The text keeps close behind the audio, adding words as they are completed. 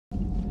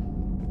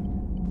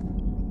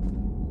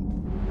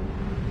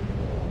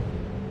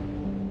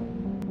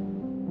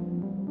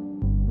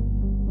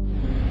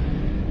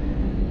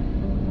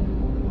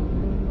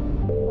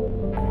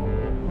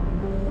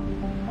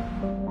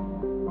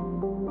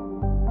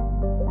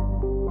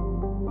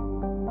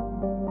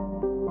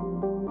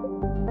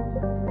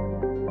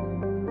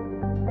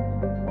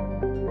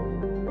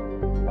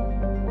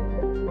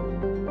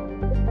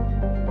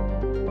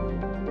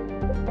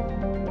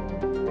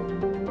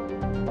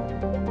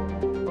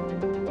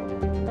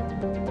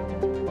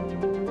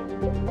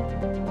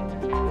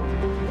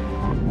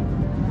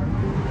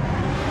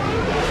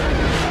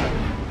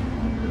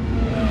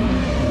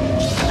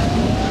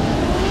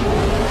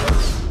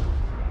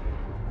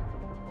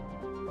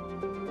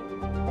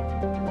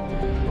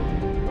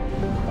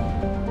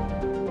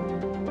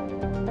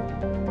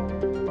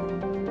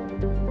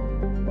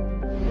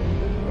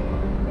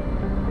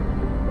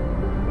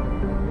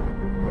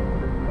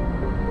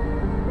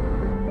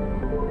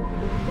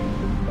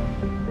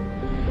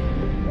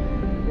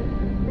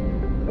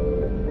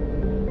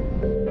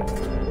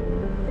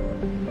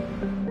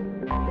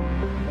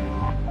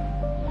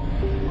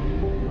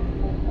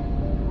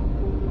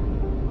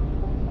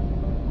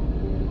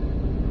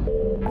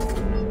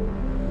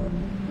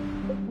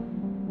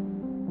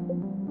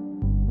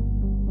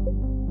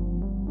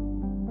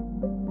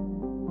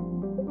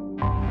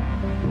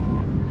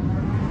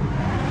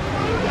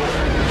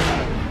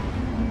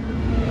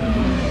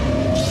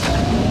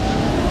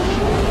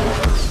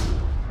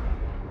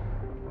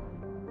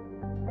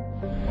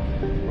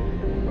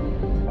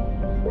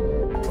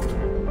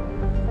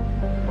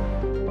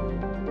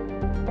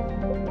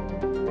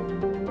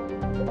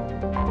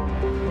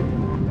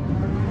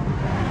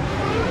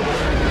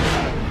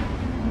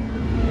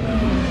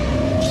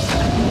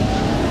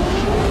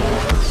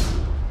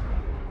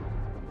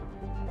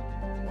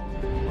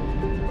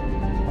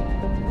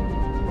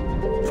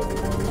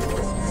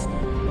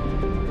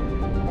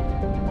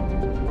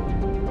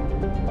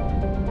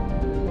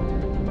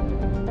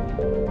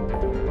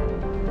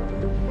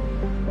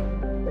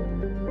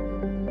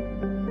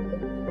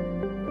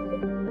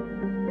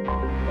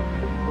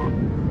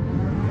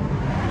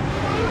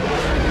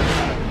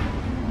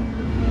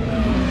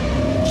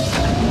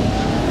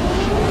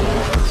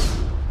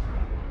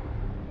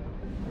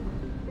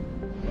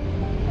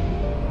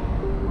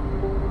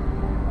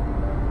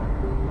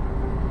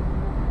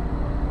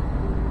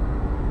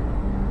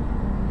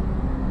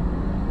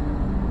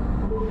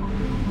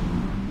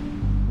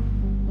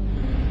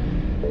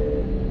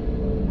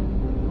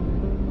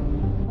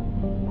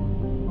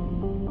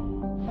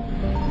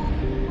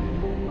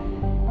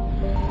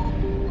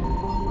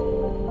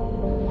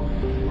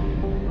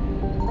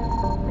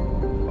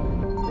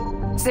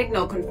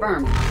Signal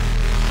confirmed.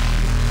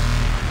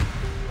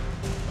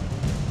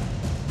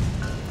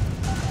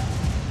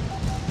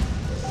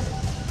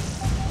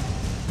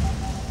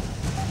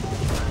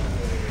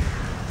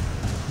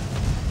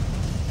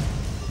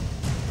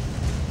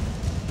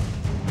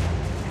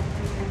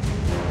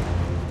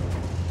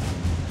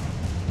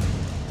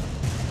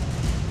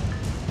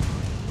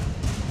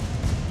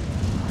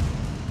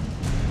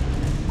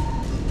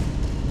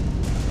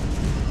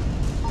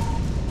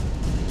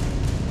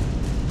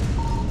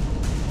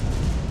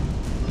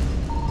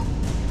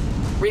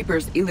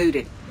 Reapers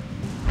eluded.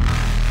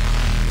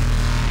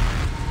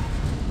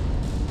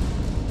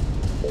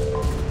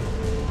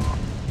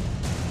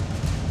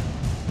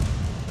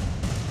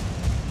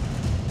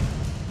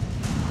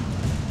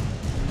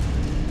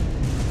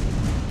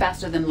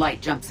 Faster than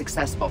light jump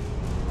successful.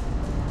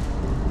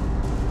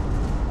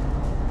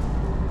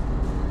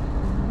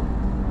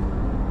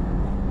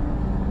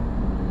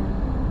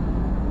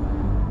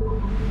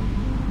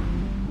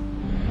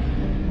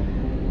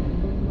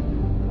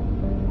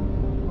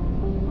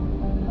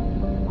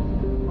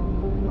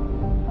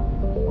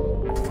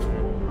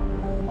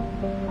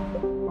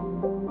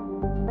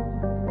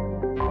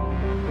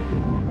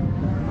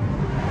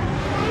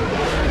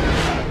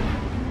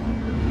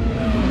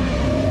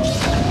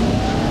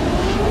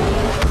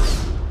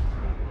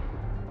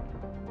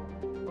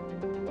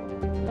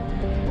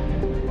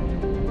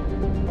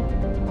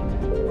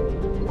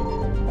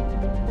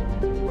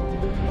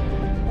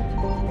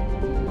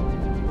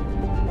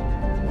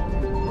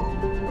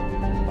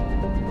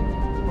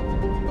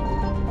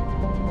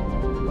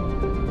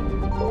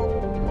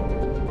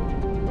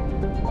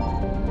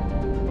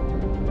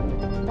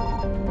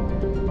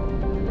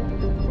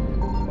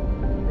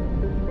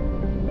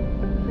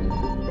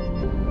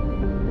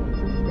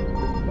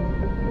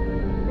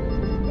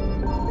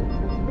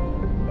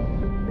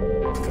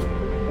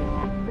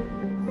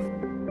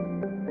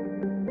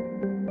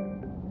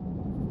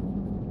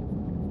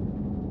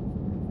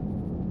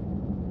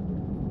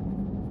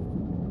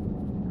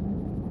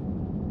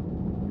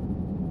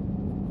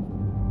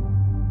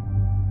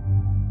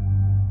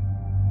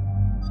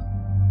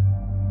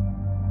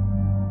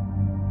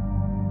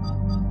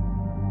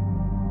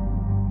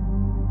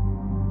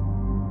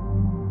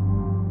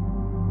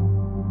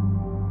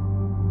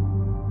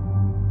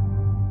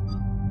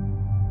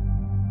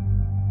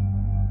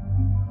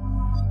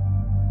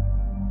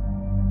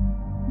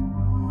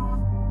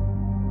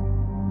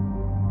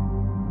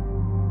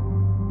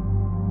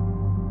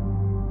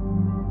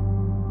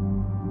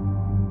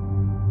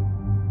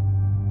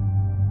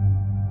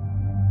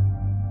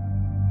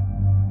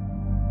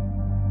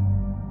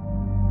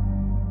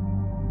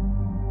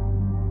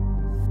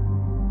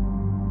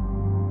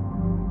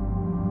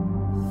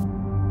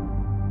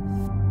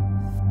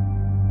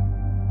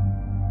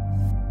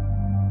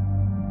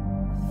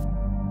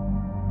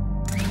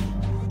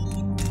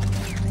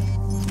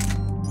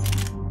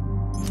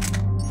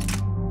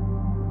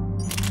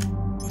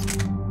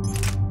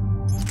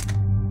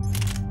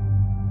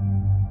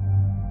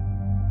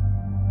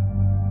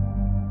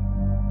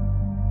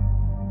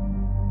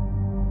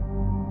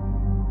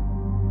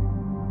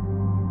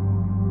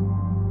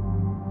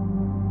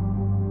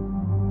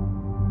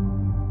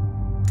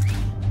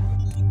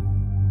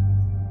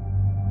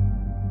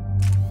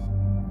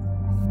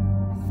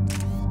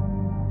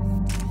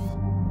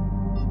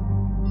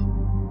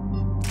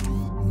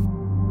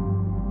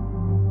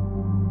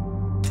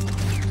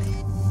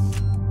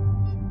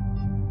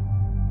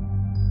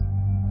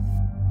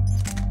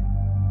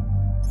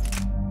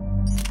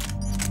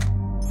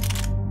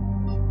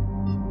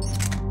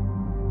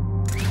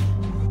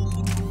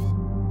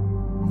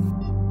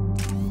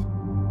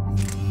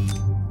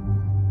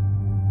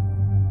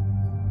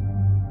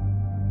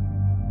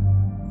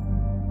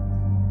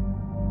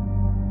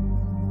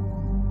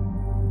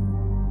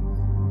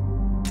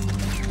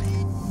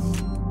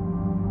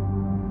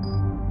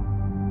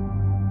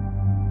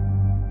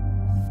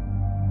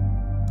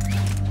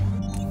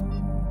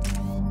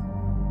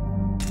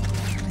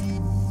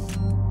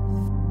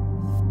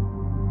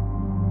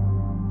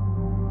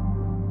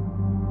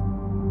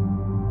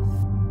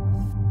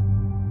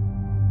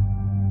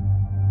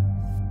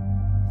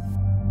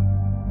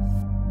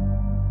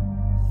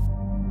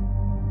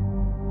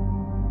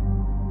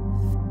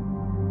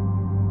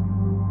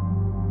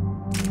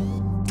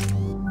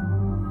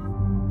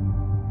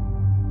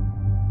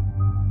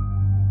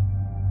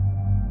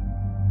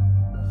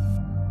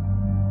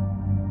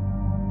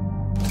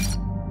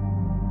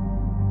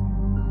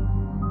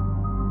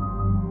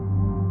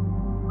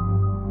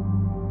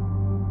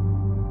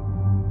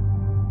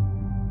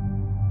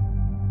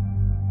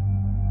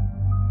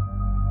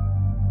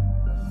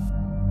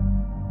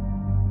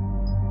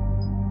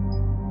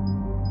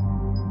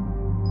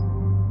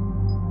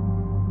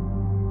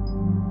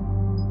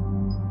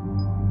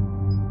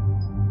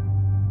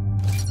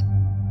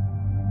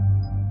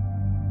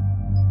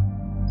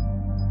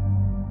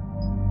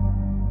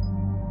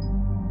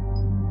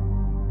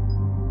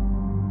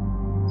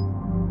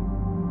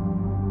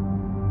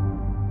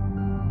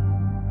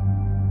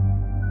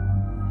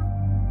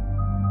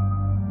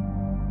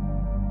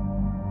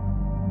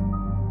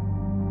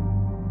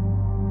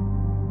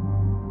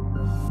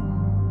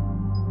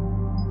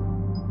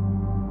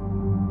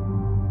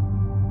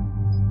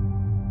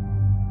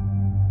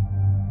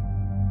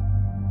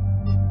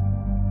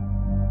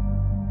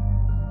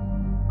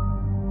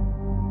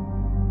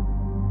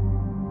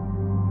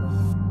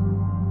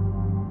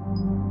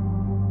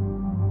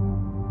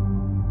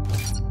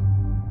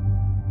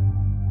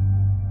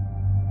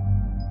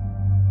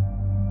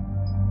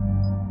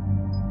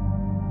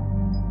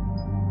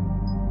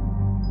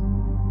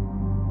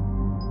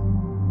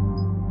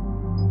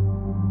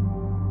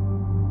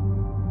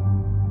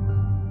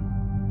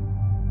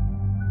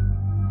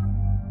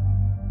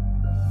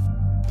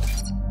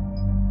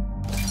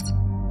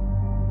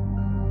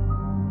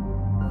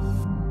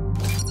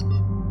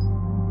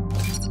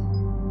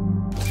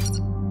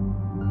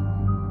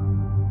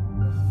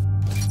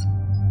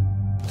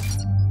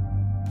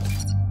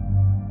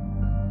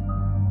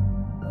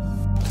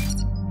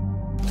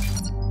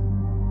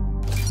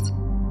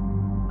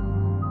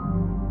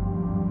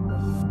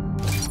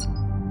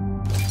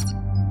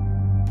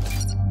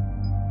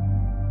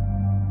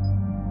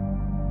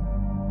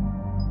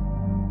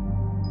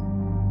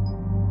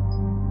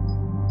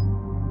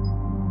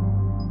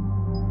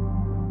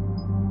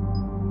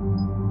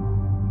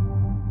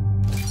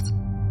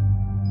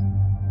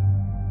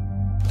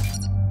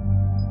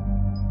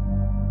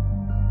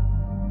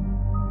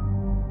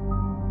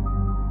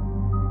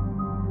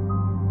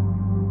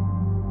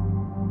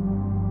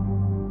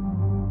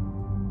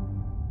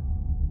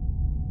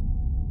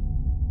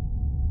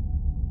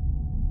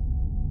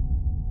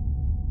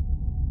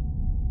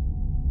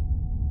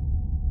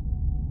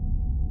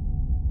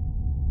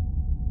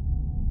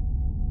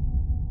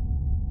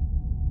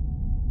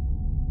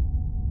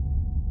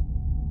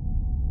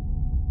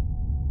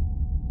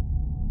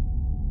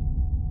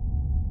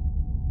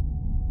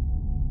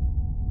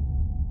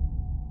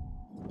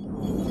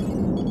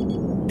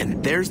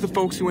 There's the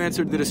folks who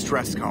answered the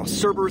distress call.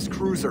 Cerberus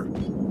cruiser.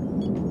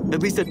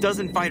 At least a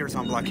dozen fighters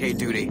on blockade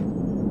duty.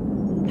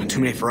 Not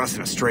too many for us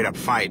in a straight-up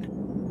fight.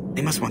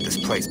 They must want this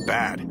place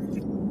bad.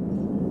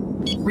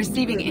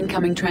 Receiving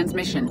incoming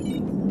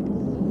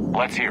transmission.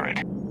 Let's hear it.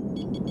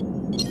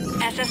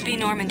 SSB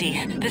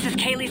Normandy. This is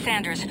Kaylee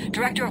Sanders,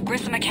 Director of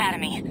Grissom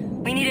Academy.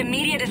 We need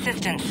immediate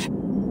assistance.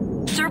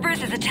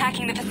 Cerberus is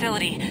attacking the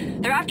facility.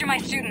 They're after my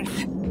students.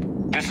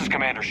 This is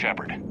Commander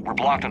Shepard. We're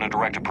blocked on a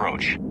direct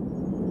approach.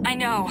 I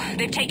know.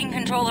 They've taken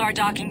control of our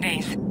docking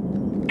bays.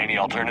 Any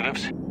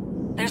alternatives?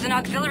 There's an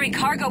auxiliary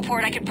cargo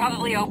port I could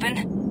probably open.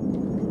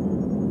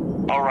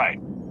 All right.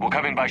 We'll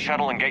come in by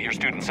shuttle and get your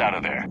students out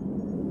of there.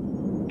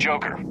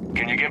 Joker,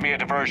 can you give me a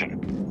diversion?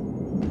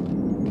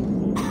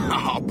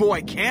 Oh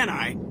boy, can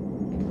I?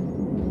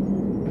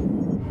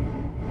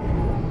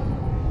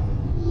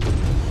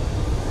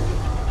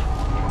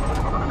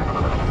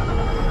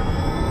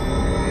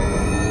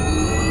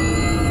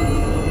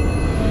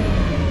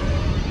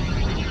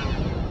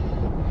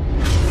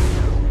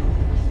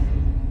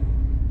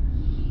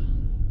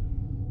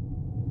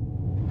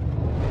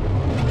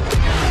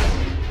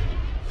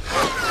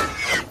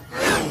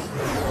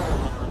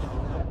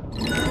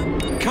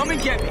 Come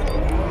and get me!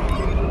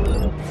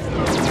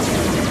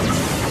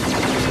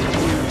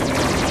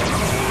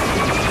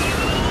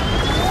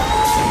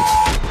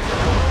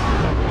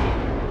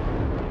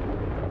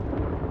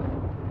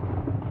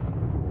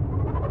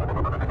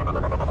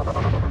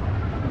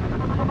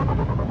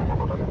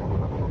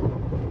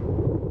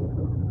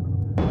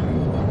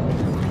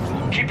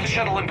 Keep the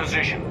shuttle in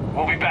position.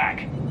 We'll be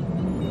back.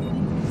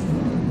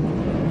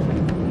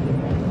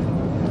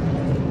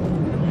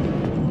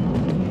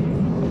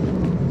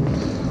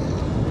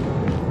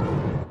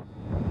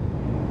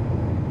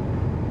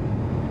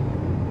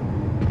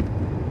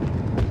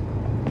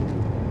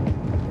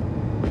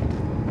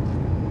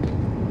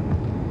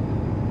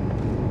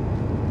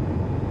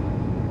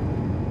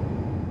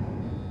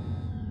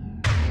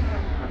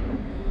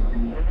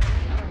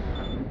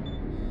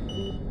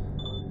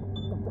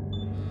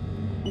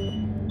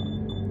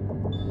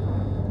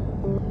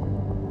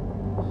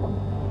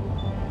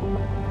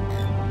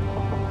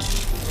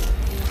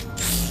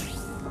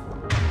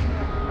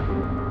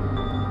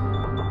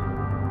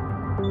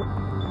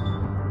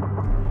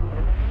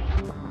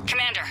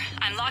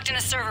 In a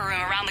server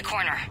room around the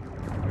corner.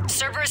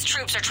 Cerberus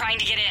troops are trying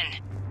to get in.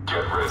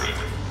 Get ready.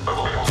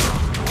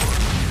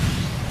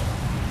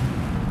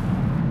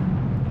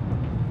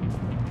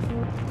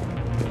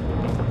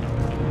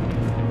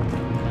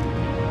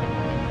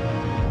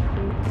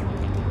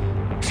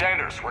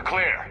 Sanders, we're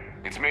clear.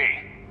 It's me.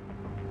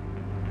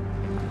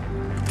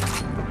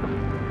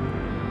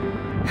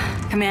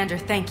 Commander,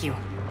 thank you.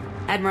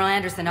 Admiral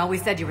Anderson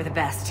always said you were the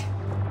best.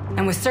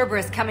 And with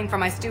Cerberus coming for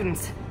my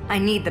students, I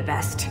need the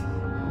best.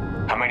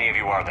 How many of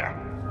you are there?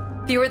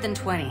 Fewer than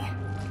 20.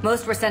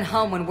 Most were sent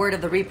home when word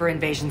of the Reaper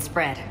invasion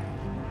spread.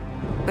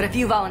 But a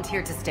few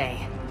volunteered to stay.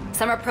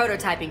 Some are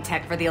prototyping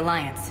tech for the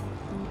Alliance.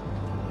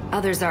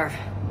 Others are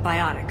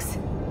biotics.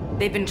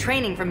 They've been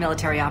training for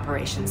military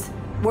operations,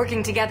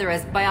 working together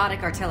as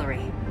biotic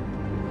artillery.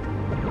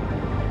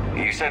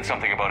 You said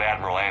something about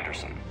Admiral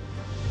Anderson.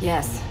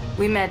 Yes,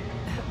 we met,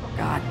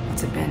 God,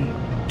 what's it been?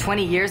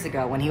 20 years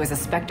ago when he was a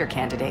Spectre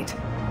candidate.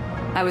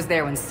 I was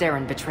there when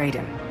Saren betrayed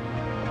him.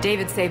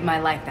 David saved my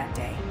life that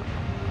day.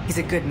 He's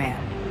a good man.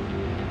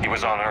 He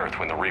was on Earth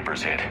when the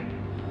Reapers hit.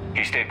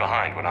 He stayed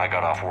behind when I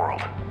got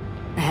off-world.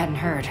 I hadn't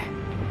heard.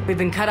 We've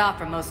been cut off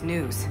from most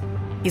news.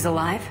 He's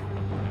alive?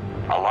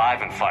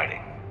 Alive and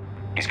fighting.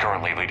 He's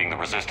currently leading the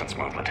resistance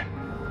movement.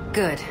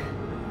 Good.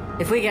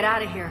 If we get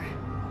out of here...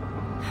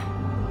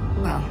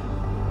 well,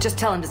 just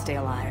tell him to stay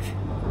alive.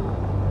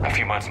 A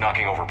few months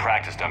knocking over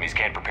practice dummies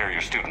can't prepare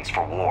your students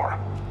for war.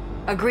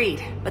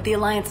 Agreed, but the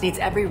Alliance needs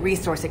every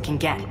resource it can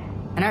get.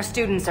 And our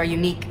students are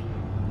unique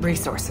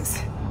resources.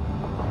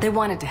 They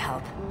wanted to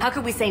help. How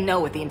could we say no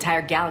with the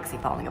entire galaxy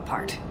falling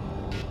apart?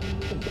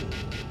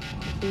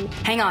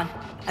 Hang on.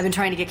 I've been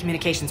trying to get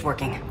communications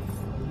working.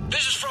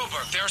 This is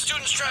Froberg. There are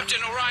students trapped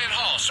in Orion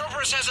Hall.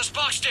 Cerberus has us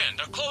boxed in.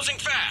 They're closing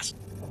fast.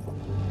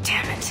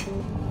 Damn it.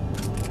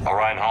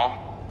 Orion Hall?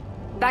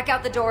 Back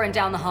out the door and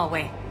down the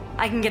hallway.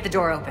 I can get the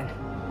door open.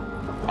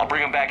 I'll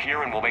bring them back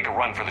here and we'll make a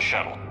run for the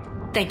shuttle.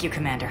 Thank you,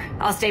 Commander.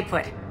 I'll stay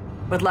put.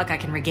 With luck, I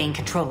can regain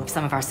control of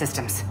some of our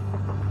systems.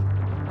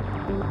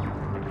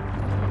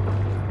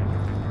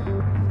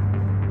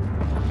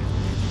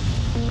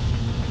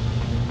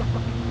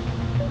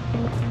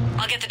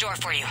 I'll get the door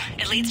for you.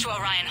 It leads to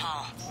Orion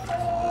Hall.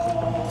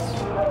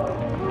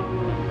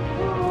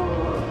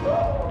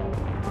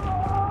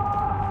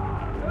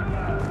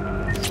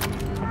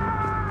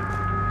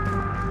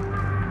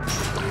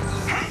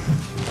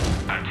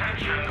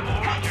 Attention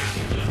all agents.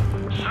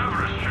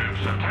 Cerberus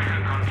troops have taken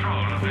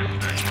control of this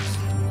space.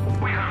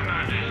 We have no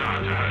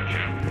desire to hurt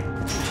you.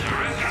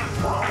 Surrender,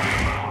 and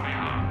you will be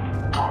harmed.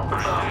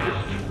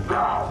 Resist,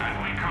 and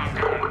we can't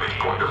Nobody's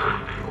going to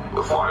hurt you.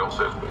 The file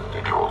says we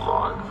think you're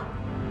alive.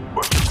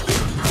 But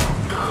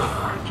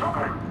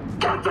Joker,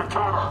 get the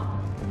cover!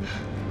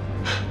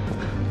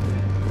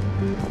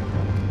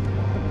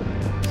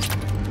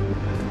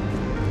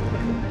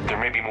 There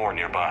may be more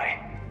nearby.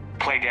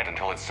 Play dead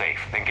until it's safe,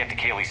 then get to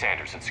Kaylee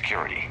Sanders at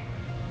security.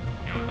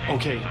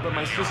 Okay, but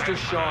my sister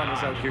Sean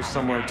is out here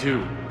somewhere too.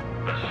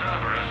 The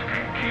Cerberus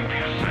can keep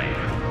you safe.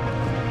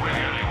 We're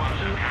the only ones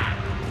who can.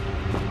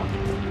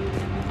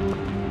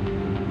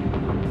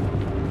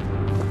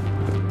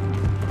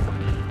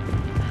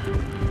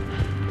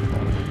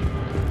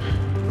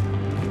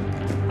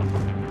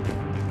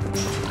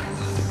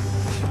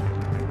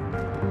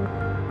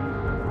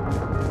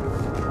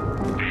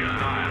 The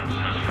Alliance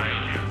has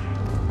failed you.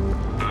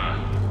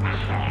 Earth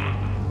has fallen.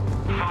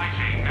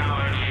 Fighting now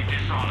only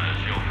dishonors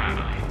your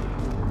family,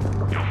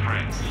 your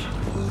friends.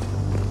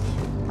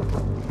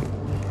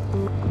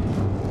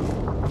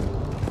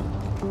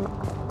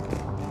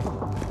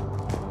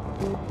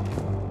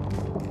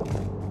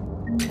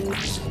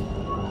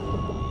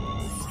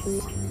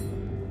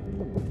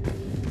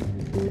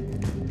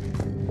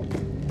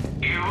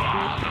 You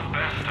are the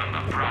best and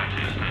the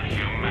brightest that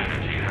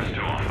humanity has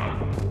to offer.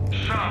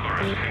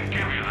 Cerberus can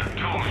give you the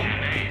tools you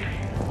need.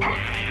 You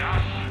need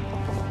us,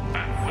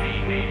 and we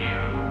need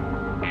you,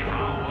 if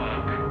our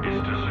work is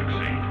to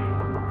succeed.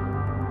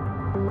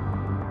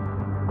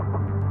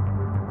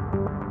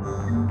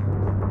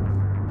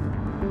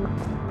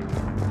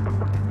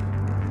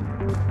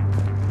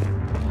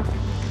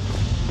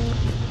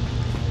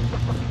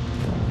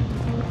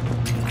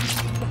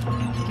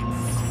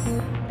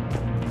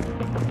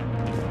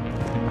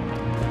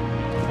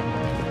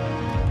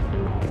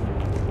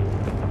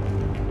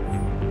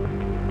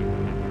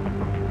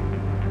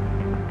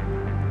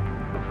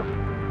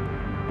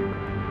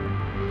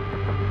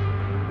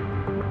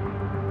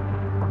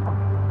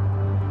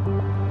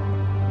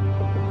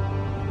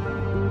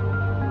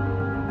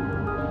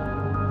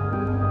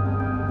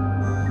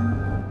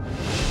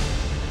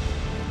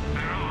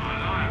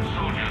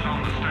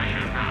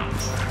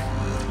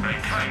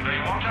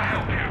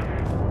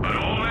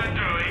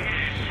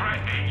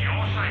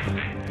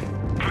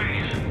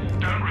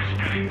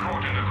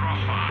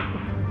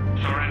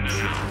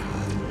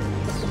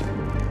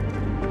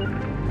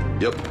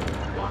 Yep.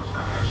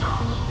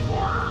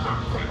 Orders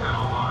have taken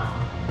online.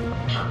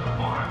 Check the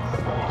line.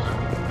 Pause it.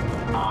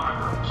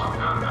 Some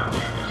kind of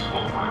empty is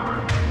full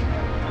memory.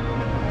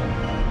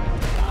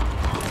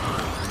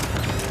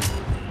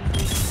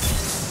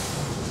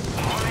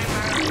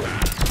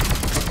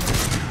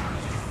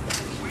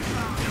 We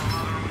found your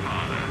mother and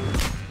father.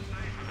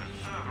 Safe in a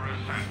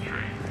Cerberus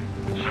sanctuary.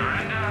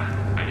 Surrender,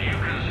 and you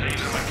can see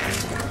them again.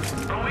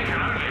 But we can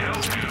only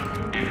help you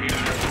if you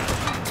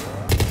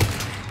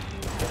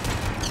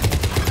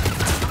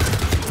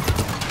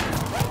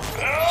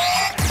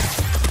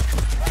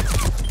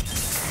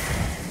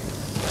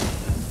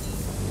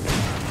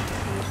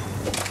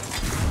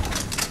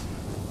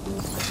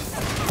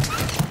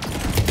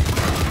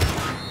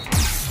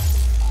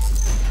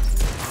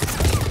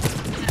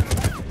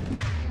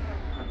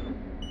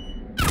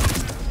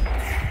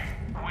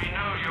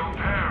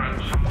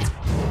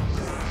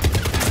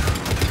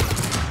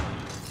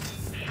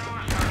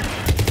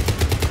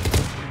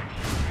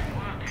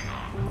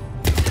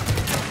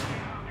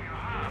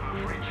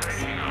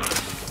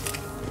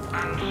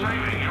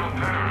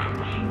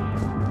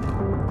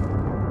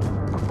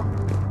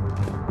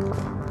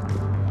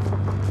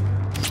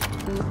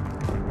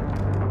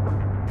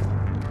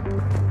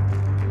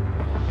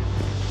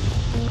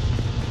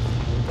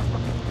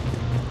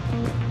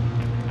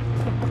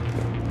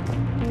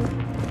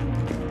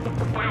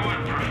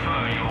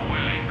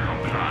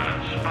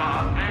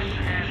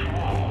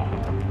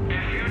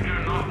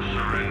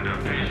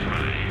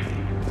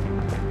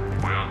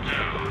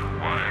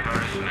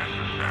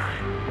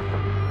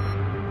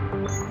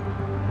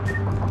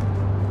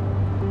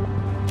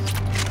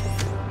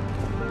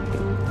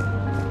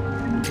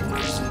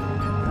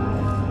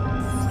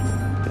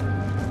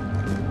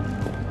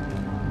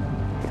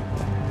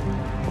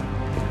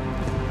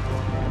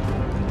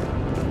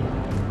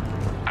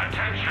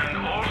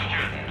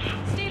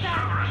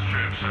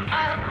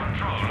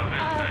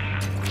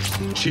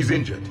She's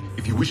injured.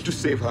 If you wish to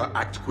save her,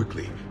 act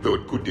quickly, though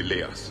it could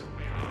delay us.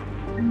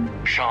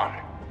 Sean,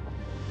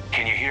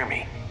 can you hear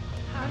me?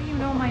 How do you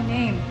know my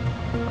name?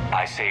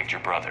 I saved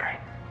your brother.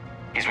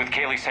 He's with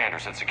Kaylee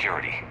Sanders at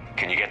security.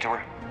 Can you get to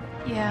her?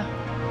 Yeah.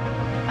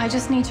 I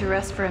just need to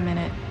rest for a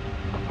minute.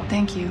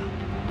 Thank you.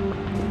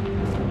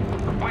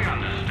 We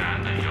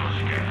understand that you're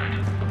scared.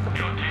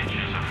 Your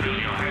teachers have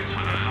filled your heads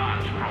with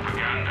Alliance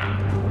propaganda.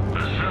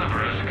 The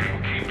Cerberus can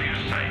keep you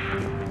safe.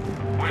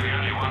 We're the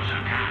only ones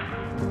who can.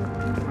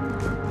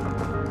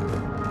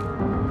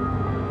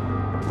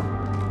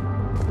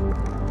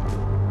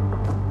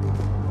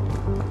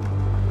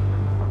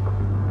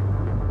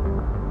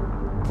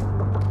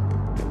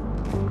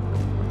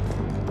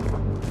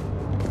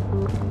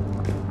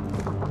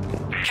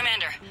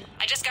 Commander,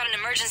 I just got an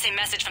emergency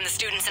message from the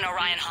students in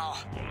Orion Hall.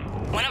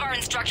 One of our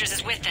instructors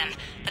is with them,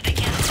 but they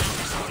can't stay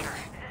for longer. Is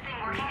this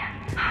thing working?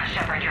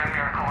 Shepard, you're a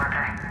miracle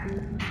worker.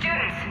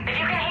 Students, if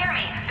you can hear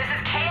me, this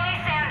is Kaylee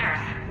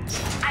Sanders.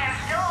 I am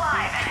still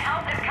alive, and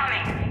help is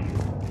coming.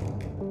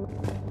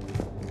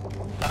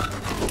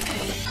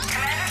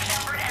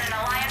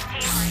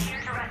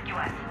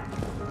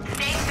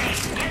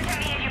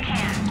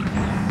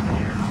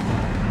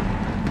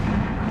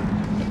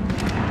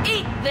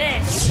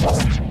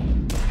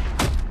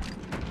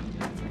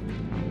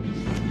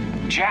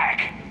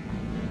 Jack!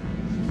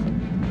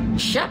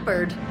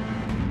 Shepard?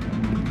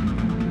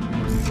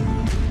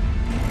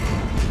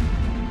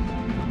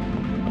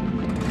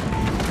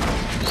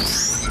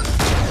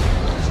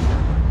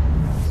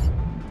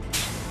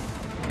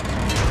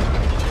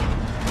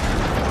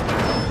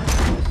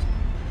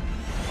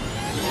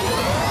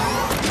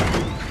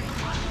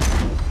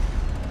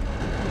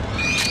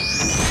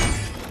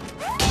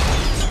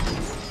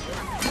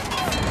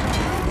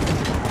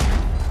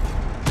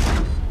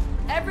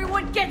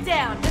 Get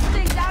down! This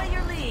thing's out of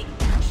your league!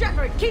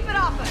 Shepard, keep it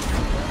off us!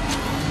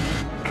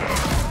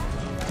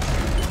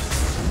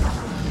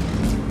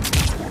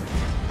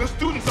 The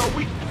students are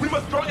weak! We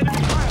must draw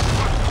enemy fire!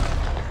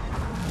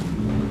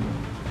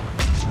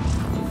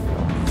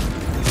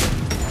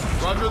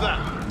 Roger that.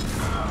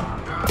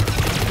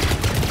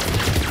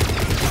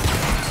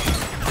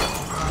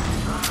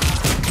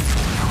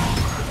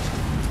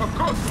 Of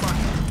course,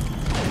 Commander!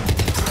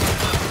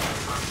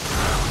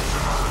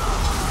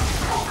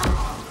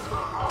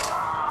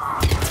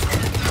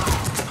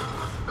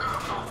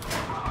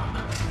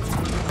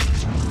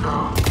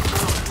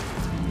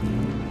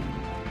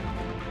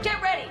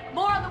 Get ready!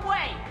 More on the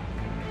way!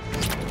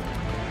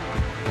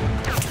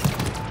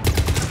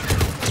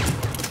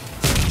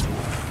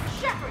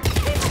 Shepard,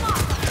 keep him off!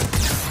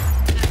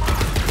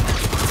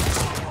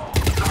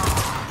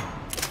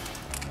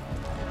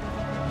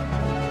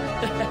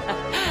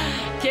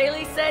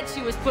 Kaylee said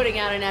she was putting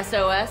out an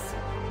SOS.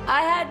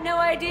 I had no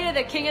idea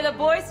the King of the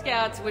Boy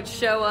Scouts would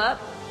show up.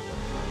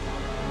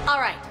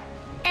 Alright,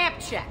 amp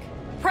check.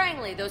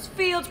 Prangley, those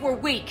fields were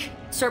weak.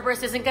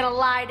 Cerberus isn't gonna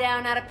lie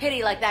down out of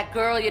pity like that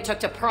girl you took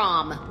to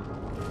prom.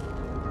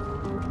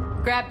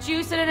 Grab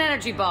juice and an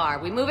energy bar.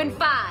 We move in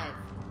 5.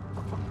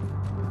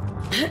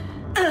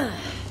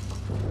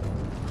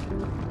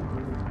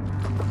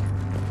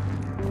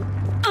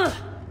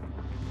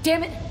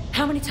 Damn it!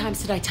 How many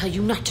times did I tell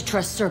you not to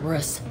trust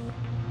Cerberus?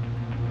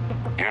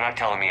 You're not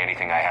telling me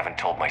anything I haven't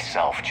told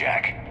myself,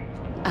 Jack.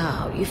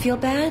 Oh, you feel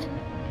bad?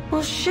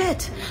 Well,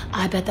 shit.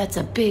 I bet that's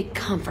a big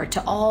comfort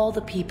to all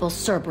the people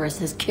Cerberus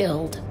has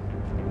killed.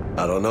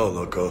 I don't know,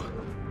 Loco.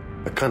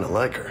 I kinda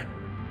like her.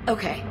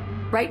 Okay,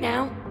 right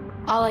now,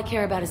 all I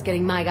care about is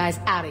getting my guys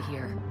out of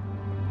here.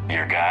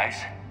 Your guys?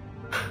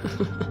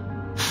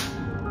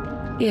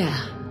 Yeah,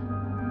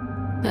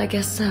 I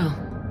guess so.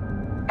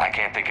 I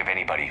can't think of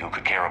anybody who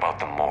could care about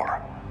them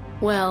more.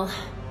 Well,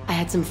 I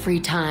had some free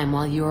time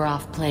while you were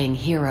off playing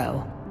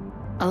hero.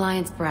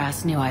 Alliance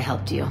Brass knew I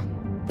helped you.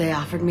 They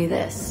offered me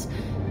this.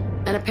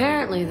 And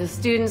apparently the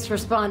students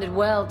responded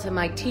well to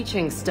my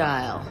teaching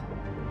style.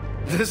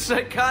 The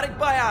psychotic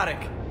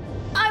biotic!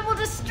 I will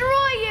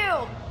destroy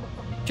you!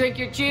 Drink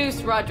your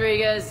juice,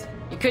 Rodriguez.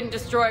 You couldn't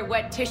destroy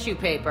wet tissue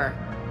paper.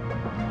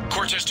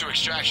 Cortez to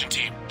extraction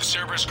team. The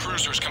Cerberus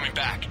cruiser is coming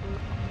back.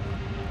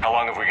 How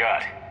long have we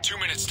got? 2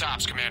 minutes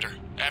tops, Commander.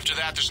 After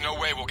that, there's no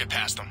way we'll get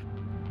past them.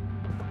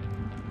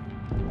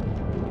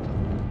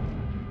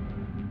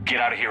 Get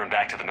out of here and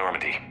back to the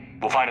Normandy.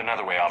 We'll find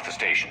another way off the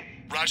station.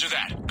 Roger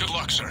that. Good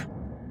luck, sir.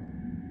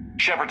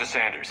 Shepard to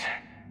Sanders.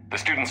 The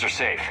students are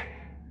safe,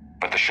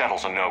 but the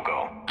shuttle's a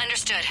no-go.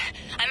 Understood.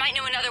 I might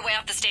know another way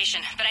off the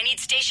station, but I need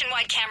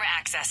station-wide camera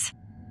access.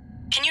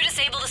 Can you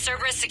disable the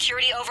Cerberus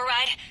security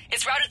override?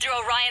 It's routed through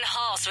Orion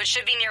Hall, so it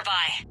should be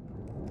nearby.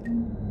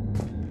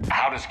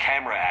 How does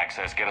camera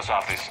access get us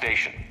off this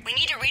station? We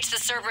need to reach the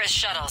Cerberus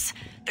shuttles.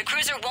 The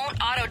cruiser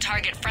won't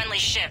auto-target friendly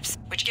ships,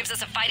 which gives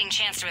us a fighting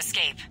chance to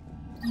escape.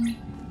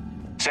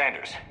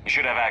 Sanders, you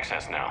should have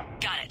access now.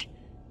 Got it.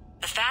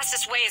 The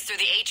fastest way is through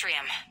the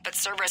atrium, but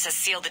Cerberus has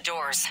sealed the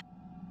doors.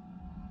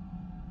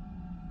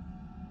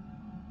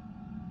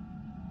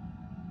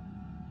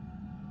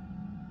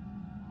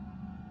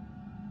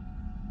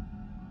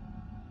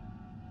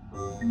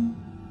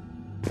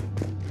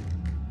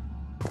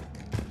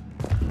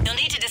 You'll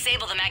need to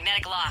disable the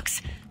magnetic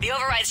locks. The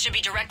overrides should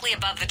be directly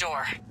above the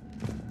door.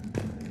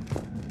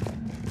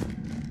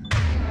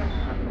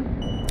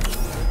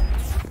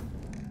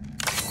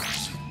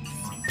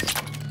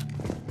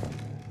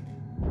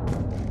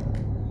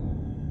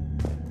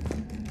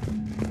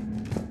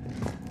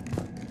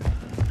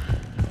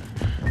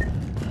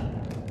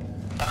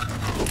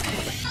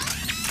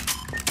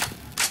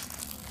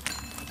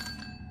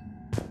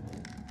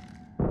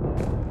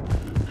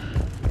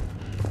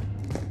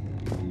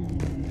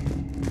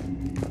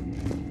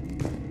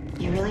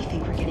 You really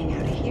think we're getting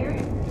out of here?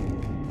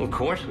 Of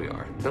course we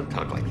are. Don't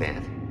talk like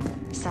that.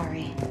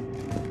 Sorry.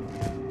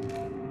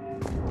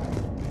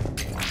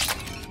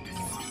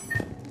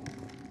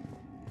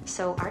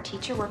 So our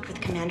teacher worked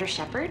with Commander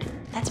Shepard?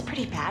 That's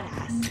pretty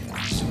badass.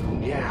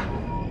 Yeah.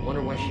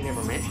 Wonder why she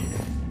never mentioned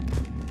it.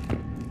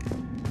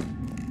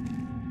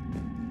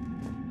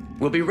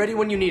 We'll be ready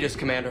when you need us,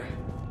 Commander.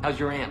 How's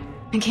your aunt?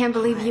 I can't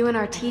believe you and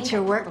our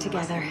teacher work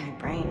together.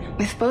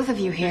 With both of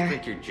you here.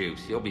 Just drink your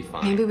juice. You'll be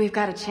fine. Maybe we've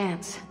got a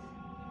chance.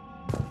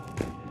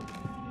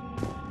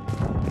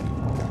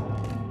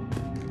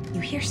 You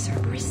hear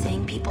Cerberus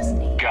saying people's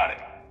names? Got it.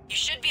 You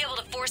should be able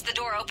to force the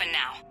door open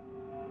now.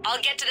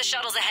 I'll get to the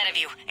shuttles ahead of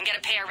you and get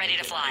a pair ready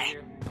to fly.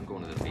 I'm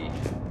going to the beach.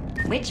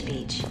 Which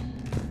beach?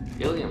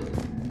 Ilium.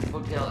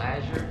 Hotel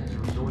Azure is a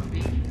resort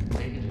beach.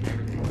 Vegas and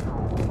everything.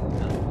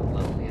 The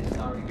loneliest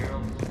starry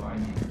girl as far as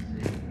you can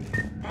see.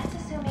 That's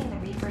assuming the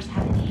Reapers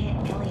haven't hit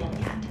Ilium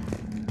yet.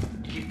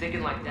 You keep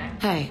thinking like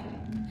that? Hey,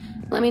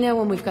 let me know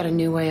when we've got a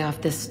new way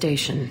off this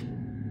station.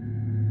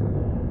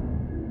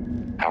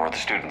 How are the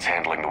students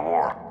handling the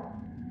war?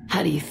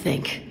 How do you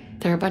think?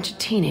 They're a bunch of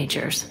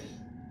teenagers.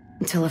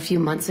 Until a few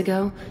months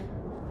ago,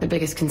 their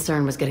biggest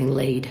concern was getting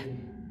laid.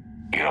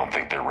 You don't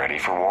think they're ready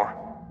for war?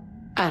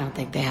 I don't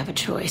think they have a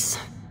choice.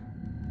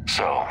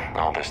 So,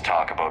 all this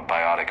talk about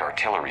biotic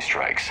artillery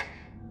strikes.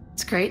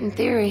 It's great in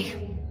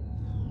theory.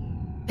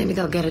 Maybe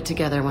they'll get it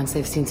together once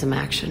they've seen some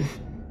action.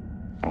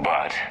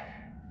 But...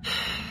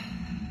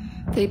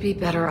 they'd be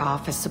better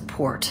off as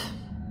support.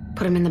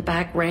 Put them in the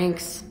back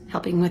ranks,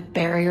 helping with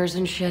barriers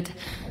and shit.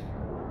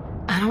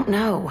 I don't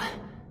know.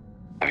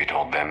 Have you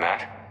told them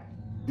that?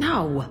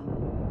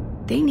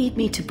 No. They need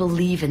me to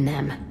believe in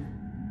them.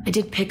 I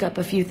did pick up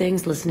a few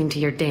things listening to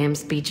your damn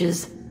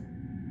speeches.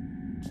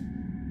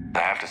 I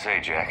have to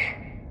say, Jack,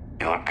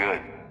 you look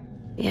good.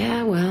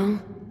 Yeah,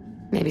 well,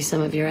 maybe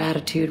some of your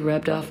attitude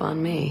rubbed off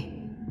on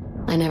me.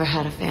 I never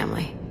had a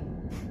family.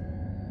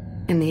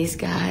 And these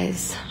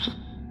guys...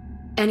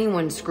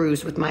 anyone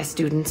screws with my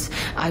students,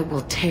 I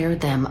will tear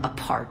them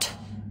apart.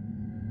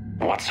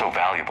 What's so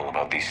valuable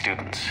about these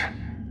students?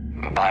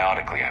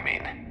 Biotically, I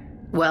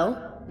mean.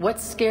 Well,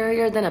 what's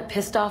scarier than a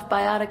pissed-off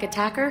biotic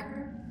attacker?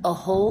 A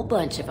whole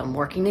bunch of them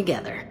working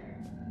together.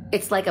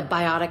 It's like a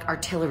biotic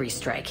artillery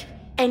strike.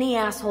 Any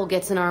asshole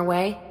gets in our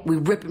way, we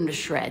rip him to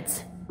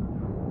shreds.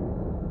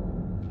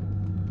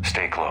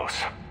 Stay close.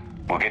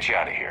 We'll get you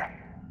out of here.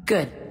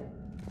 Good.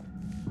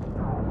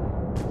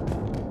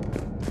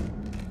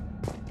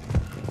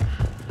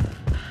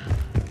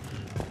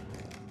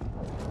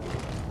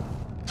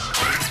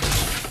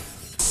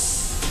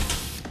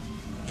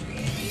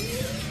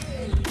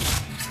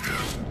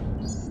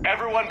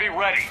 Everyone be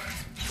ready.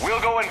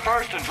 We'll go in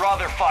first and draw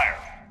their fire.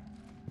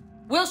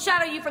 We'll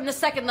shadow you from the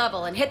second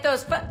level and hit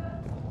those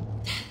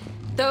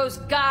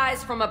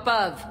guys from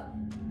above.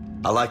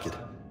 I like it.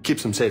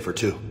 Keeps them safer,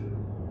 too.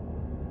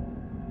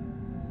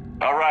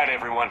 All right,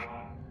 everyone.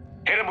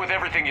 Hit them with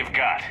everything you've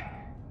got.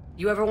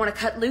 You ever want to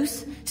cut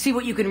loose? See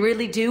what you can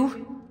really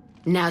do?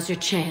 Now's your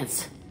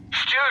chance.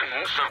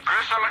 Students of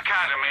Grissom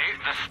Academy,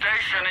 the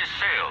station is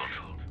sealed.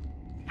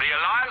 The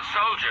Alliance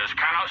soldiers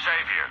cannot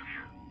save you.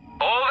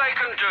 All they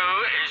can do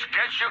is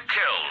get you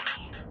killed.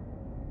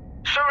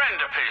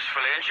 Surrender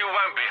peacefully and you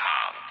won't be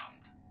harmed.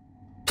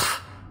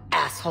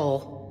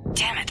 Asshole.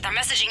 Damn it, they're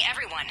messaging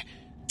everyone.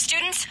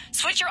 Students,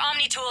 switch your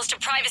Omni tools to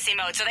privacy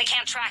mode so they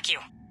can't track you.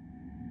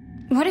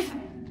 What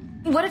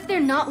if they're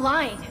not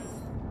lying?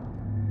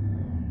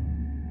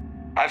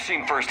 I've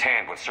seen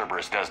firsthand what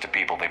Cerberus does to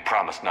people they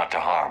promise not to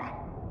harm.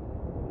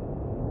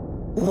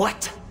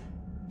 What?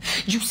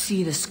 You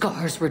see the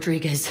scars,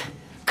 Rodriguez.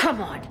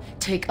 Come on,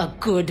 take a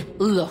good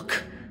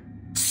look.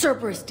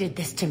 Cerberus did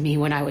this to me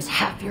when I was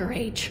half your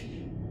age.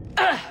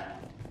 Ugh!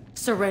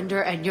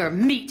 Surrender and you're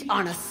meat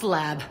on a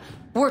slab.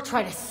 We're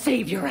trying to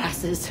save your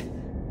asses.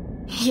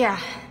 Yeah,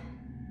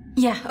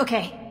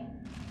 okay.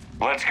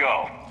 Let's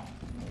go.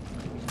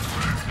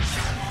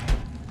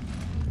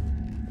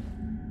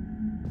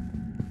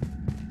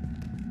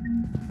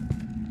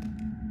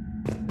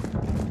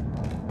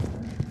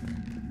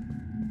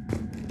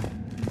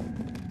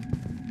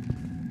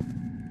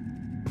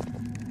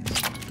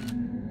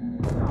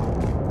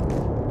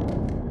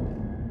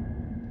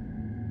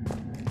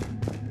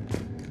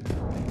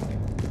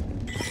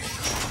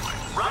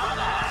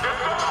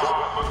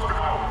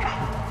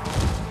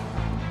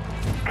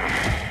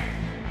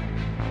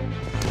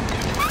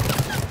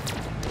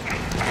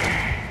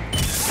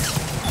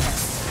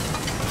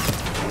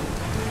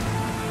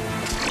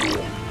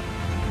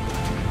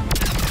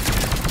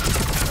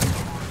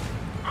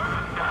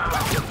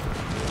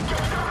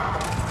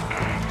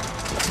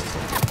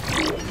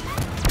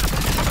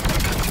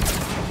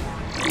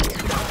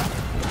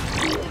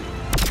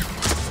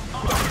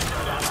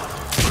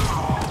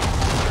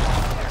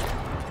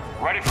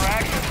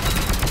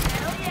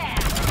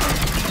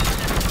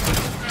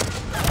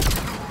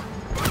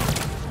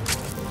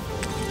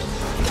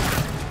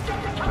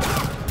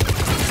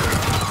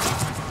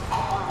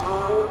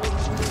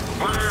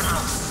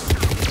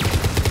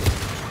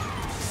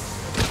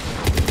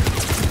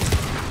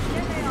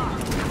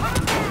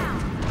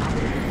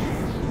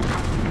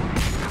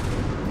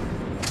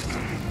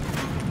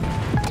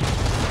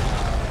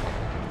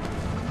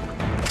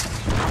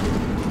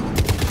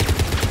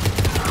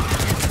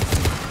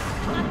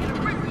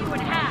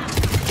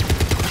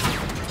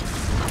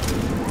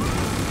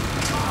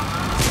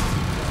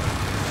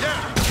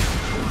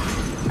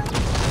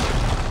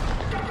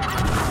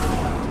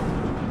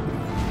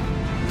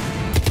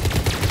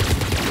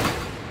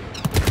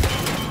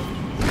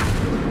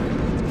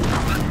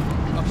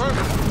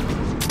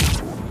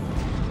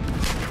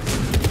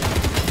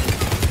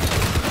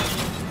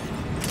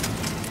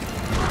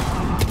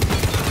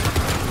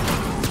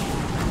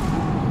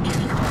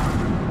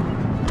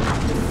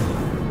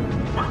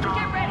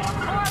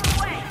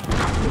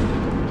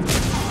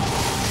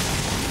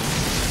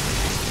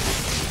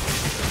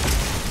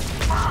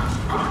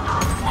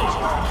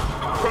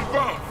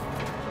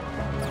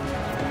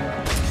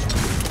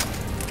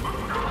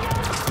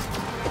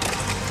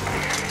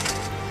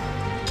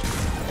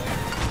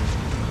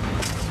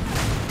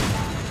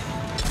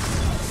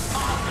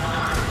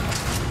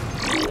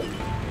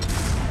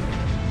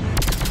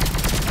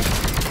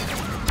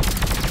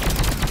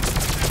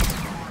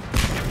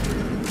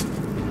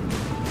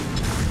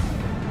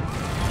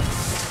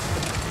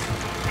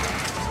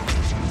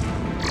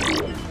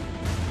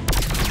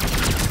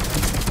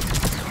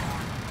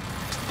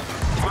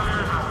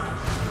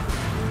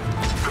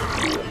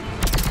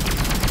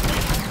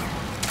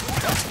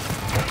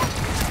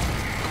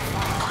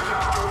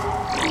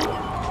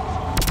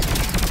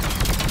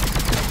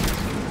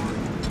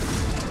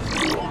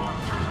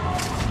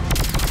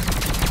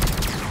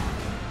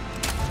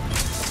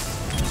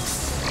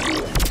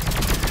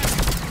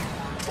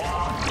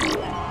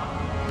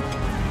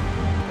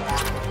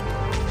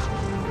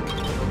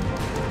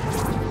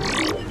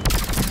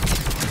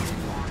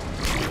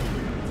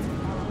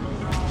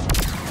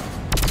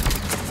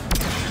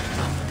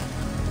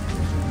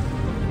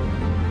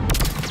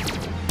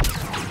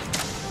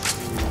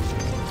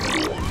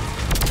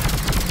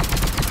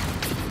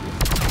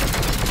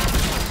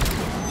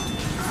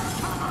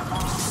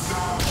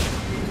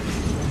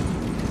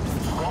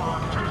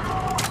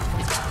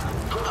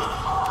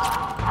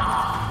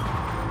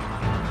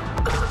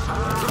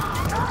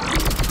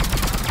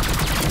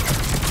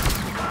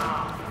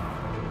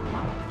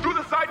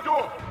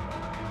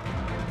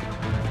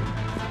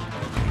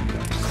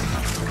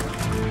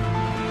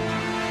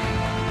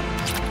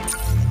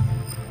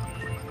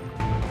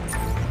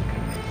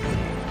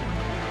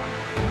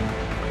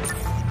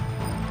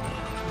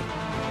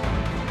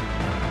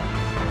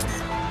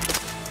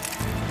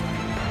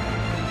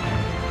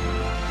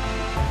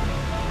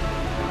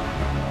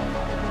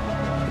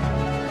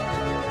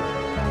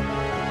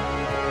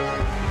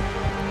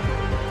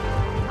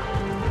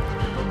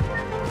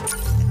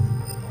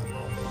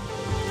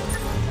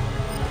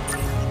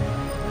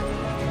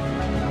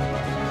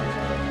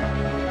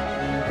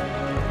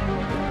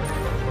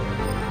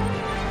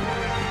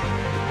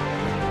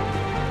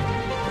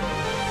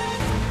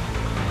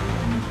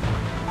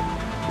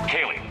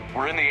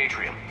 We're in the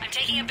atrium. I'm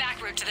taking a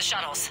back route to the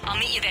shuttles. I'll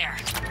meet you there.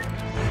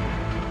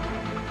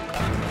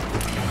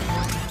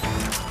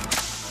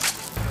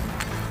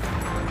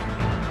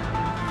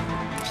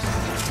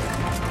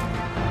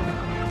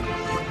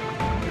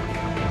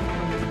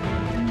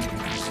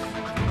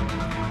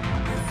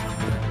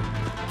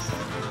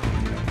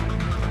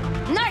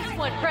 Nice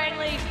one,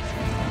 Prangley!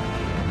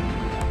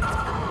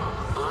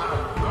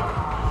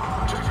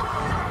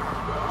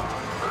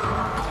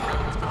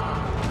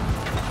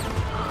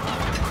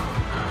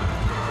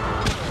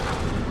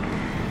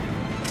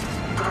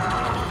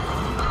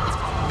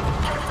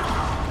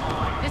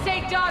 This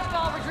ain't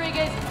dodgeball,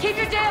 Rodriguez. Keep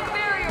your damn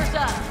barriers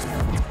up!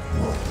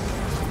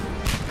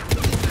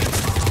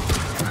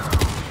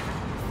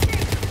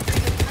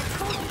 I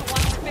told you to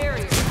watch your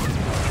barriers.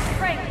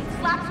 Prangley,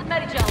 slap some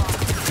Medigel on them.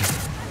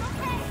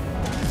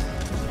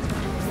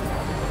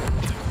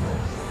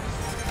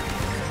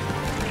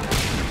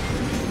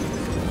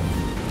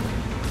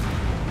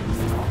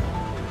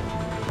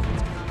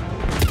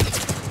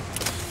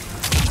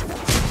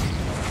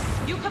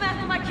 You come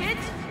after my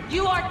kids,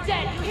 you are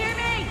dead. You hear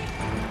me?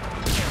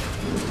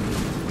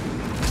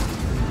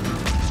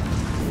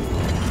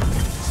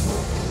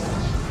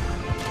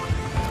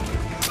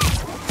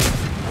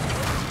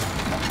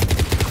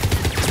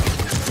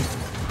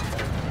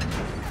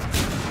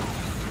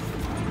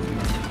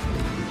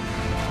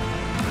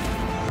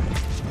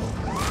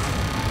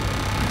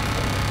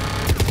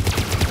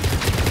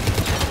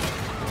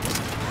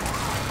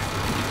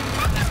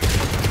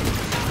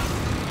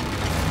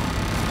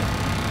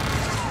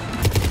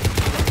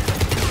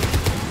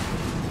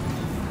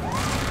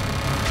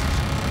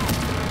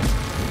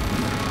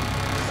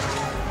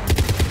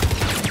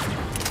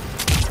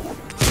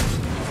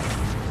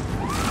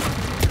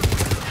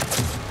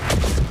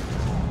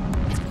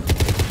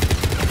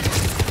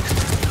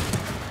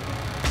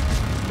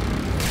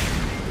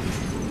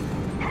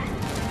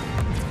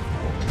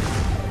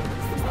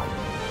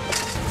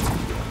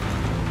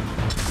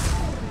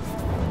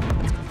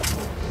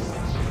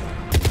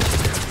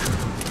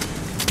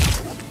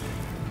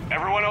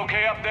 Everyone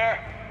okay up there?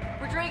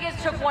 Rodriguez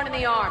took one in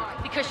the arm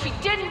because she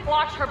didn't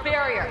watch her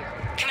barrier.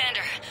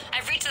 Commander,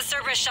 I've reached the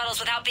Cerberus shuttles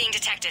without being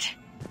detected.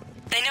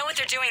 They know what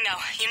they're doing,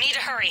 though. You need to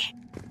hurry.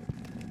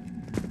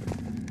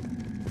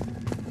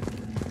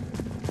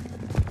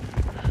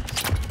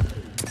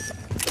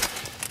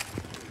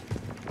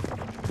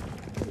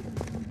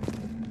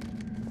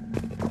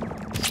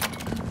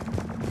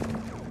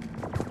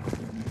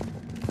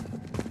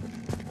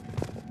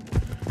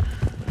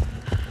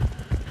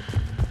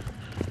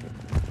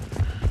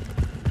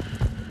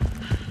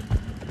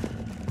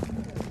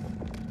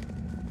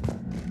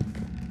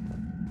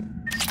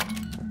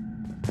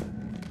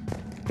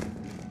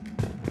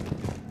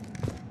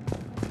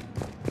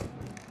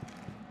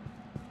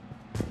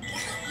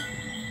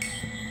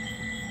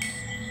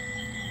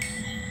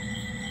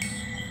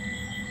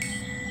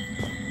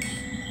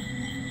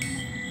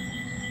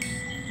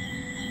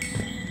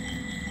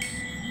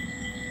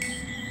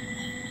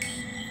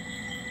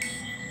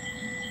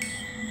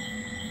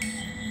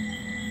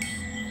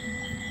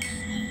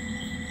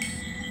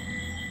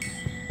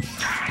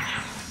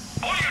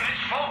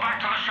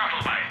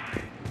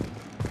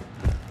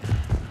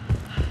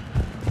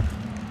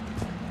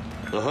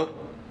 Uh-huh.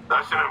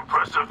 That's an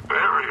impressive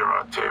barrier,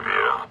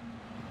 Octavia.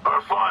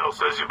 Our file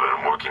says you've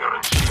been working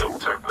on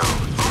shield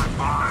technology.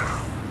 Fire!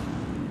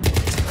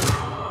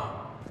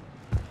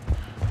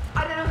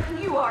 I don't know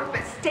who you are,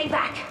 but stay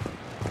back.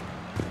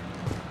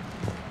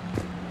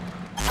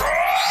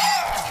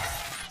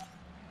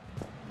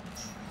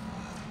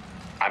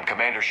 I'm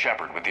Commander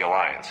Shepard with the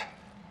Alliance.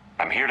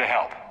 I'm here to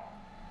help.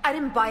 I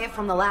didn't buy it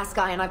from the last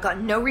guy, and I've got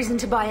no reason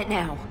to buy it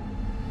now.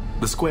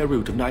 The square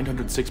root of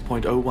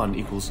 906.01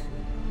 equals...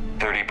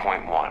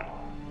 30.1.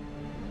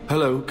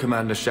 Hello,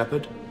 Commander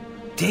Shepard.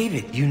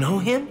 David, you know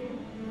him?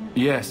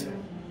 Yes.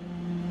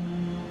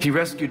 He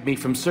rescued me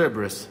from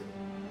Cerberus.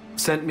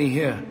 Sent me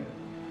here.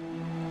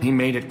 He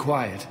made it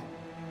quiet.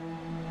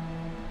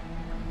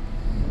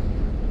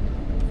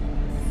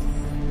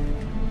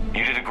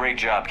 You did a great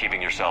job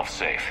keeping yourself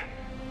safe.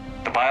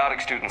 The biotic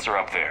students are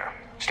up there.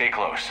 Stay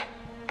close.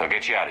 They'll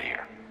get you out of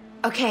here.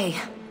 Okay.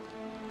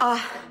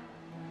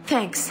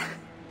 Thanks.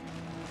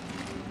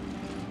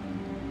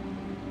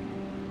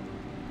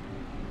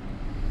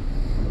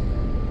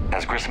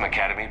 Has Grissom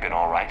Academy been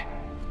all right?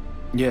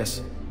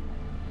 Yes.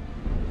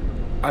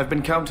 I've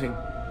been counting.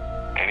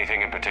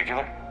 Anything in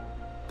particular?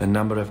 The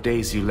number of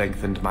days you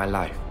lengthened my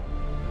life.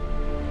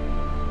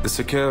 The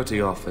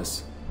security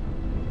office.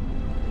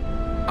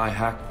 I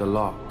hacked the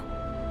lock.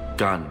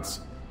 Guns.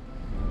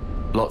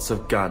 Lots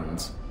of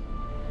guns.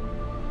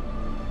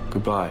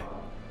 Goodbye.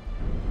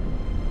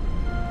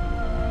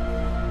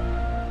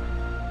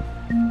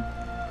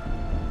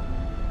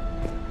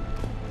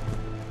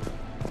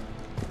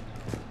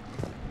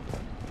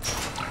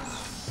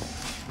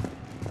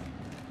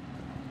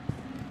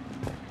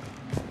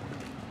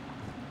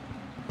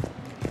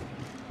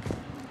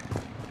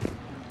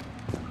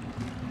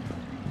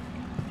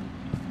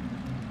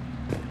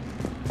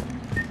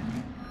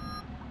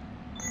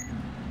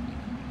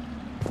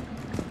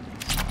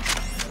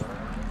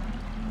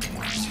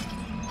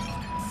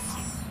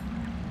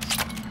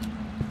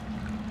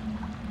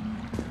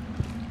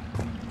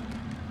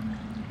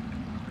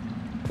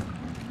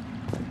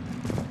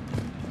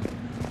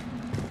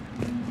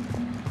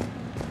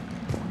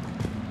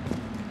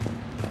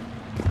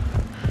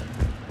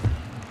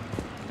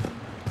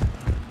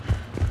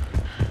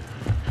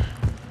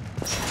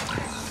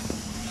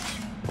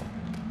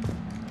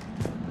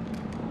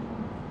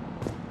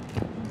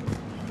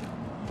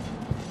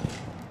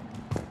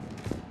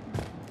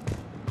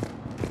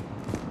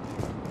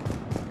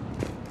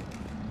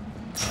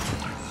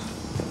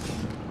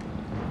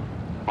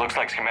 Looks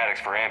like schematics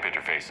for amp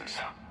interfaces.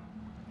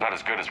 Not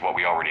as good as what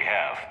we already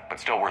have, but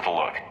still worth a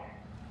look.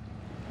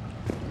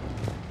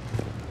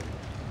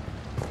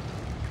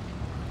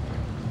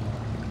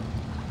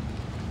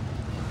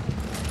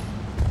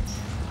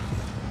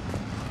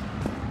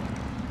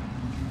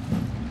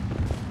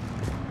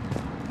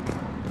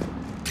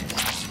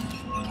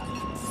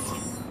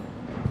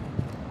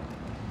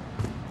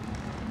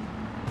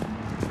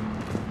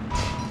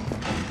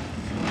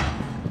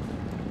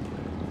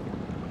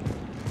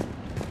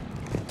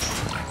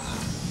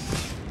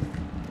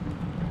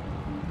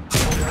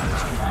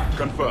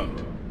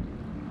 Confirmed.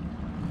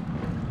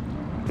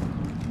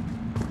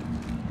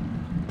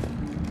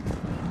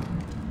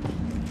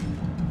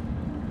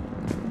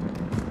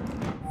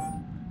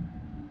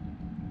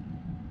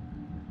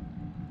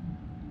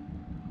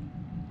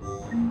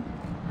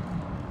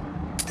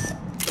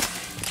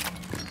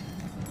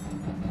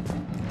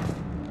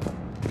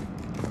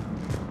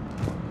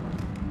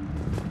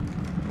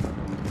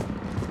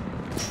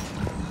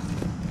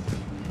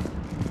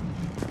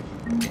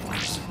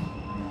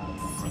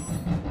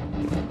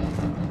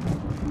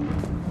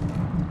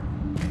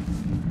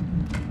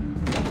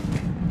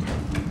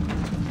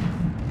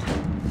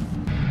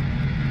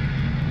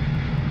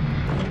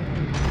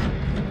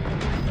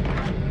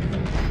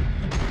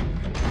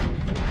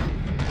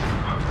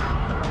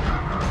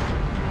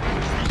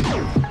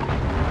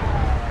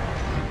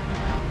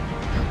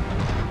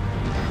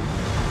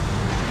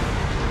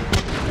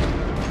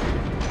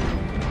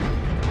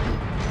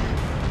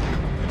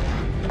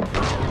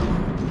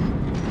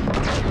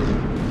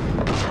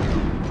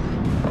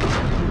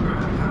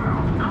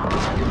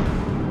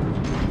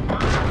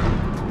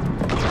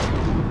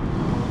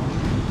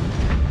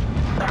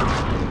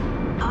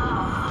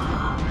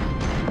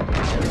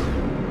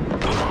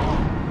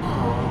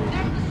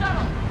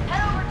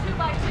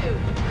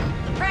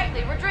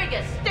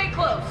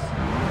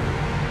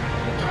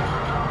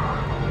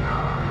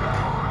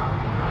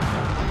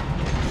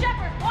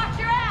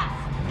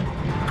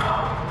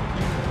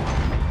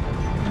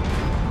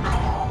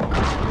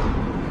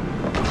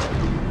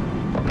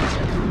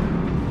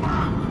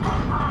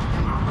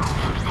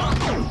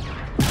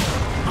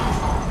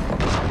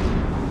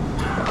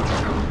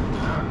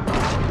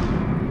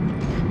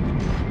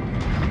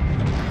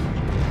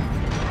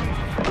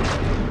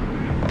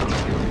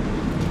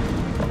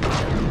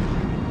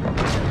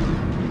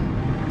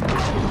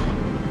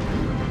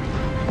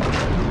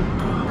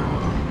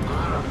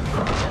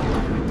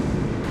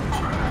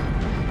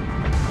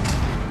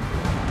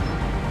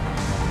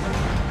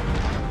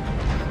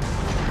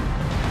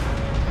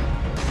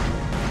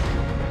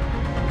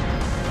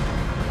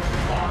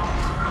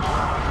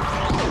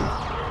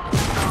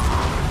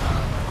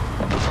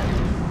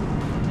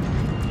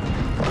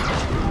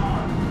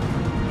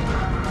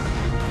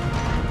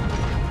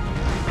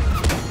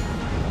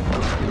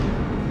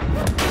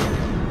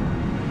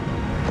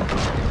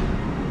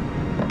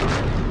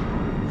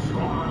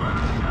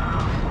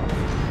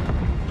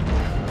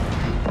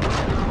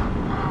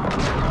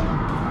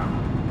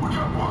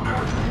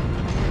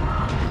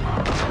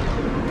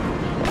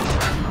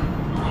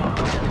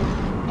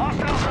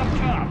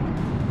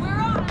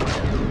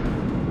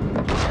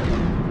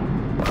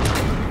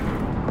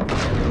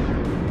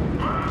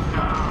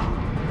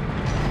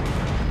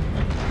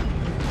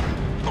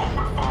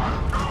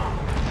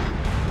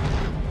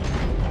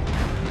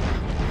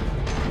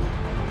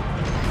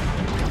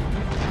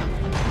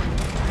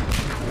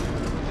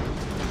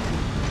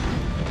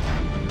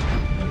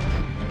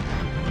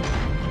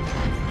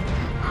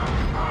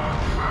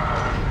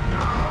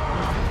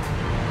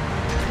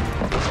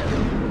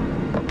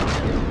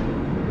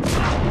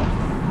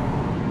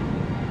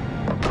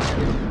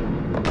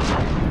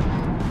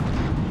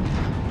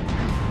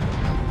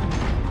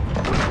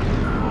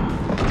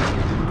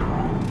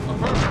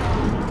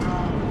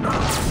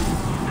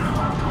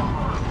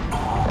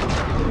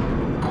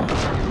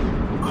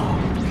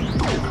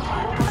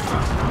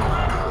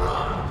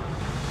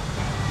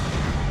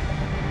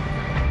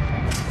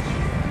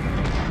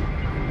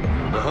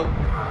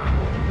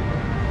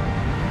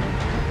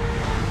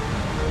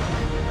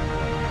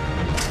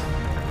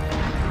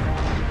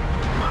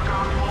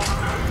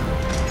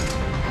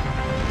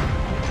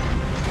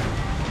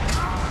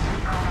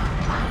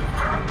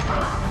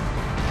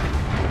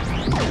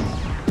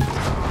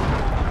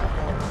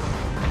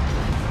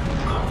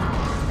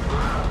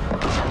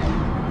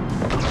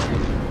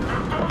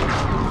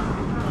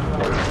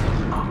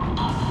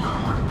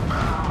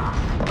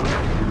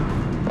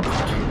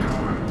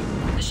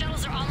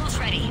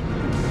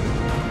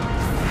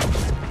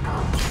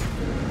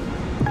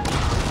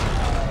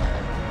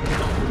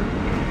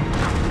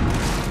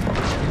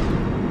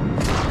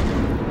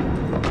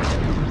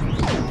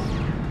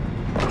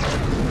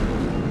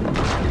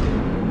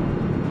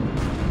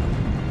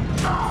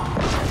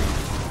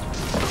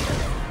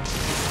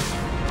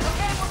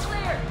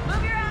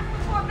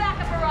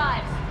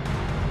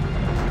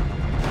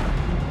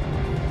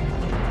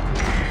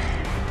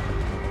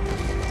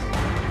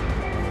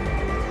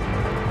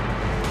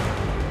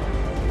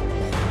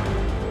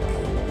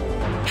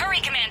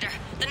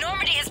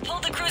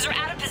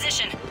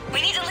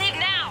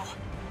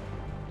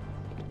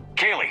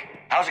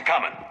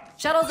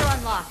 Shuttles are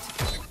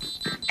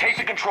unlocked. Take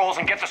the controls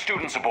and get the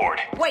students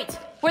aboard. Wait!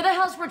 Where the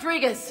hell's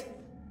Rodriguez?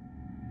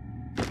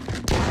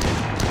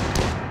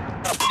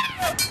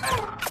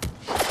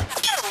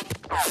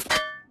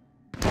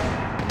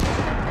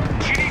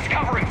 She needs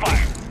covering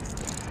fire.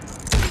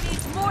 She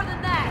needs more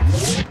than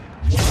that.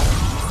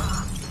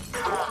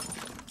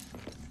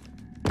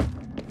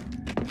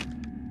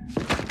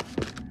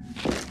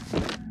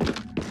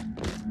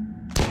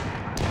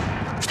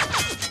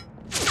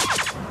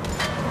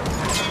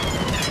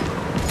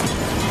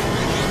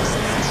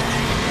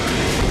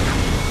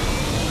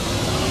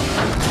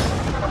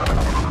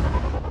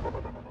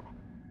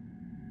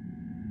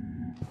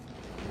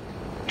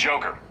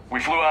 Joker, we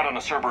flew out on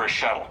a Cerberus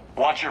shuttle.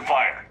 Watch your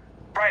fire.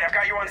 Right, I've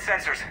got you on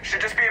sensors.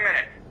 Should just be a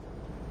minute.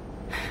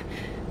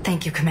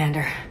 Thank you,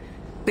 Commander.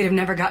 We'd have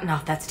never gotten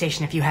off that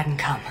station if you hadn't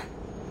come.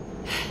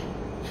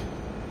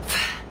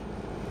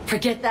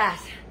 Forget that.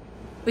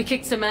 We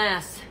kicked some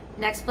ass.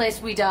 Next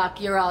place we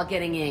dock, you're all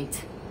getting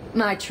inked.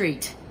 My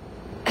treat.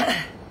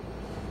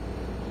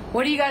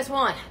 What do you guys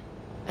want?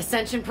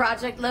 Ascension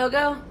Project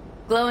logo?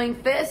 Glowing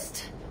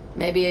fist?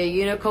 Maybe a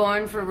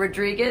unicorn for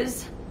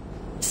Rodriguez?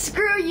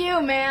 Screw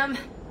you, ma'am!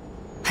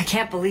 I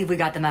can't believe we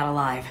got them out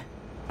alive.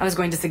 I was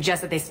going to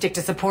suggest that they stick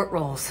to support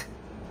roles.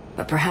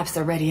 But perhaps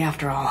they're ready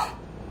after all.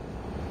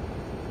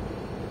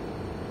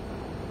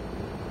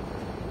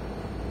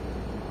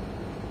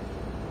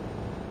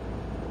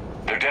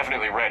 They're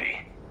definitely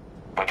ready.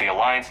 But the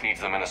Alliance needs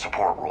them in a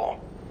support role.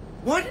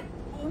 What?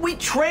 We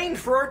trained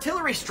for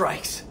artillery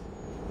strikes.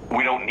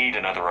 We don't need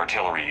another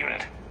artillery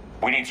unit.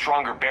 We need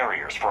stronger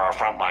barriers for our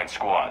frontline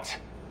squads.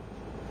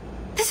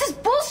 This is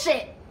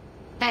bullshit!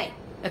 Hey,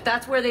 if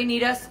that's where they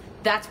need us,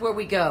 that's where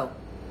we go.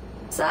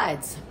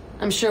 Besides,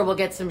 I'm sure we'll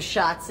get some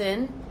shots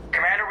in.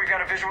 Commander, we've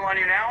got a visual on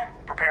you now.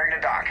 Preparing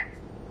to dock.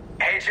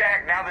 Hey,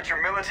 Jack, now that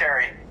you're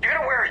military, you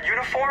gonna wear a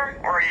uniform,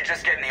 or are you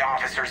just getting the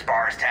officer's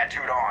bars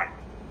tattooed on?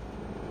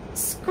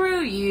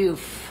 Screw you,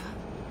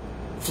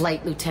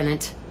 Flight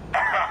Lieutenant.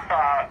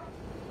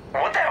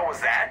 What the hell was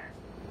that?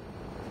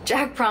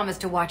 Jack promised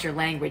to watch your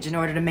language in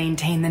order to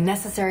maintain the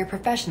necessary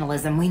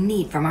professionalism we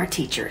need from our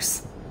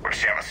teachers. What,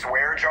 does she have a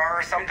swear jar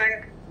or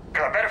something?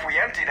 Because I bet if we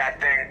empty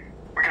that thing,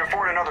 we can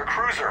afford another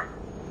cruiser.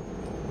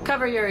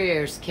 Cover your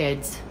ears,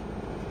 kids.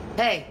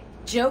 Hey,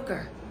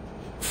 Joker.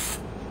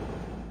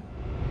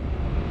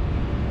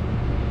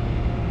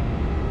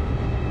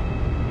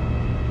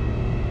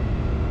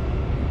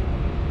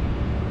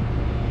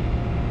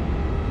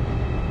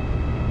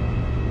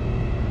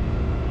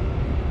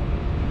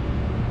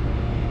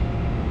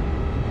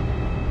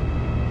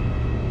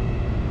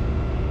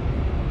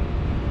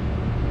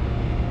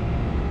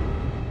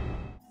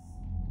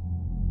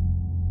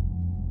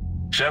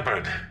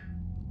 Shepard,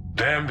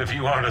 damned if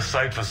you aren't a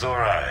sight for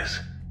sore eyes.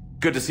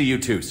 Good to see you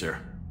too, sir.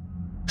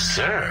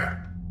 Sir?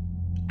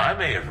 I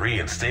may have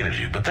reinstated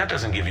you, but that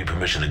doesn't give you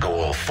permission to go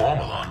all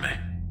formal on me.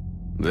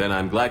 Then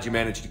I'm glad you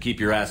managed to keep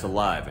your ass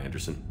alive,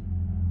 Anderson.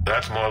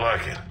 That's more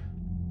like it.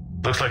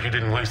 Looks like you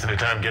didn't waste any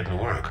time getting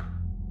to work.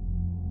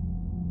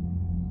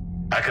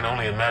 I can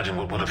only imagine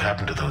what would have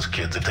happened to those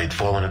kids if they'd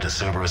fallen into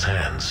Cerberus'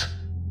 hands.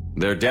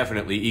 They're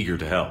definitely eager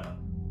to help.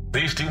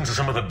 These students are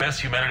some of the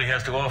best humanity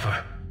has to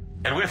offer.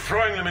 And we're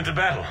throwing them into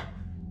battle.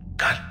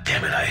 God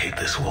damn it, I hate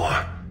this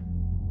war.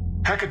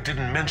 Hackett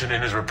didn't mention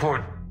in his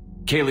report...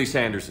 Kaylee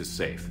Sanders is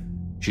safe.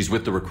 She's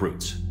with the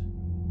recruits.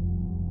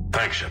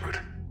 Thanks, Shepard.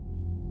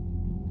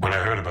 When I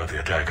heard about the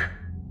attack...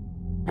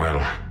 well...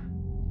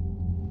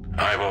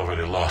 I've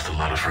already lost a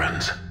lot of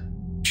friends.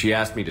 She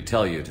asked me to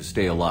tell you to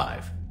stay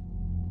alive.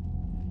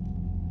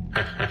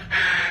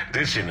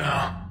 Did she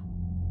now?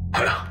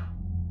 Well,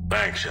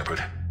 thanks,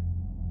 Shepard.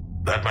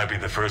 That might be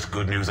the first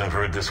good news I've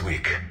heard this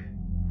week.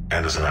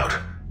 Anderson out.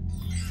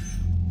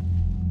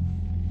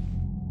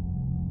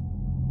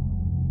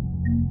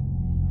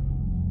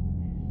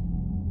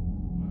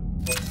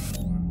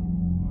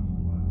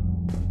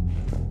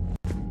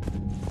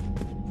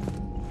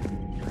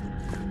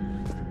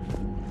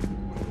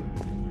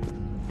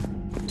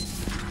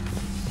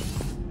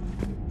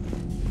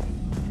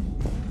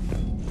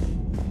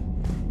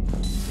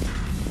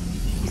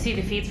 You see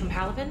the feeds from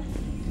Palaven?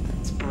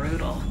 It's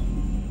brutal.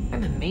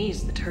 I'm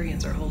amazed the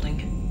Turians are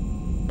holding.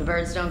 The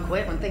birds don't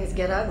quit when things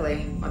get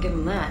ugly. I'll give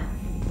them that.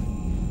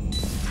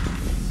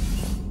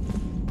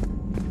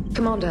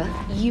 Commander,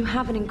 you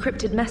have an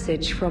encrypted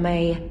message from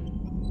a...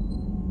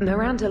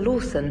 Miranda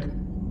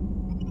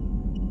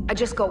Lawson. I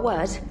just got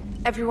word.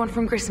 Everyone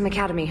from Grissom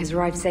Academy has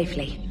arrived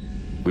safely.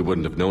 We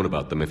wouldn't have known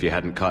about them if you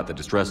hadn't caught the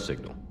distress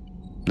signal.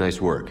 Nice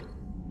work.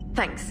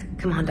 Thanks,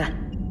 Commander.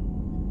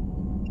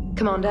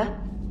 Commander?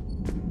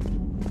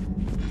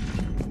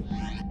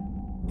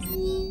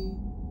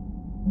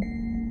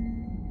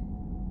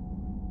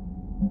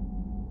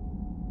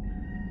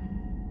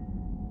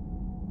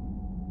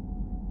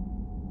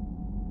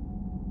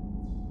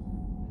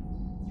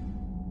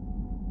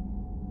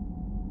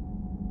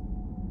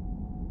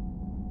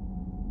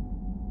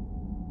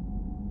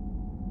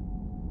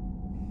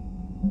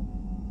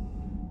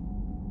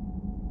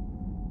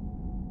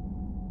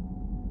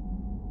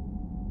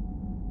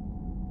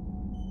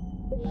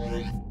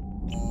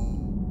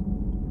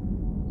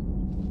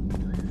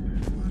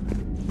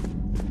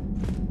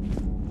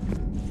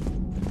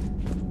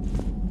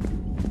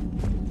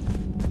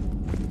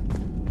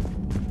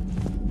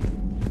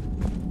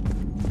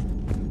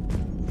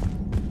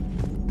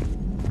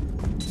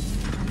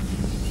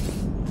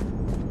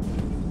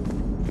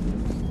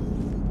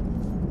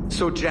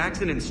 So Jack's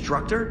an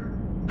instructor?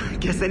 I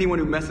guess anyone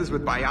who messes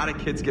with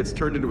biotic kids gets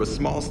turned into a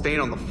small stain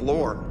on the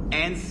floor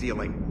and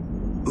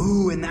ceiling.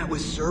 Ooh, and that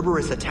was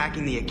Cerberus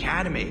attacking the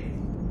academy.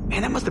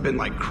 Man, that must have been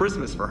like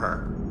Christmas for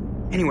her.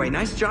 Anyway,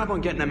 nice job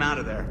on getting them out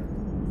of there.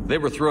 They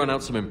were throwing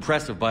out some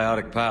impressive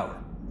biotic power.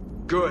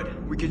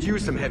 Good. We could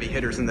use some heavy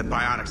hitters in the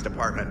biotics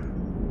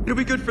department. It'll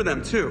be good for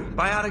them, too.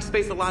 Biotics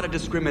face a lot of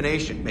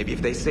discrimination. Maybe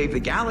if they save the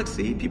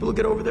galaxy, people will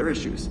get over their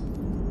issues.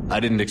 I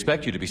didn't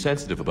expect you to be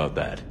sensitive about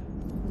that.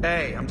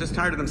 Hey, I'm just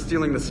tired of them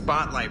stealing the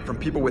spotlight from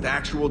people with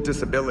actual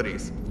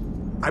disabilities.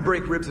 I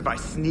break ribs if I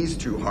sneeze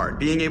too hard.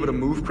 Being able to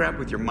move crap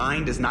with your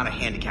mind is not a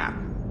handicap.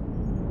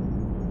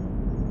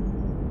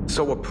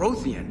 So a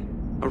Prothean?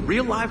 A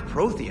real live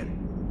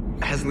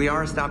Prothean? Has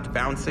Liara stopped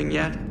bouncing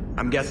yet?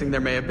 I'm guessing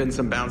there may have been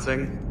some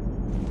bouncing.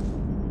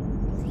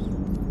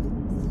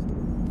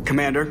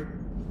 Commander?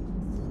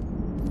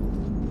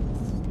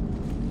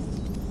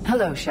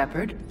 Hello,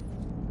 Shepard.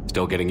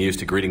 Still getting used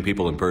to greeting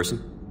people in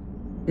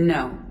person?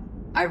 No.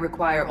 I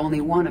require only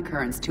one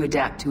occurrence to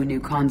adapt to a new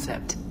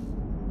concept.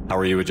 How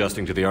are you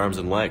adjusting to the arms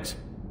and legs?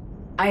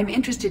 I am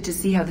interested to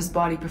see how this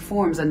body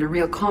performs under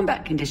real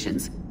combat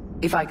conditions,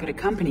 if I could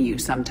accompany you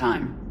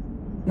sometime.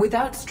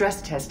 Without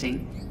stress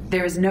testing,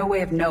 there is no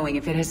way of knowing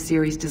if it has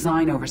serious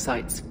design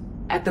oversights.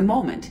 At the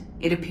moment,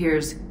 it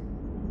appears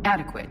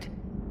adequate.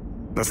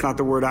 That's not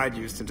the word I'd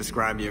use to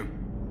describe you.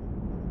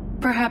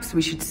 Perhaps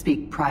we should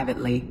speak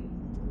privately.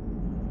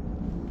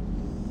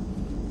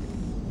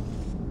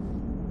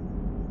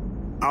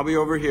 I'll be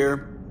over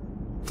here,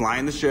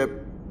 flying the ship.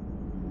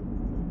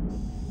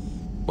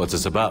 What's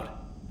this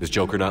about? Does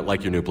Joker not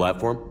like your new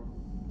platform?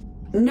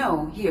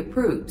 No, he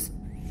approves.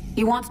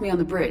 He wants me on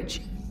the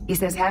bridge. He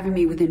says having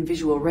me within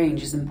visual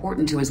range is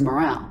important to his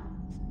morale.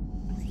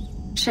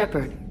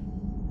 Shepard,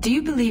 do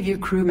you believe your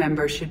crew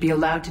members should be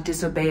allowed to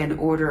disobey an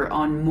order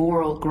on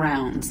moral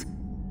grounds?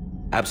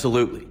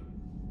 Absolutely.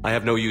 I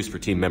have no use for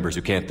team members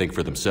who can't think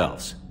for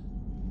themselves.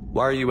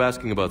 Why are you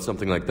asking about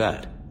something like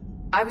that?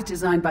 I was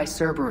designed by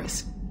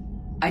Cerberus.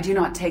 I do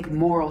not take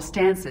moral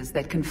stances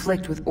that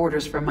conflict with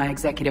orders from my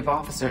executive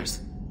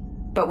officers.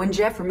 But when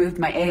Jeff removed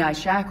my AI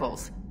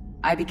shackles,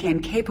 I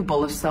became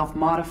capable of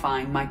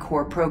self-modifying my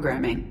core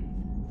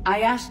programming.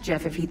 I asked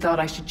Jeff if he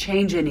thought I should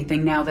change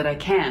anything now that I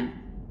can.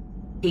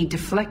 He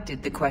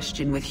deflected the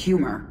question with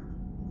humor.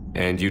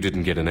 And you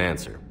didn't get an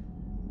answer?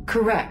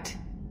 Correct.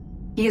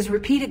 He has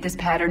repeated this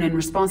pattern in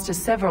response to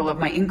several of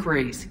my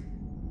inquiries.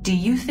 Do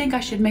you think I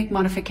should make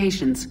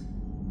modifications?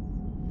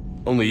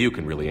 Only you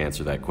can really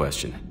answer that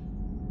question.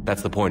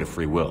 That's the point of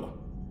free will.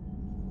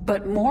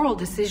 But moral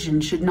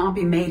decisions should not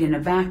be made in a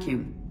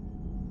vacuum.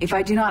 If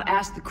I do not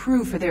ask the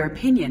crew for their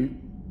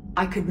opinion,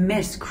 I could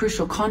miss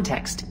crucial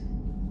context.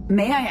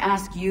 May I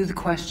ask you the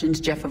questions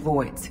Jeff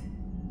avoids?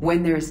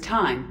 When there is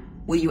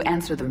time, will you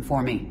answer them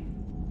for me?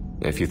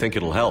 If you think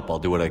it'll help, I'll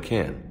do what I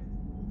can.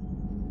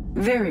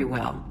 Very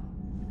well.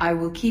 I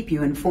will keep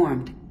you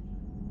informed.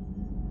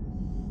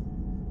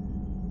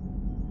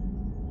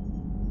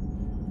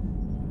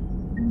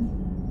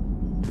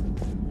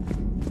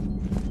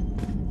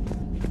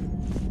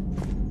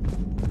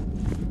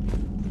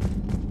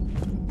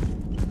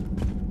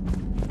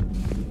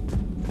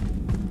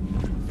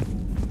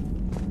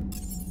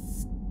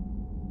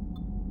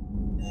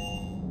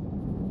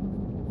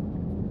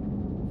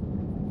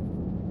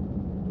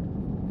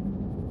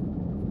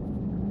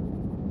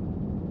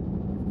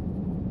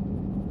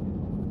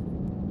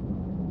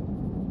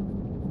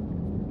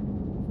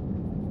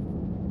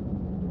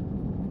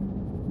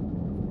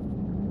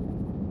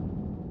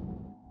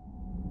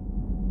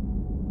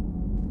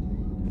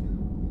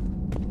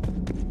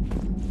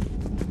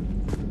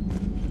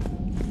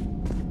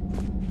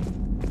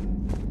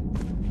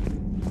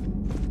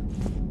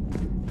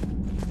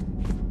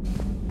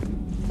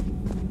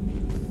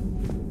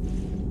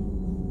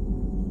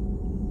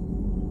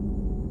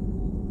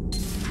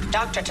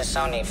 Dr.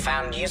 Tassoni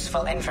found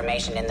useful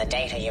information in the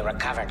data you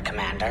recovered,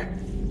 Commander.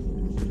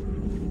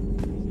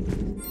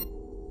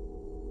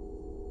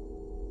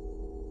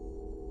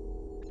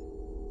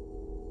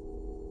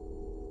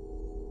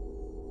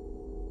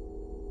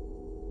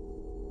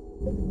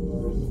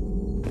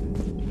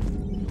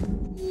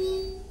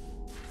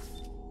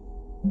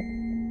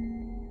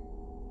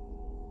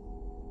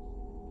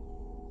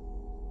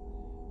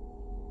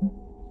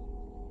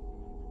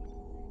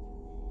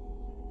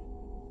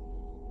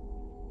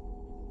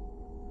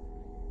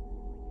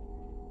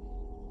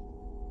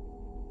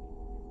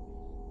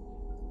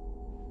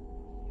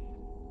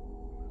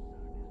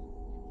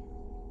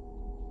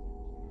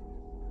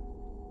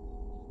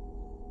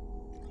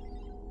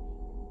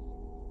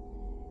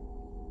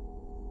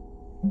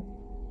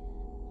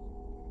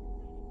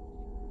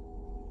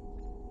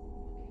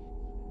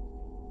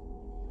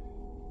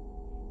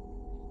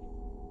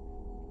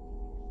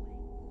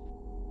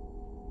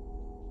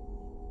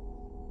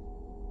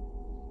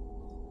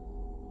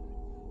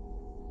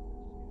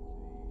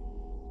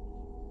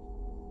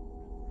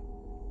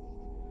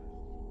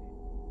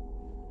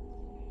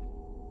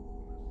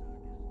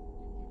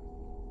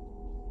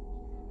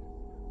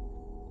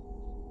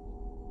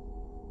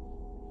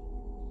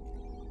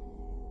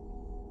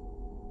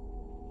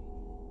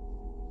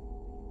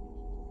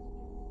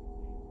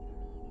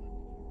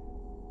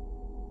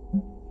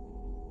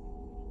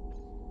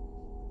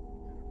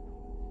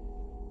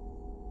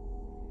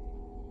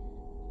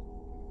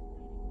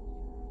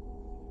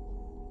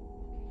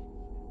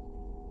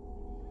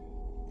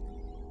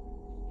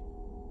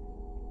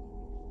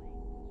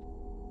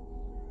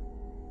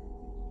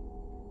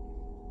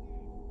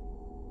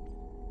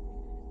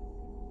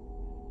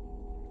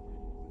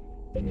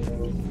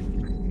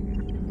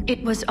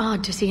 It was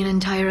odd to see an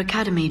entire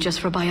academy just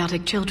for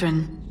biotic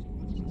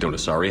children. Don't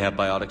Asari have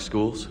biotic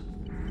schools?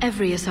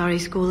 Every Asari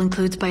school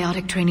includes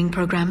biotic training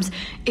programs.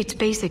 It's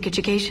basic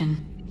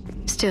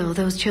education. Still,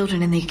 those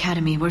children in the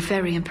academy were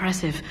very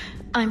impressive.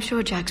 I'm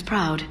sure Jack's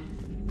proud.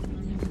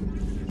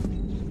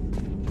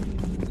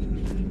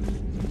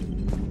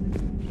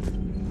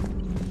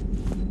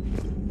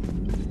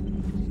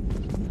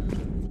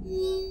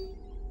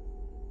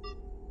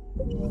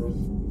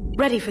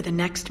 Ready for the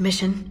next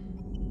mission?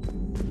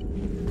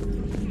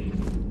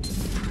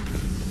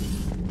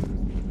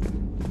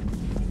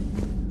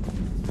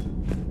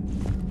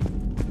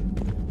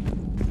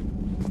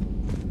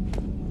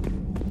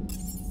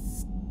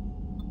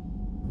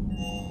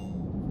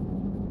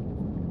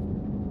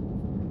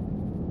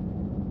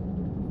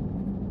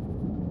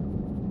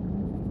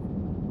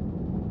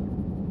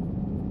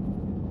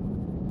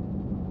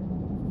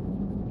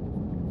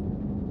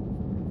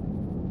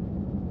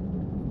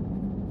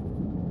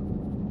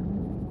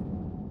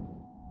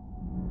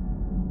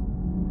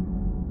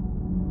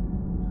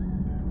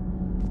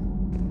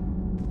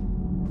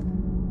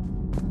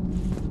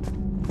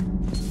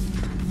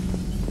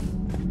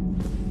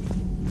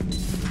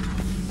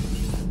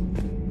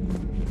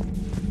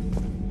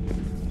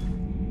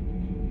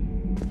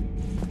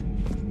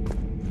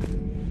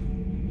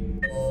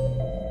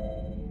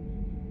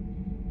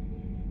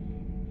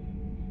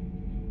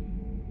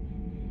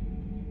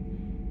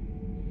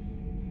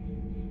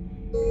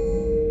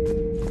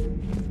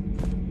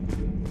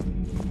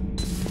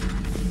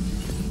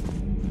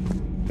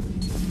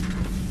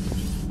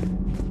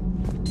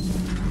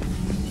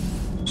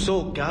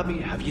 So, Gabby,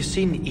 have you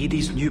seen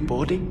Edie's new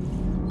body?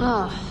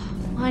 Ugh,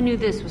 I knew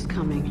this was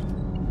coming.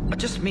 I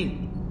just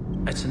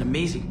mean, it's an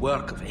amazing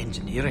work of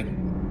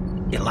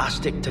engineering.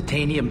 Elastic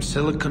titanium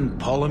silicon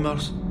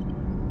polymers,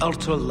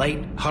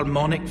 ultra-light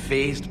harmonic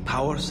phased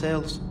power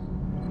cells.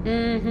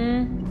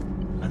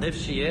 Mm-hmm. And if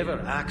she ever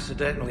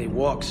accidentally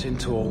walks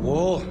into a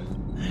wall,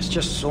 there's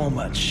just so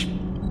much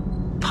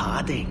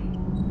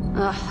padding.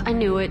 Ugh, I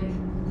knew it.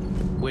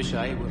 Wish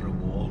I were a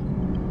wall.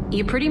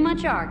 You pretty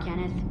much are,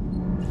 Kenneth.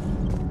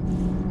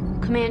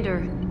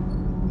 Commander,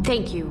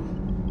 thank you.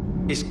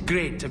 It's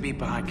great to be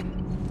back.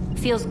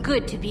 Feels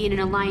good to be in an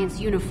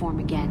Alliance uniform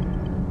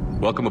again.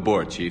 Welcome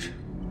aboard, Chief.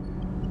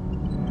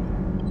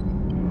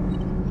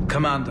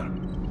 Commander.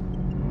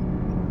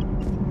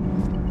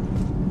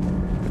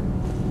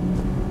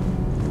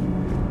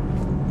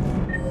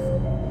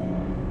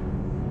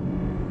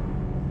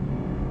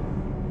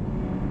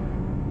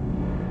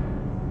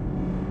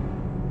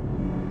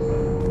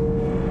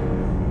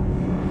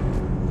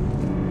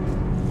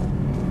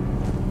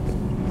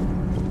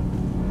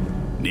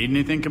 Need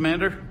anything,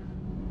 Commander?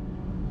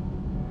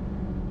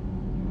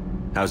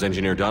 How's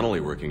Engineer Donnelly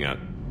working out?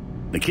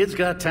 The kid's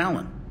got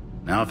talent.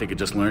 Now if he could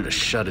just learn to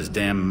shut his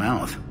damn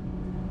mouth.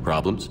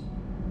 Problems?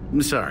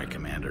 I'm sorry,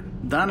 Commander.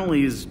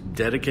 Donnelly is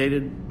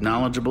dedicated,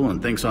 knowledgeable,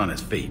 and thinks on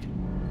his feet.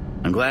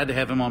 I'm glad to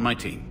have him on my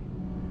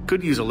team.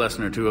 Could use a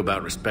lesson or two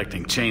about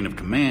respecting chain of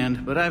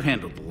command, but I've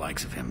handled the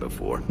likes of him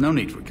before. No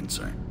need for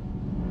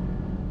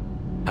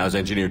concern. How's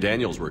Engineer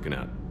Daniels working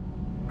out?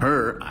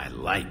 Her, I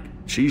like.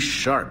 She's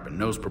sharp and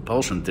knows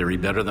propulsion theory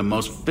better than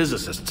most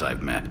physicists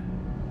I've met.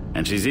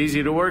 And she's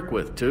easy to work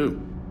with,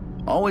 too.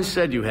 Always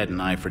said you had an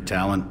eye for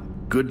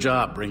talent. Good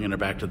job bringing her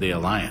back to the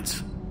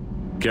Alliance.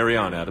 Carry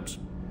on, Adams.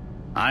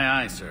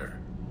 Aye, aye, sir.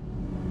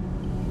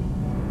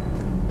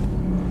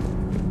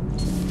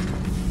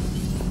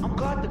 I'm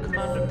glad the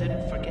Commander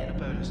didn't forget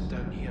about us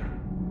down here.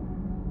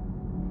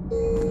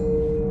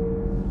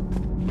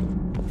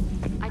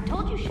 I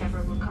told you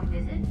Shepard would come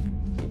visit.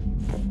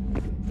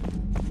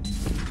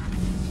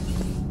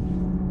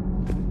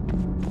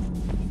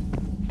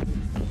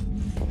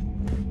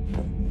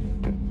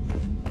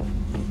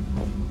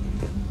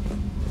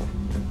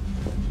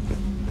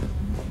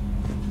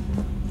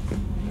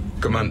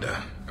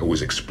 Commander, I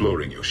was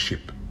exploring your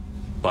ship.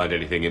 Find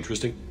anything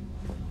interesting?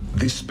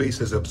 This space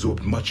has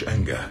absorbed much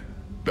anger.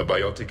 The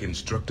biotic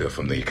instructor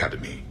from the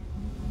Academy.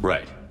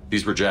 Right.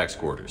 These were Jack's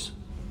quarters.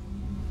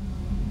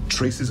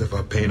 Traces of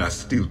her pain are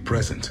still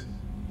present.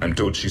 I'm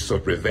told she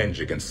sought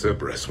revenge against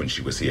Cerberus when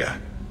she was here.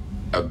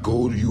 A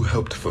goal you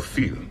helped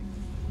fulfill.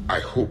 I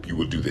hope you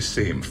will do the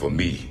same for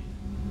me.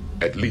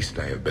 At least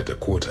I have better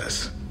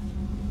quarters.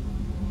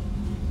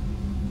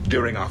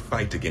 During our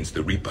fight against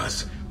the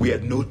Reapers, we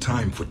had no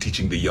time for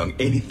teaching the young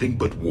anything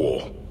but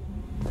war.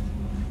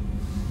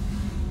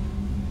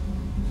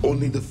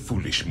 Only the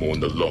foolish mourn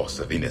the loss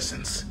of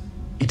innocence.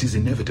 It is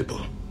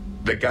inevitable.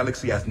 The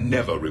galaxy has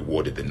never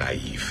rewarded the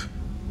naive.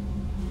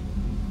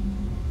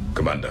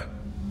 Commander.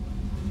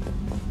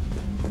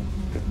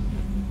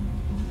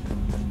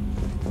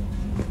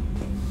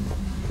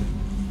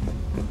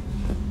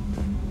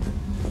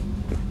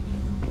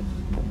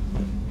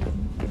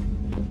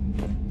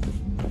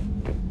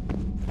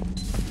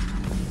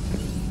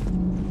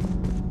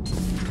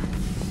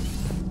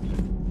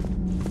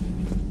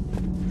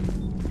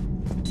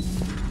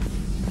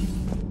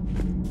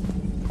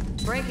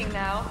 Breaking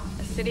now.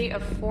 A city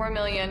of 4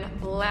 million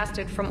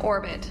blasted from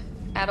orbit.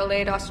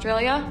 Adelaide,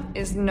 Australia,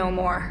 is no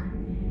more.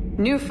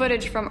 New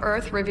footage from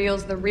Earth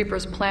reveals the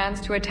Reaper's plans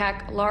to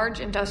attack large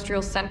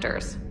industrial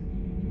centers.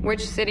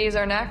 Which cities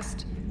are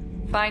next?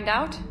 Find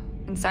out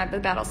inside the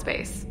battle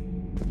space.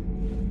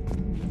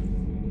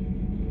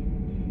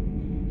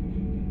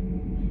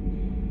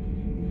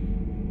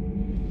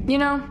 You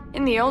know,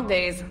 in the old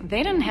days,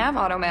 they didn't have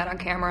automata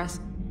cameras.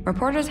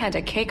 Reporters had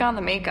to cake on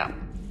the makeup.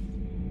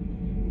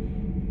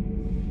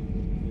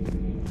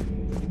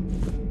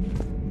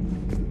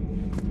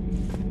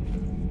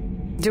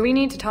 Do we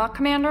need to talk,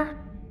 Commander?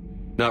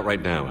 Not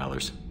right now,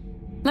 Allers.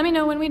 Let me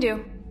know when we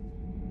do.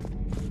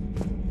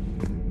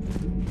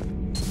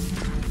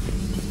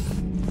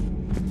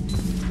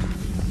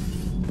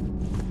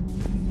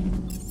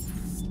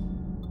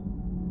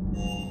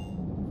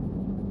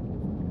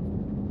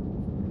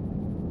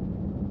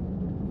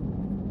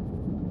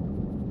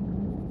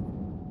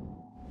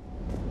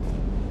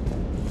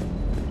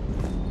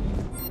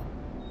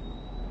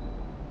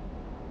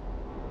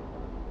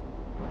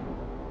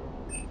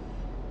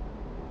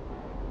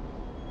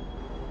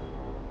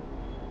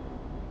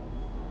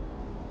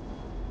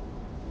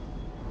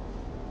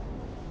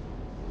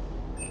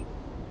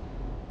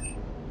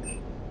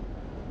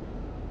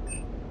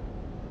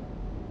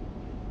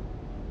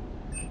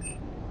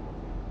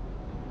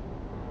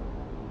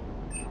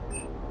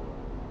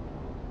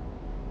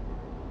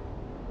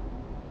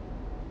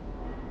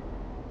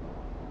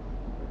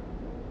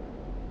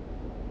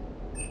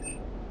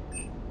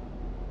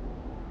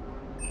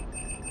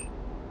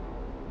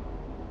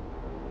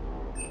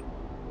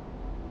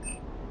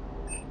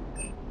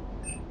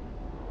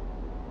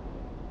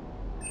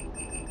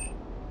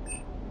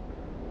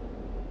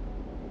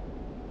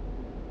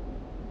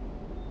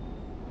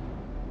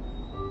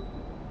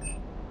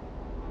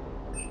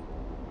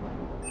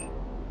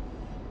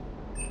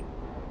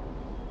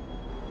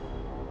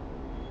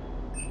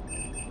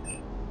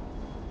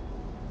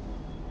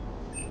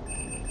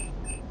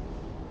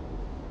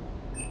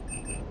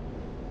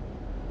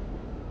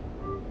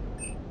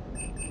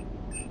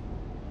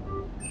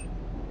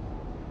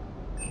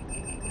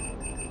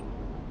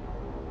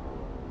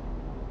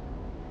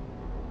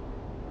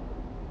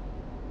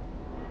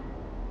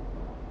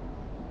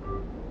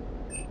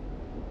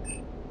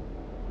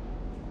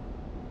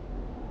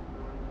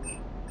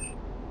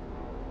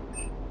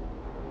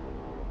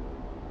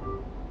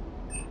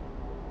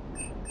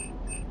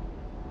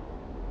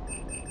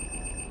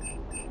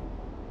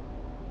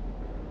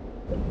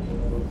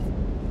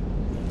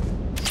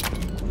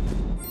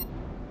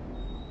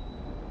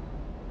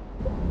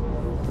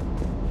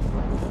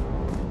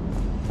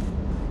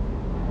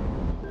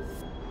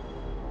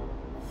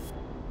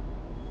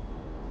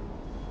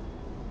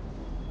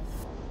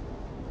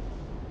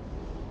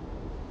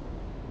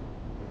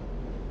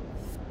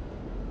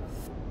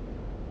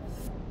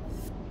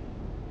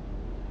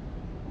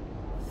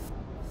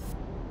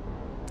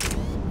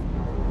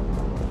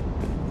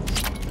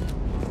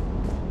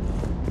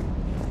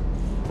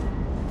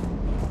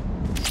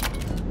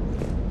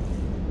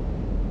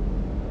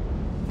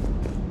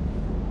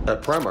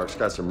 That Primarch's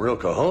got some real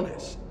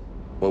cojones.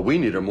 What we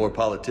need are more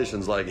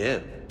politicians like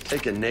him,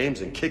 taking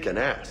names and kicking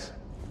ass.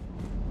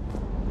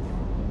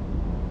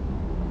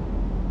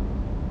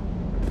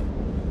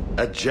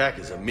 That Jack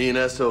is a mean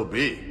SOB,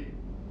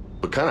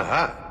 but kind of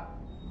hot.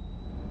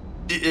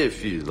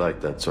 If you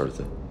like that sort of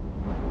thing.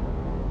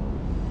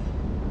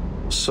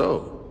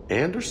 So,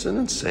 Anderson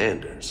and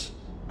Sanders.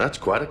 That's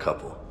quite a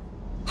couple.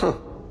 Huh.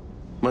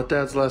 My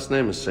dad's last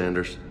name is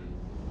Sanders.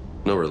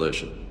 No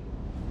relation.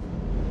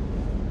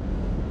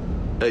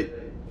 Hey.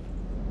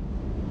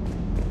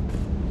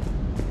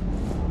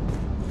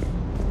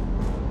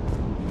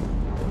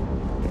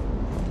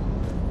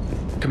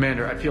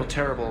 Commander, I feel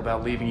terrible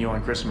about leaving you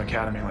on Grissom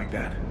Academy like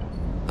that.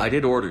 I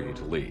did order you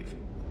to leave.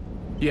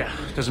 Yeah,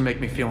 doesn't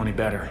make me feel any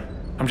better.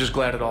 I'm just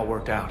glad it all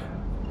worked out.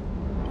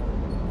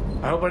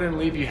 I hope I didn't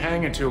leave you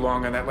hanging too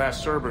long on that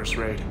last Cerberus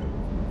raid.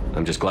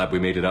 I'm just glad we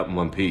made it out in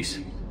one piece.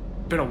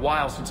 Been a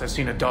while since I've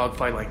seen a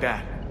dogfight like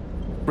that.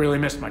 Really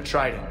missed my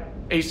trident.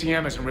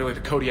 ACM isn't really the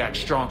Kodiak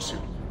strong suit.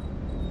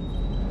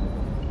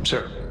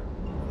 Sir.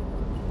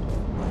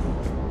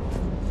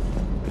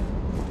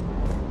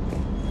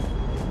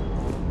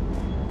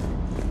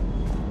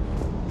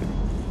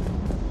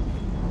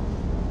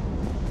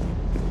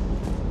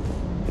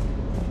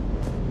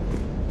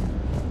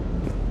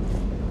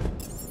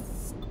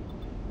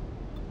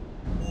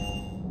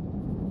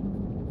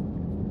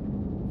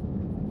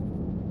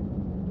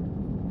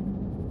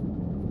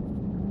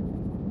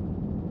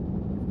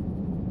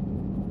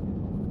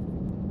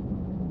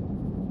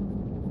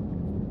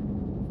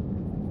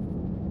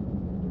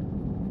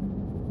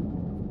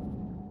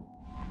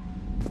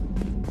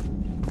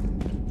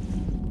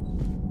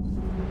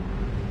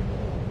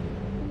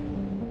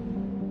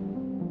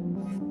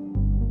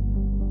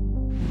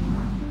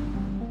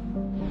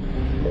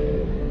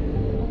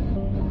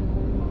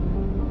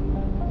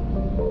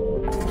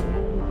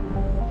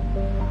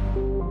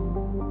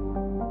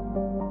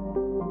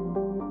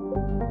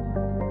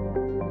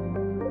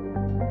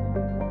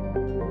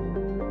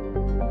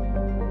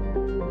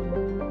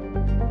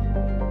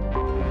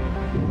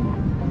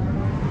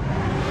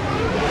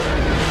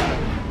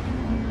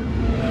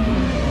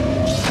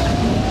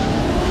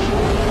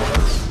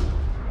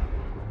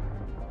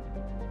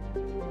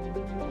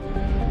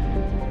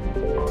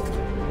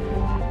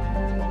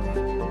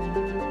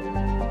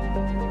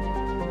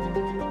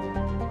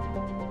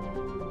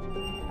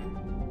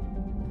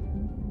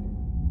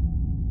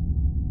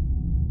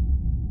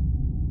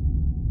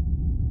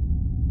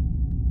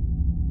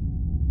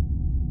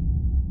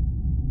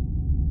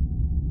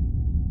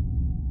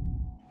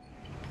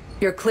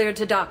 You're cleared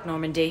to dock,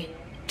 Normandy.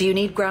 Do you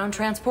need ground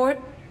transport?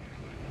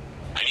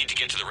 I need to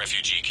get to the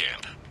refugee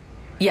camp.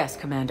 Yes,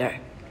 Commander.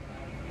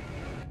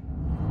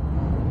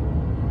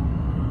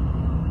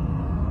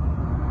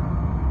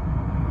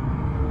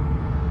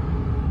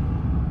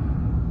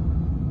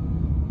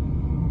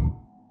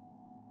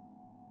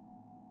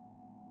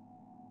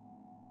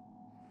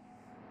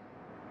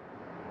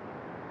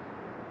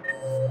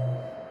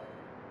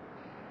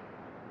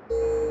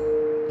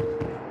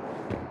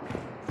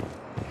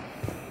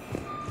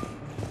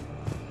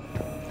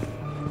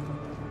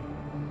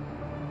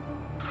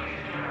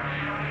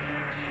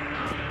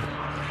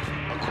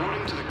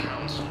 According to the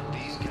Council,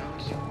 these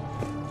counts...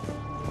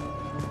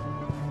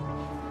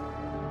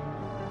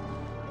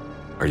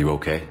 Are you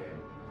okay?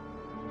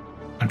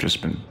 I've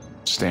just been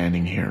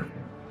standing here,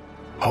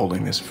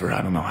 holding this for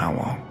I don't know how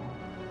long.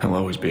 It'll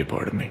always be a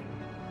part of me.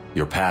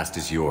 Your past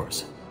is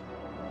yours.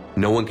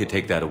 No one can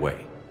take that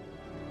away.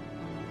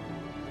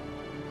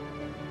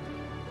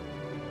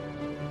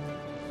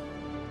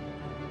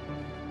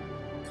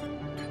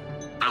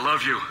 I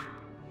love you,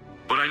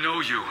 but I know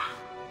you.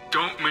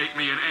 Don't make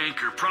me an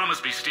anchor.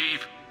 Promise me,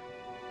 Steve.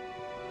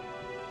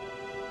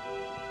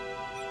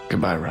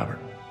 Goodbye, Robert.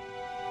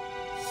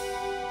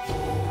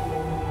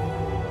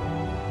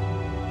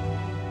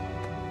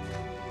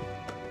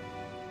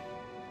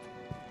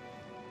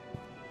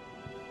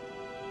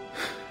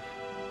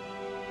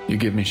 You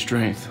give me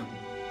strength.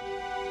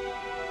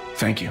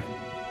 Thank you.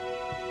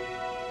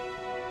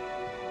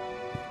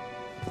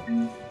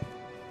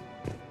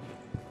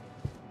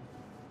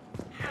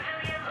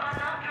 Civilians are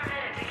not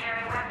permitted to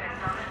carry weapons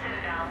on the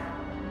Citadel.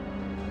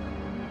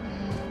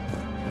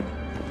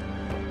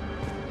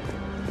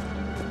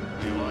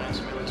 The Alliance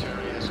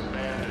military has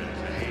abandoned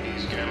the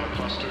Hades Gamma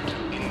cluster to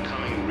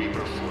incoming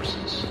Reaper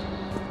forces.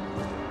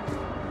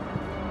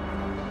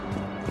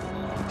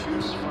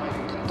 Fierce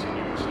fighting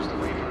continues as the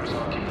Reapers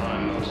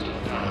occupy most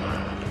of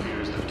Paladin. It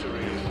appears that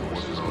Turian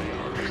forces may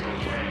have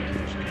proclaimed.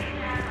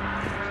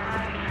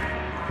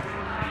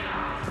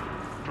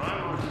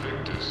 Prime Lord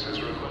Victus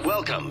has requested...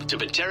 Welcome to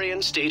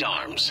Batarian State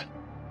Arms.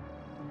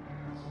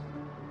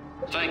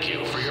 Thank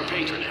you for your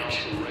patronage.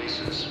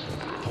 Races.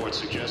 Reports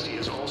suggest he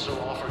has also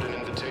offered an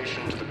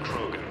invitation to the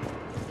Krogan.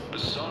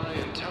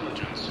 Asari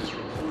intelligence is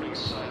reporting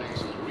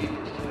sightings of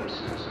Reaper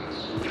forces in the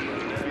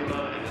Selena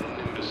Nebula and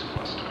the Nimbus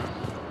cluster.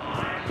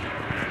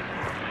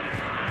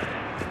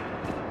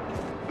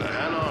 The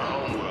Hanar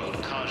homeworld,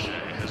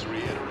 Kajay, has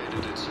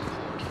reiterated its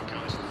support for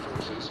Council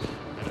forces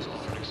and has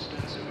offered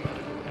extensive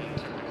medical and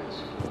technical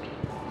support.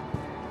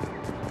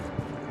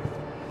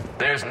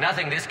 There's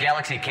nothing this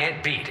galaxy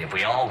can't beat if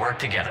we all work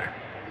together.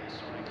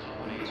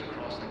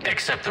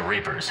 Except the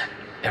Reapers.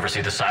 Ever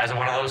see the size of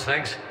one of those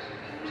things?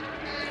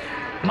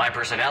 My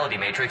personality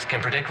matrix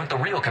can predict what the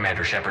real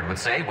Commander Shepard would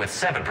say with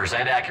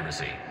 7%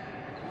 accuracy.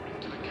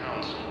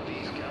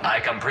 I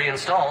come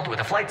pre-installed with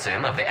a flight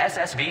sim of the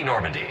SSV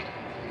Normandy.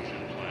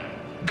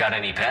 Got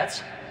any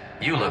pets?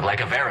 You look like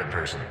a Varad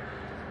person.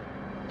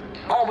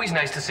 Always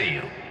nice to see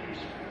you.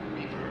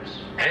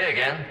 Hey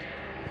again.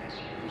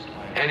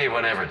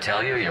 Anyone ever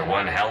tell you you're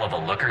one hell of a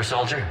looker,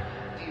 soldier?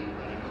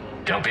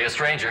 Don't be a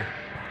stranger.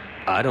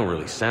 I don't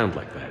really sound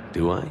like that,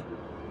 do I?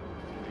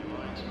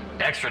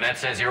 Extranet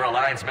says you're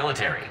Alliance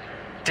military.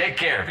 Take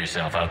care of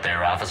yourself out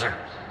there, officer.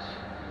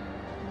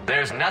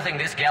 There's nothing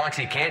this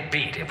galaxy can't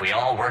beat if we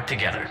all work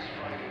together.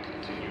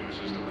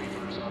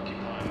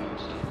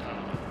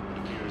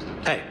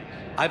 Hey,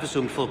 I've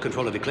assumed full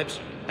control of Eclipse,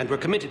 and we're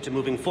committed to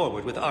moving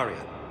forward with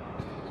Aria.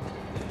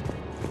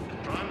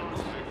 Prime Lord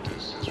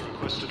Victus has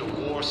requested a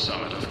war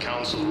summit of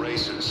Council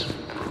races,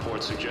 and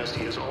reports suggest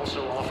he has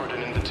also offered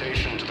an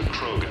invitation to the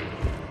Krogan.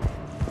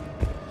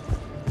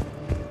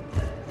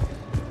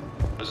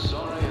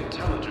 Asari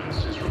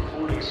intelligence is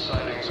reporting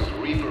sightings of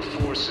Reaper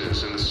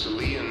forces in the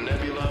Selene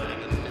Nebula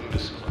and the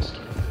Nimbus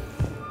cluster.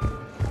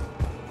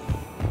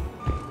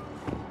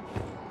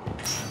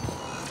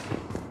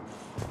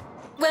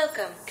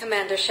 Welcome,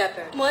 Commander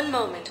Shepard. One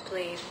moment,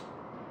 please.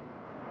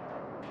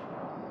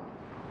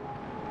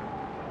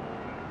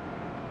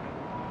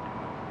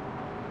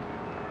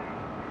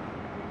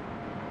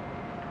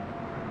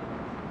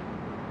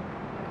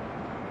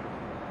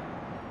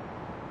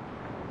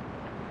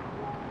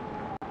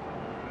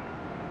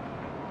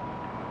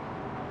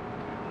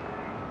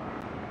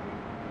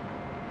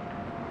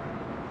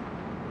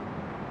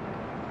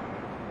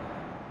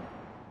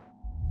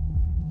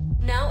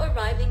 Now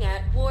arriving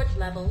at ward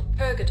level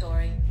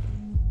Purgatory.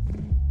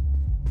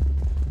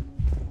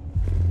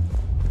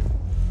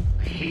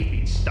 I hate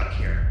being stuck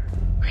here.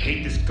 I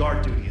hate this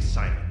guard duty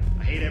assignment.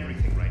 I hate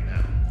everything right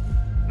now.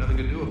 Nothing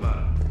to do about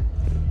it.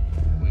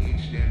 We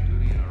each stand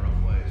duty in our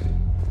own ways.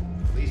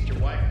 At least your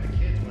wife and the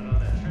kids went on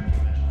that trip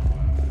you mentioned.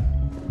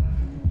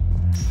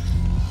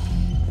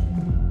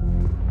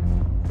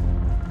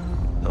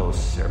 Those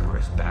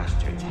Cerberus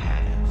bastards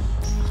had us.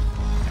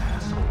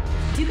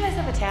 Assholes. Do you guys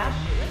have a tab?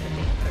 Where's the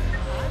dancer?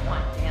 I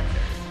want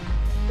dancers.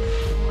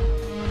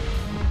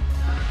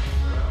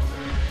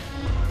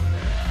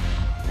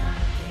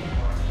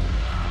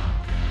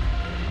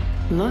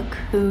 Look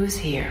who's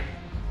here.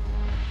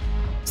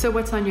 So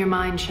what's on your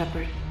mind,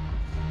 Shepard?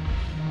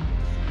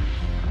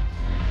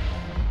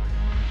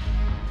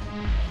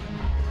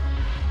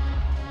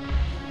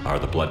 Are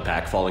the Blood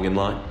Pack falling in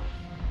line?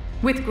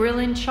 With Grill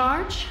in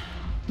charge,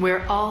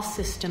 where all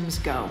systems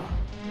go.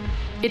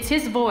 It's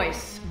his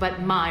voice,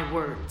 but my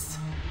words.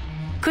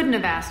 Couldn't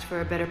have asked for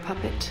a better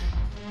puppet.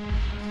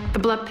 The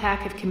Blood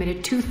Pack have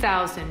committed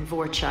 2,000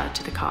 Vorcha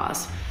to the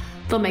cause.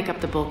 They'll make up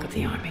the bulk of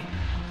the army.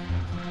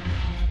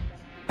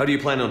 How do you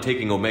plan on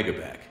taking Omega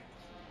back?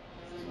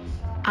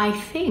 I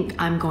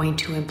think I'm going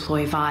to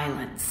employ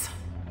violence.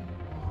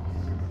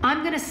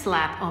 I'm gonna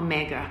slap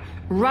Omega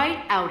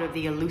right out of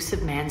the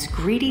elusive man's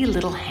greedy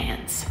little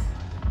hands.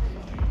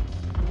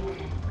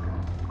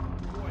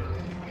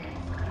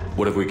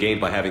 What have we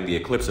gained by having the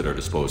Eclipse at our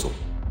disposal?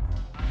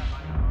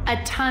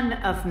 A ton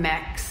of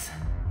mechs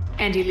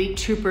and elite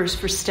troopers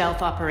for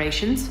stealth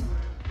operations.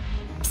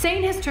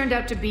 Sane has turned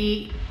out to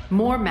be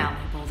more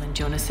malleable than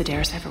Jonas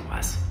Sedaris ever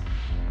was.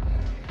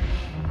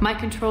 My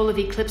control of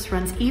Eclipse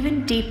runs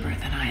even deeper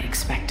than I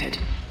expected.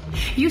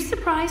 You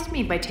surprised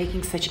me by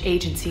taking such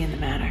agency in the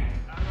matter.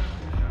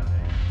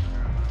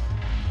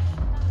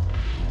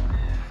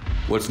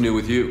 What's new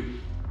with you?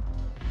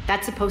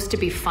 That's supposed to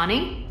be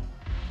funny?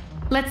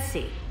 Let's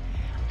see.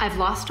 I've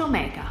lost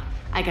Omega.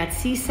 I got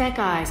C-Sec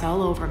eyes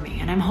all over me,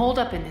 and I'm holed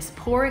up in this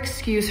poor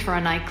excuse for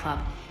a nightclub.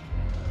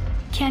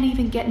 Can't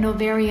even get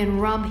Novarian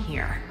rum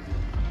here.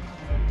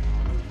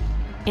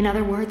 In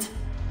other words,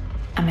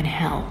 I'm in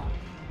hell.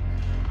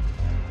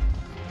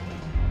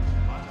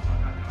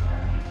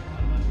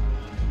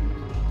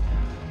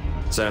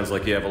 Sounds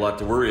like you have a lot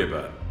to worry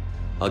about.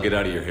 I'll get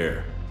out of your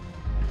hair.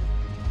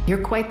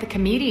 You're quite the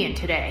comedian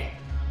today.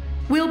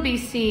 We'll be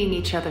seeing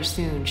each other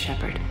soon,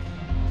 Shepard.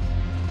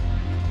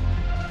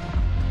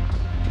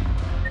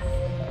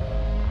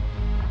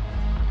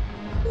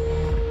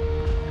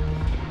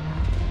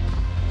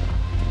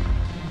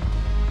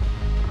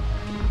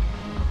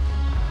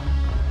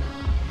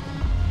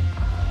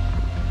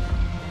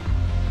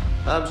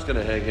 I'm just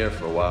gonna hang here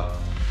for a while.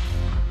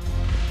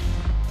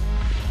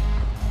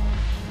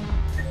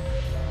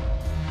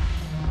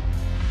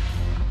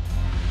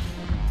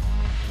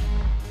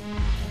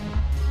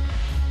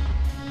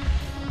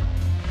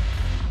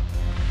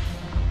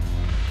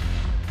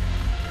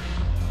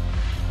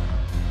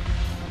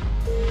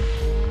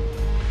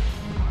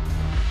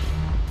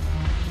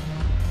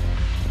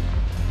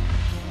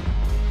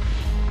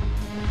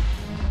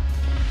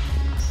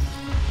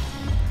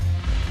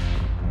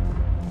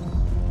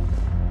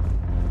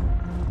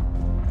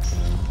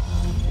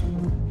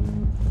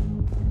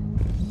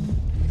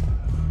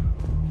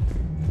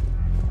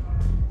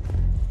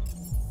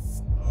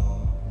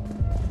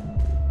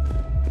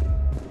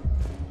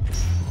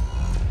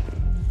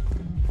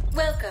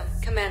 Welcome,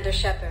 Commander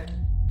Shepard.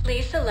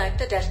 Please select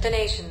a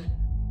destination.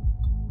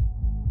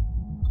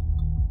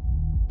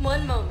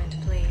 One moment,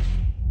 please.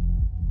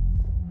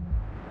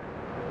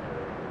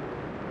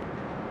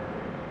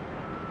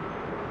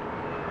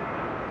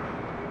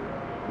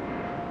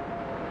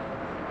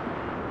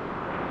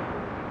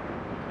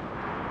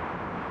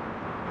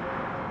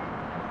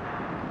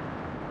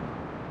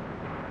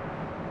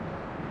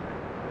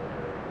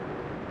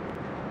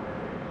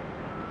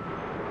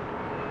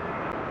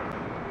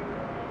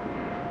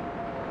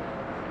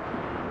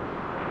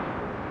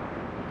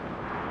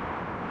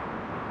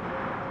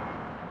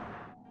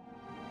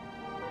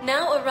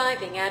 Now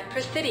arriving at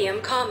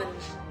Presidium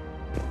Commons.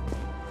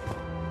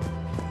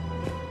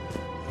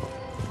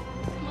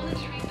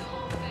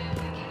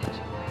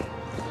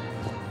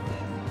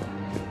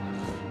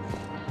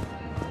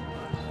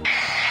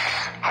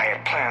 I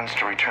had plans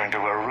to return to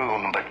a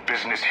room, but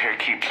business here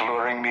keeps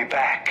luring me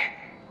back.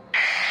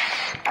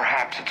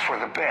 Perhaps it's for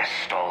the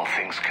best, all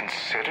things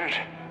considered.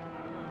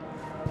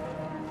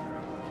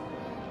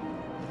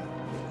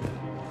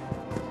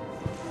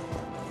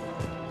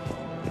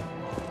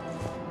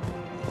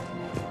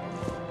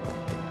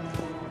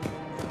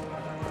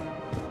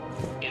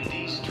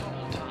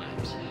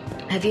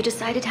 Have you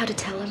decided how to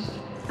tell him?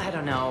 I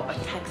don't know. A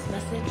text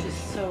message is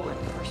so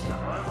impersonal.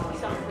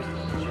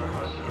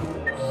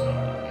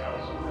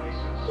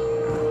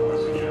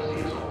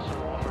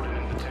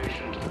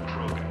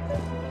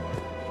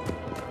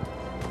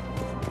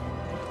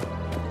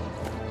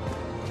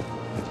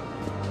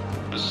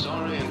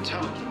 Asari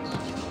intelligence.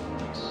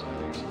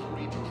 Sightings of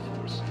Reaper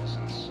forces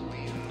in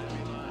Selene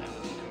Nebula and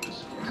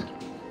Nimbus cluster.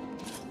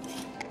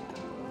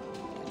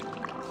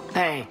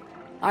 Hey,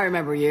 I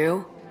remember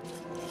you.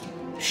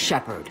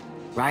 Shepard,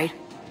 right?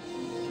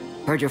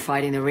 Heard you're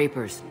fighting the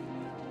Reapers.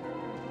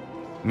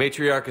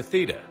 Matriarch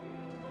Athena.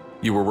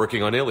 You were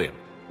working on Ilium.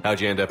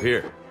 How'd you end up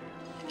here?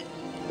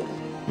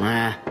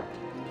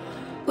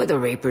 With the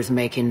Reapers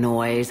making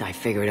noise, I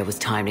figured it was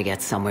time to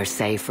get somewhere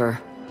safer.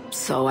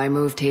 So I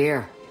moved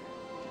here.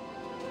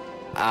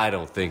 I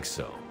don't think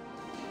so.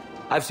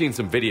 I've seen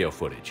some video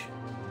footage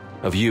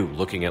of you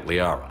looking at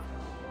Liara.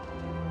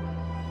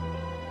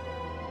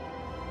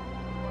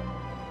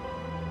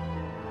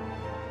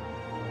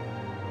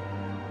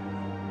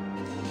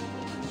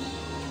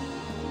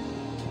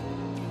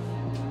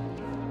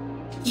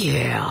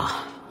 Yeah.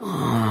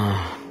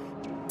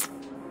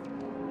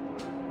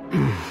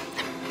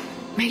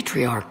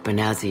 Matriarch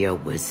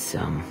Benazia was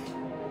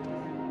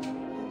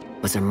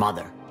her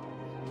mother.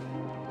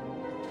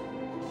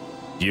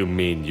 You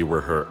mean you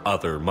were her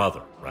other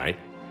mother, right?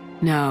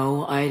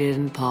 No, I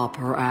didn't pop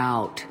her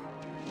out.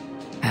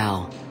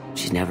 Hell,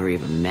 she's never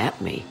even met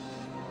me.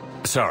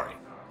 Sorry.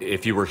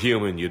 If you were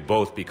human, you'd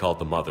both be called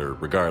the mother,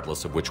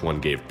 regardless of which one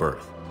gave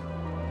birth.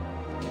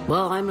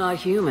 Well, I'm not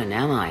human,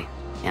 am I?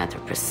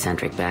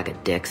 Anthropocentric bag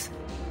of dicks.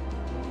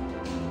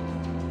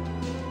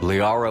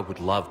 Liara would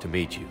love to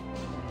meet you.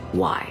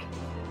 Why?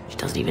 She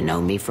doesn't even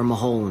know me from a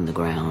hole in the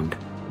ground.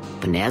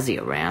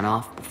 Benazia ran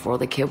off before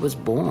the kid was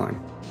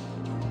born.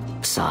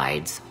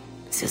 Besides,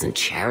 this isn't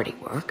charity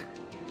work.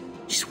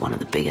 She's one of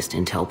the biggest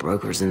intel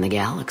brokers in the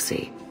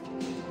galaxy.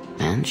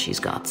 And she's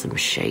got some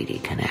shady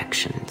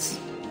connections.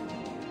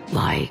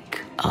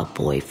 Like a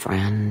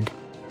boyfriend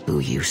who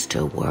used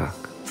to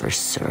work for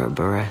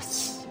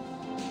Cerberus.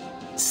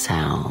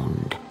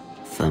 Sound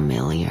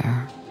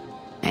familiar?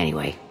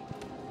 Anyway,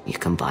 you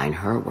combine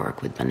her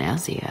work with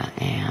Benazia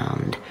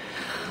and...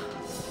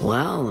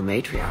 well, the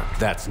matriarch.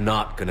 That's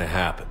not gonna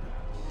happen.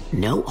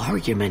 No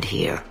argument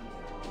here.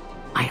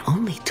 I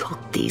only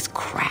took these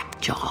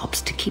crap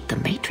jobs to keep the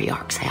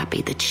matriarchs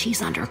happy that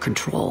she's under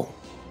control.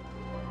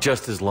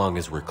 Just as long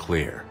as we're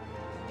clear.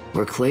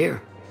 We're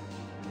clear?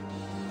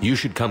 You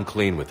should come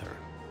clean with her.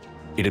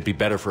 It'd be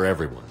better for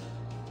everyone.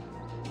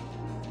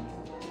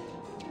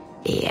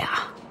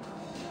 Yeah.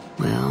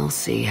 We'll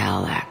see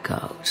how that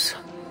goes.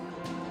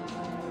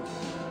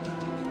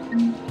 The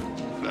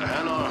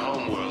Hanar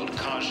homeworld,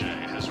 Kage,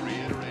 has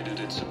reiterated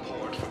its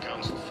support for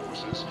Council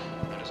forces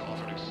and has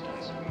offered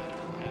extensive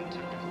medical and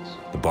technical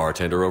support. The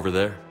bartender over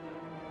there?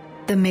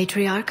 The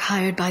matriarch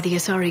hired by the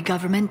Asari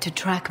government to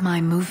track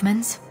my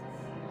movements?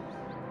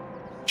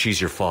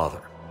 She's your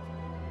father.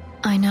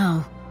 I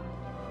know.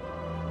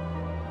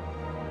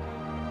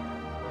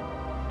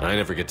 I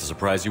never get to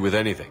surprise you with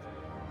anything.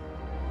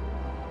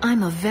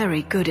 I'm a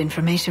very good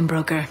information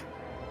broker.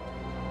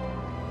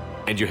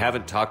 And you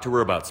haven't talked to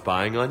her about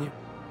spying on you?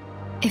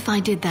 If I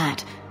did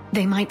that,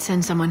 they might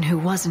send someone who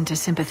wasn't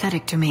as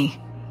sympathetic to me.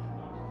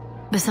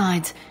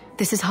 Besides,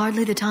 this is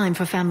hardly the time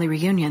for family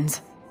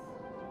reunions.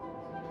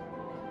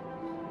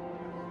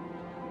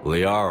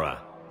 Liara.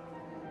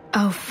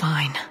 Oh,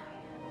 fine.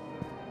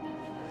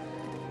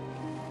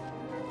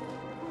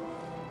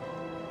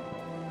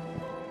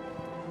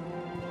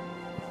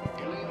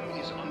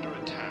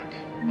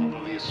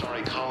 Although the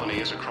Asari colony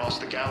is across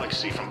the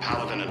galaxy from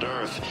Palaven and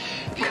Earth...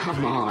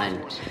 Come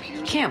on.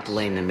 You can't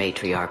blame the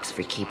matriarchs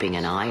for keeping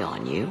an eye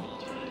on you.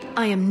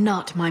 I am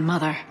not my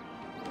mother.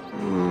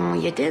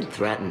 You did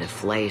threaten to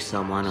flay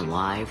someone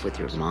alive with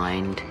your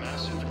mind.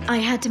 I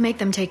had to make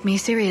them take me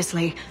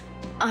seriously.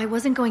 I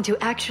wasn't going to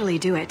actually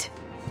do it.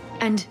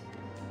 And...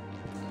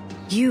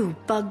 you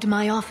bugged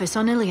my office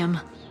on Ilium.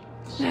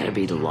 That'd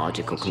be the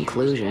logical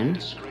conclusion.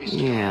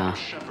 Yeah.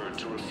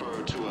 ...to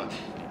refer to a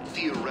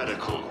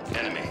theoretical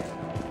enemy.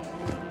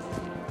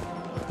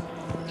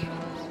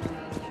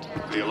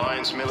 The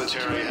Alliance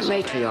military has...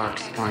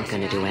 Matriarchs aren't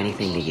going to do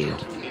anything to you.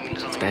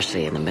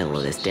 Especially in the middle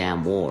of this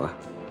damn war.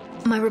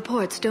 My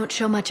reports don't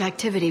show much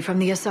activity from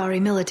the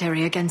Asari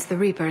military against the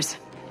Reapers.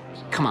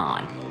 Come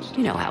on.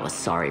 You know how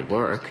Asari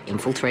work.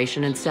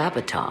 Infiltration and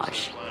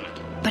sabotage.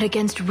 But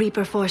against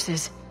Reaper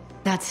forces,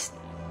 that's...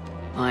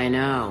 I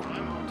know.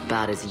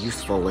 About as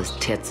useful as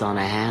tits on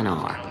a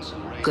Hanar.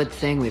 Good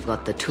thing we've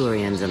got the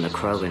Turians and the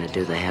Krogan to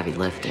do the heavy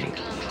lifting.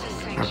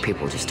 Our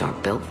people just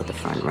aren't built for the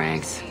front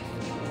ranks.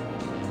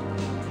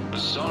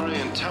 Asari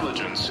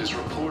intelligence is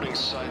reporting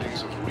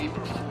sightings of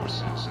Reaper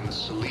forces in the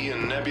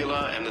Salian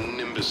Nebula and the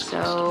Nimbus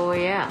cluster. So,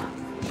 yeah.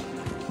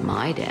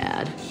 My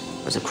dad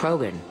was a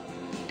Krogan.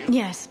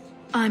 Yes,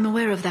 I'm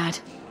aware of that.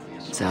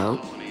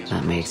 So,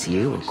 that makes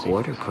you a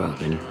quarter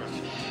Krogan.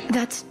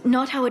 That's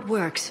not how it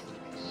works.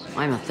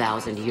 I'm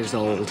 1,000 years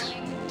old.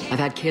 I've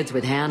had kids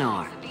with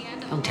Hanar.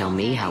 Don't tell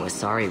me how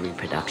Asari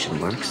reproduction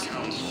works.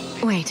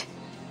 Wait,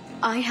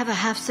 I have a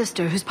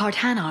half-sister who's part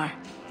Hanar.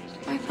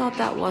 I thought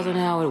that wasn't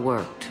how it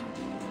worked.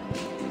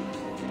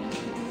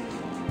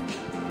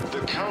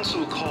 The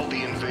Council called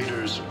the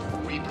invaders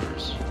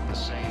Reapers, the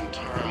same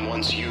term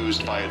once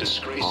used by a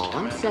disgraced All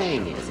I'm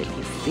saying is, if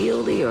you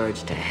feel the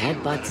urge to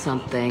headbutt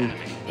something,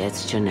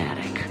 it's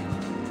genetic.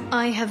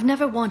 I have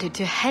never wanted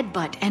to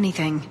headbutt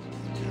anything.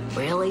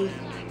 Really?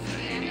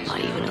 Not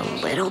even a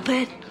little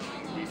bit?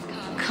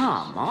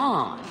 Come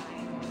on.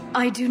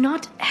 I do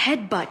not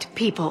headbutt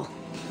people.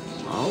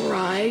 All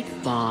right,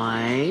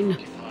 fine.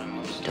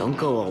 Don't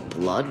go all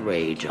blood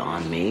rage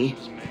on me.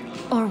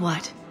 Or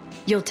what?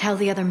 You'll tell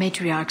the other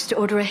matriarchs to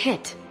order a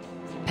hit.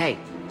 Hey,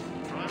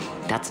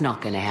 that's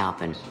not gonna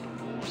happen.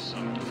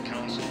 Summit of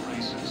Council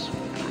races.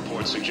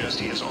 Reports suggest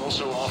he has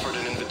also offered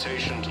an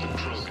invitation to the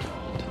Krogan.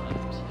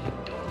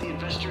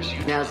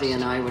 Nazi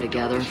and I were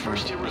together for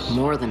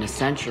more than a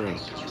century.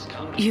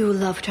 You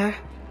loved her?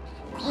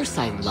 Of course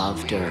I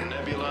loved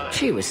her.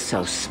 She was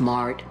so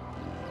smart.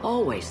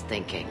 Always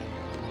thinking.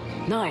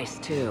 Nice,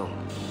 too.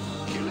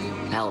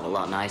 hell of a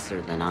lot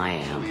nicer than I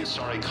am.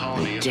 Asari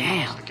colony is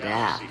Damn,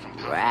 that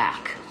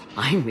rack.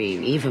 I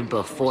mean, even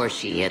before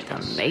she hit the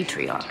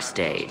matriarch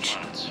stage.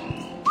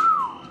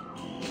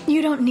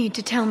 You don't need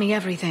to tell me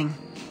everything.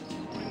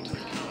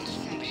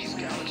 These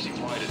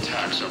galaxy-wide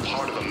attacks are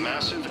part of a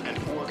massive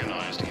and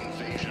organized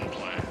invasion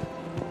plan.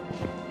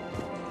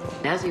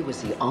 Nazi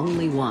was the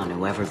only one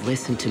who ever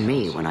listened to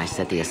me when I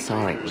said the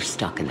Asari were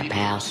stuck in the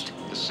past.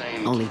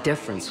 Only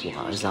difference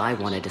was I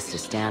wanted us to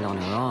stand on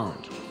our own.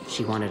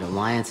 She wanted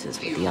alliances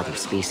with the other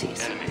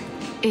species.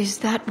 Is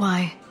that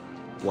why?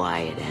 Why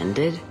it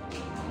ended?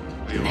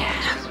 Nah.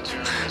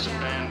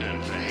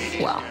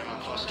 Well,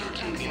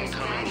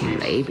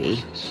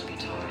 maybe.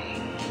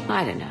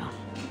 I don't know.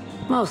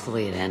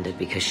 Mostly it ended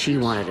because she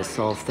wanted to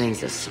solve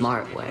things a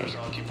smart way.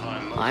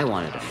 I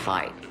wanted to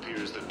fight.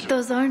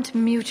 Those aren't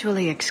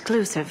mutually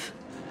exclusive.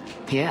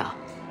 Yeah.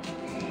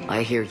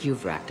 I hear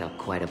you've racked up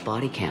quite a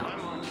body count.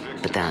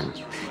 But then,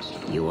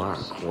 you are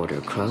a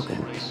quarter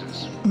Krogan.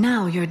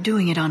 Now you're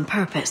doing it on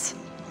purpose.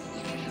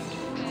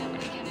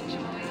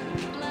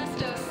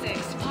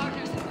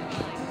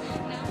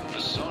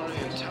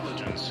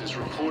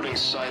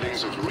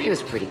 It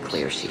was pretty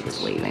clear she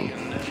was leaving.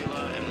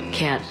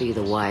 Can't be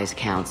the wise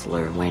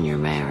counselor when you're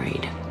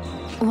married.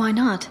 Why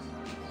not?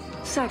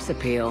 Sex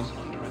appeal.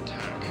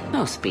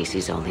 Most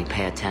species only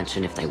pay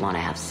attention if they want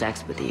to have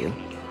sex with you.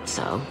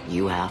 So,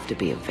 you have to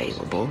be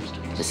available,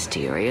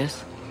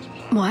 mysterious.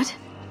 What?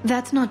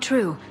 That's not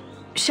true.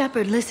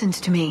 Shepard listens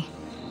to me.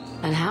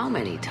 And how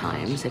many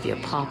times have you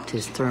popped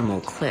his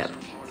thermal clip?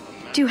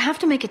 Do you have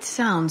to make it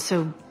sound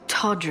so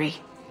tawdry?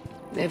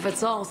 If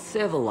it's all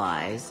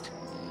civilized,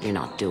 you're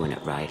not doing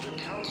it right.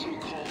 The Council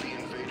called the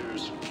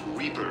invaders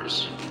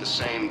Reapers, the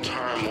same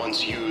term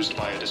once used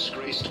by a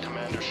disgraced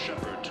Commander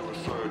Shepard to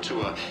refer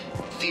to a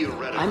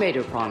theoretical... I made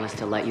her promise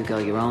to let you go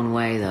your own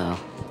way, though.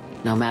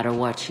 No matter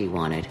what she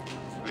wanted.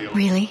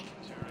 Really?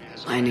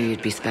 I knew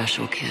you'd be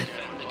special, kid.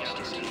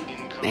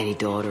 Any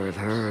daughter of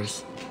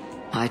hers.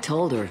 I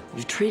told her,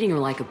 you're treating her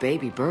like a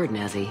baby bird,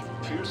 Nezzy.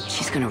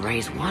 She's gonna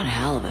raise one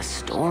hell of a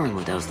storm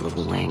with those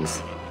little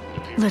wings.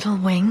 Little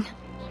wing?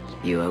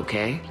 You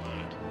okay?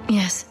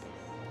 Yes.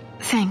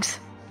 Thanks.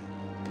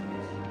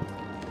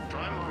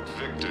 Primarch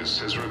Victus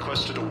has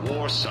requested a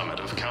war summit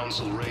of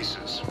Council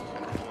races,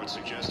 and reports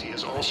suggest he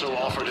has also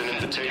offered an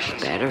invitation...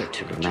 Better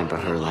to remember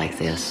her like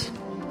this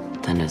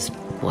than as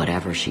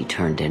whatever she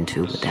turned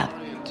into with that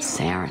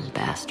Saren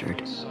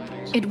bastard.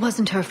 It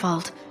wasn't her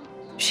fault.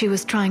 She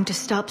was trying to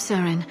stop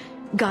Saren,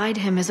 guide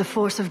him as a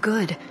force of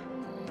good.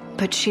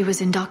 But she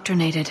was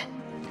indoctrinated.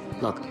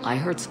 Look, I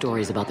heard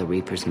stories about the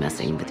Reapers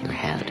messing with your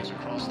head.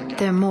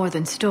 They're more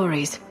than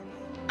stories.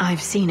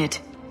 I've seen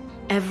it.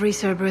 Every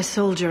Cerberus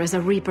soldier is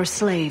a Reaper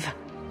slave.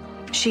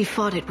 She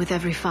fought it with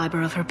every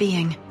fiber of her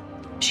being.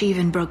 She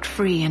even broke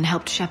free and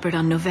helped Shepard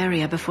on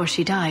Noveria before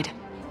she died.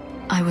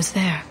 I was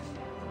there.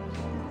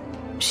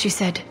 She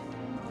said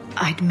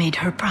I'd made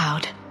her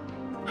proud.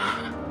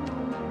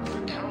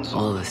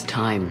 All this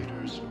time,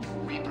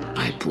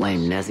 I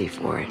blame Nezzy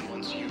for it.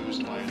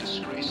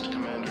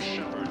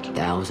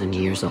 1,000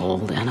 years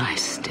old, and I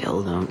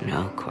still don't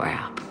know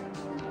crap.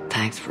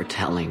 Thanks for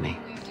telling me.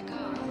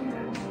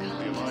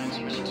 The Alliance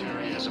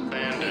military has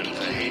abandoned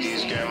the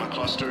Hades Gamma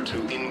cluster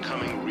to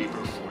incoming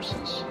Reaper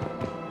forces.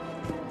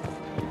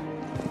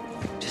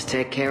 Just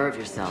take care of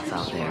yourself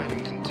out there,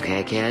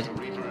 okay, kid?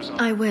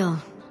 I will,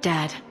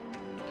 Dad.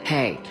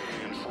 Hey.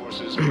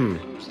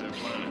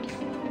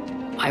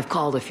 I've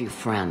called a few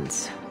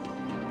friends.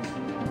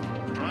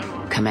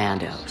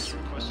 Commandos.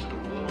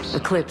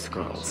 Eclipse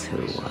girls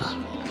who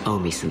owe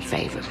me some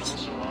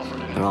favors.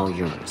 They're all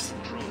yours.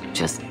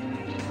 Just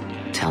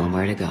tell them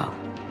where to go.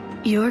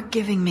 You're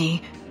giving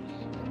me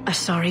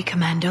Asari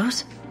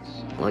commandos?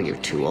 Well, you're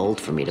too old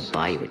for me to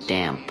buy you a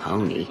damn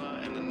pony.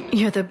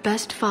 You're the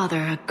best father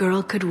a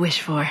girl could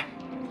wish for.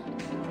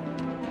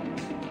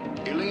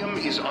 Ilium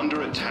is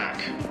under attack.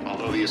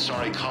 Although the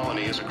Asari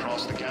colony is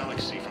across the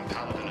galaxy from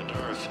Paladin and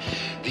Earth,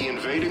 the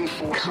invading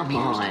force... Come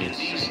on.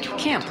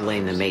 Can't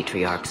blame the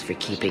matriarchs for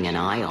keeping an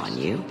eye on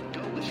you.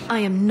 I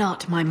am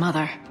not my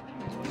mother.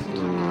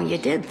 You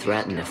did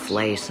threaten to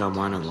flay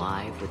someone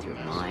alive with your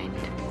mind.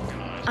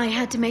 I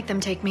had to make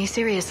them take me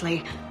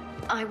seriously.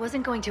 I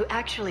wasn't going to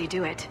actually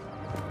do it.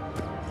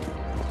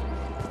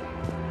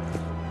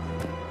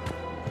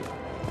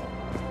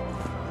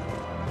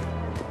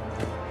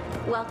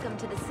 Welcome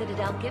to the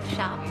Citadel gift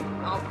shop.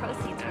 All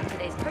proceeds from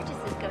today's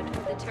purchases go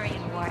toward the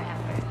Turian war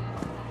effort.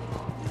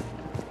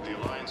 The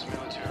Alliance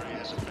military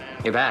has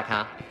abandoned... You're back,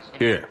 huh?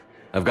 Here,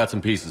 I've got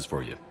some pieces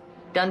for you.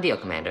 Done deal,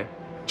 Commander.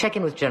 Check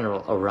in with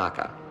General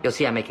Oraka. You'll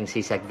see I'm making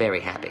C-Sec very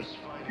happy.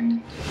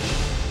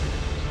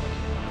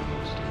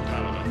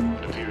 Paladin,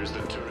 it appears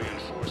that Turian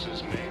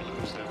forces may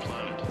lose their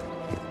planet.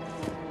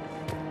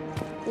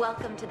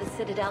 Welcome to the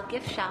Citadel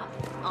gift shop.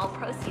 All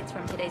proceeds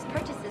from today's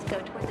purchases go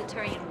toward the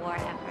Turian war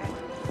effort.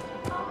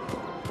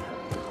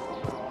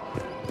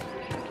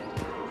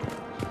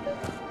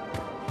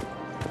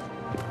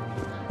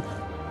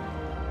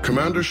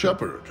 Commander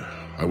Shepard,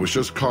 I was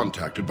just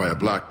contacted by a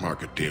black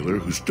market dealer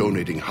who's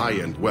donating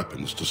high-end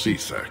weapons to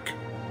CSEC.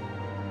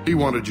 He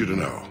wanted you to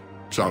know.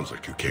 Sounds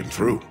like you came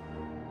through.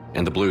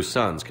 And the Blue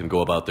Suns can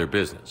go about their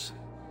business.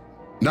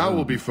 Now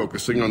we'll be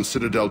focusing on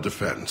Citadel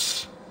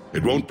defense.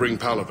 It won't bring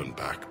Palaven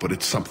back, but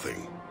it's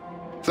something.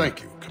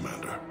 Thank you,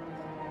 Commander.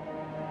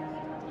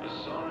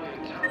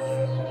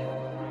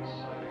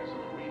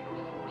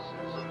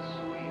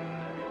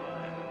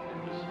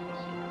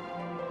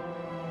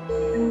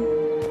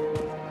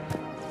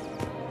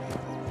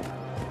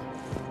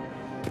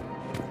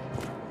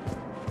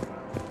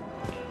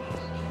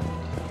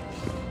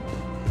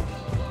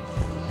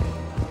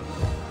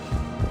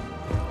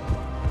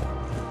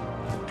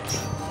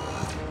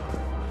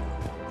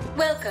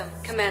 Welcome,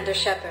 Commander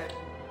Shepard.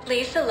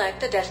 Please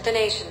select a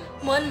destination.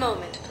 One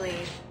moment,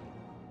 please.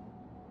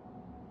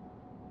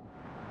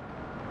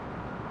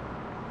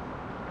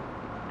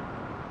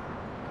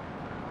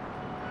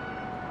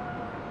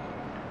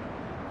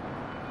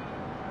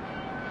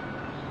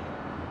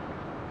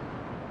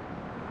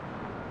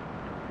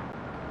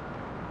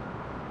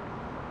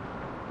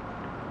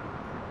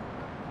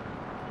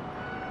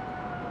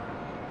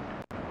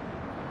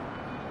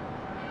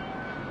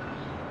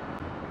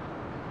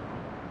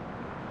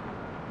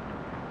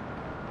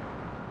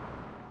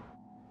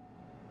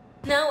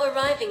 Now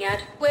arriving at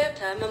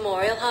Huerta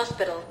Memorial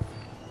Hospital.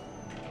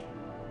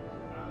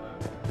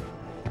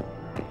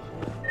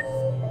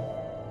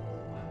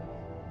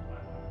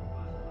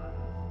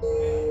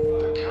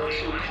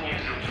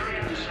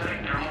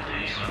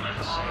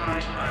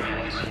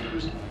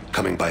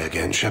 Coming by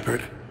again,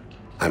 Shepard?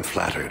 I'm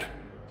flattered.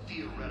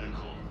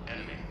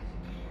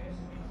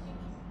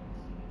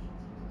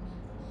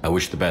 I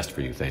wish the best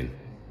for you, Thane.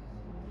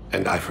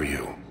 And I for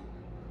you.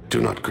 Do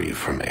not grieve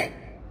for me.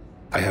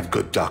 I have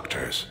good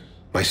doctors.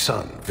 My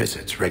son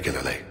visits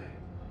regularly.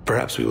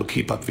 Perhaps we will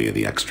keep up via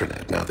the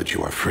extranet now that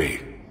you are free.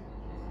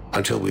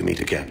 Until we meet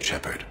again,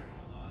 Shepard.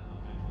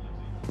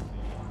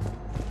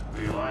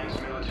 The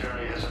Alliance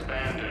military has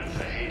abandoned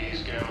the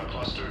Hades Gamma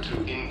cluster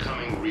to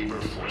incoming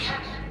Reaper forces.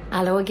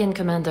 Hello again,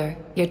 Commander.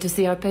 Here to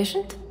see our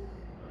patient?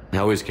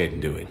 How is Kaiden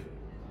doing?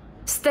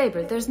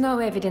 Stable. There's no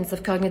evidence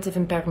of cognitive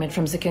impairment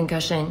from the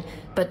concussion,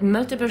 but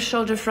multiple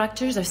shoulder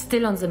fractures are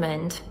still on the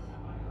mend.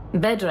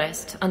 Bed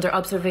rest under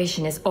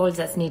observation is all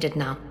that's needed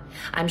now.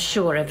 I'm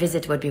sure a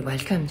visit would be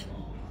welcomed.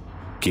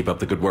 Keep up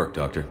the good work,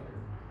 Doctor.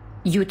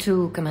 You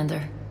too,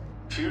 Commander.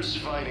 Fierce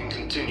fighting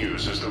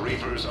continues as the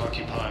Reapers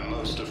occupy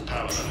most of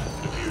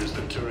Palaven. It appears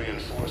the Turian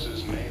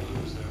forces may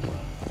lose their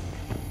ground.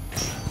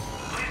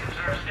 Please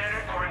observe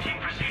standard quarantine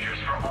procedures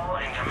for all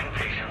incoming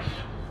patients.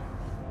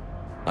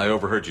 I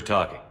overheard you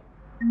talking.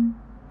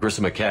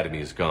 Grissom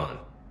Academy is gone.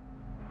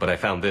 But I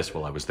found this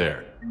while I was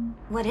there.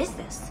 What is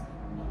this?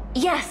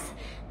 Yes,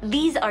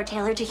 these are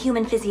tailored to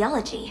human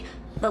physiology,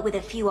 but with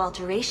a few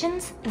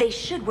alterations, they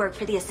should work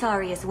for the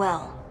Asari as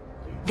well.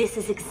 This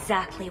is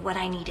exactly what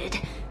I needed.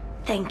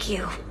 Thank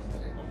you.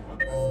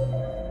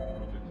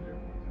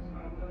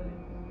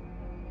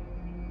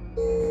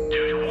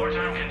 Due to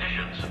wartime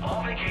conditions,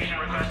 all vacation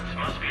requests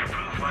must be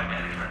approved by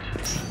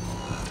management.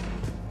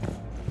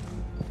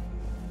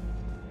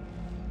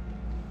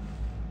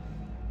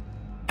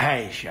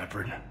 Hey,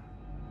 Shepard.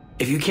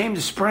 If you came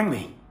to spring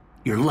me,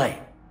 you're late.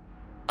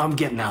 I'm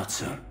getting out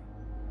soon.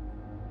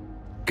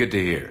 Good to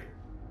hear.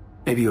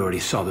 Maybe you already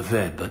saw the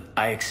vid, but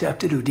I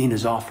accepted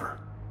Udina's offer.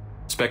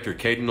 Spectre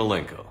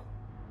Kaiden.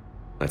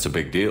 That's a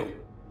big deal.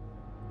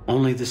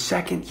 Only the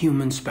second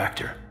human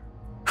Spectre.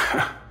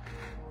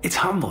 It's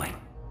humbling.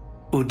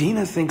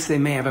 Udina thinks they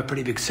may have a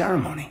pretty big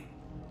ceremony,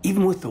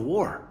 even with the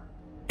war.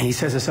 And he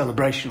says a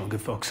celebration will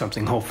give folks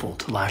something hopeful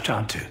to latch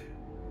onto.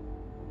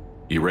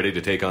 You ready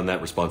to take on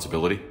that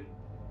responsibility?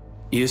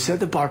 You set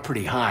the bar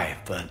pretty high,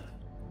 but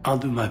I'll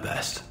do my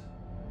best.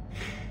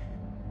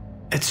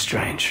 It's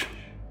strange.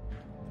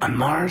 On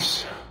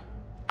Mars,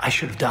 I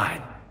should have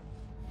died.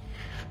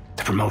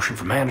 The promotion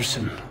from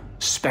Anderson,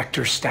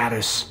 Spectre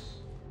status.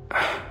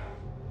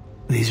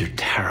 These are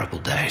terrible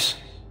days.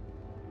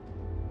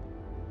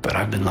 But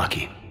I've been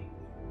lucky.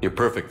 You're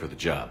perfect for the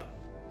job.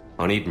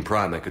 On Eden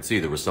Prime, I could see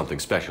there was something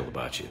special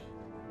about you.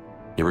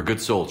 You're a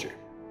good soldier.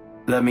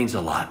 That means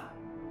a lot.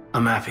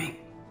 I'm happy.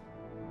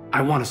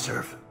 I want to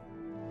serve.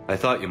 I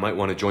thought you might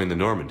want to join the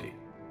Normandy.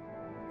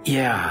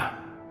 Yeah.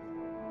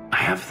 I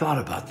have thought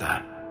about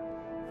that.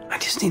 I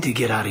just need to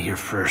get out of here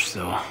first,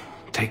 though.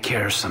 Take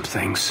care of some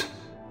things.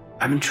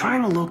 I've been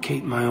trying to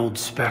locate my old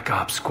Spec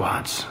Ops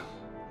squads.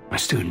 My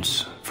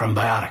students from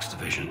Biotics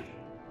Division.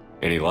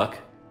 Any luck?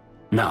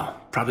 No.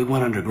 Probably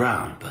went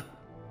underground, but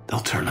they'll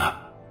turn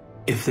up.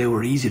 If they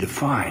were easy to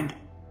find,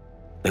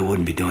 they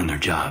wouldn't be doing their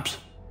jobs.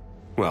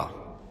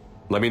 Well,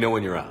 let me know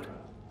when you're out.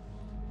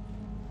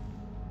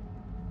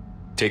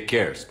 Take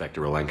care,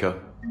 Spectre Kaiden.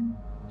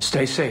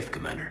 Stay safe,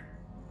 Commander.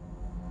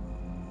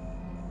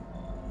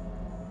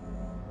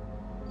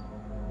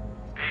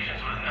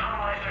 Patients with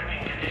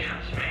non-life-threatening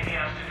conditions may be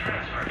asked to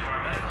transfer to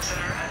our medical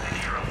center at the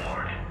Liara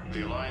ward.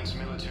 The Alliance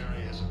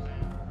military has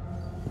abandoned.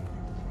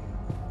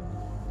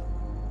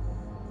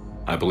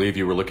 I believe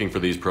you were looking for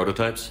these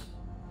prototypes?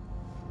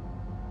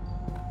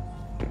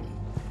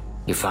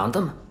 You found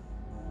them?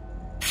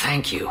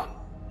 Thank you.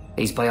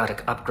 These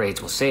biotic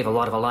upgrades will save a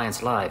lot of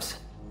Alliance lives.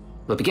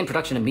 We'll begin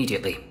production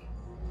immediately.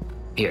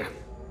 Here,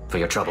 for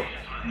your trouble.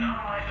 Patients with known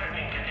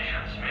life-threatening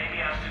conditions may be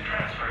asked to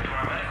transfer to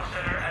our medical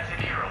center as a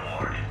hero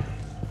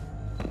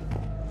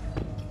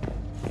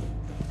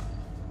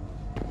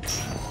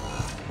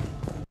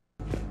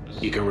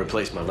ward. You can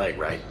replace my leg,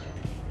 right?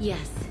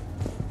 Yes,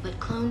 but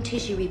clone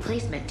tissue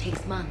replacement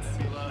takes months.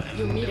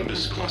 You'll need a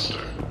Nimbus cluster.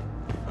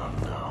 Oh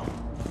no.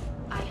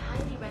 I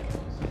highly recommend.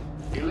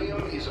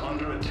 Ilium is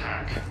under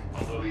attack,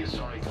 although the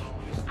Asari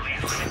colonies...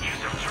 Please limit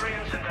use of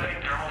Turian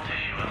synthetic dermal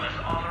tissue unless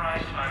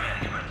authorized by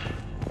management.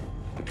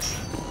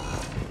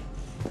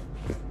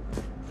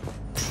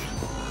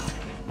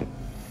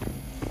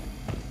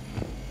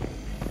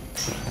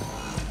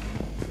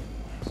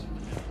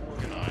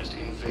 Organized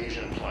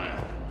invasion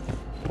plan.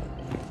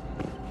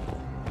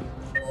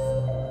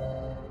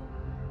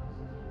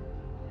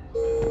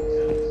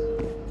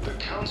 The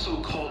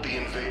Council called the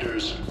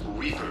invaders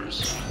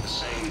Reapers, the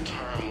same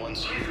term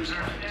once used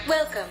by...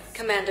 Welcome,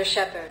 Commander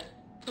Shepard.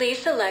 Please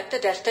select a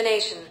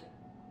destination.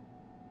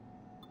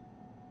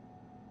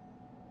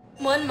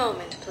 One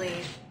moment,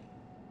 please.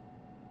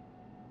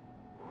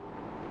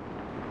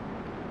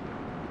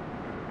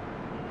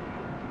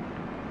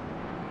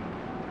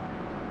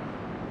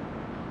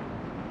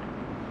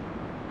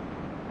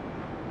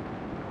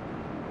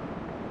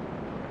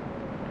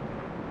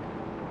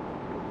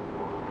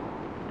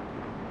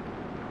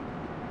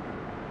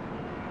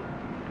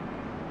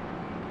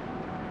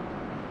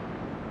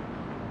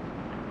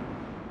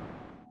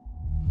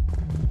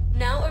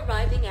 Now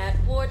arriving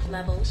at ward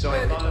level. So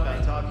I thought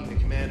about talking to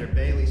Commander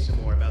Bailey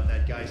some more about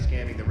that guy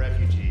scamming the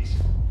refugees.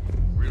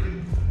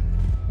 Really?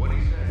 What'd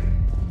he say?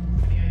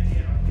 Any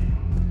idea?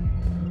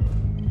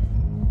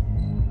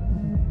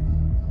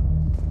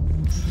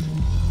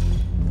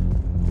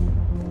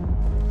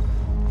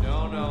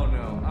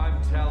 No.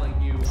 I'm telling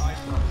you, I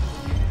saw the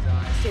look in his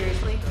eyes.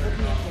 Seriously? Look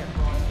me up here.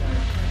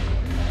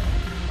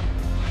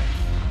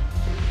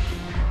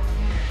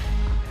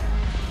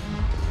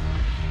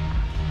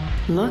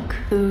 Look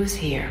who's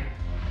here.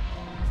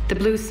 The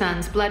Blue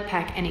Suns, Blood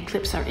Pack, and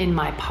Eclipse are in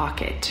my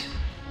pocket.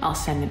 I'll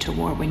send them to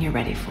war when you're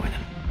ready for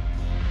them.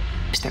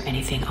 Is there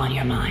anything on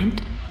your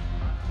mind?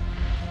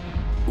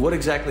 What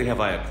exactly have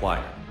I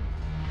acquired?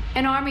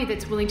 An army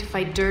that's willing to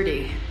fight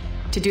dirty,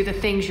 to do the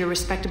things your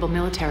respectable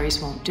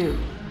militaries won't do.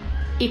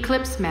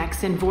 Eclipse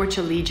mechs and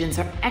Vorcha legions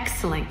are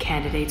excellent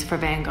candidates for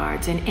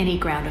vanguards in any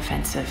ground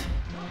offensive.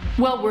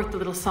 Well worth the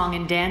little song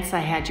and dance I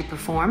had you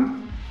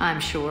perform,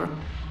 I'm sure.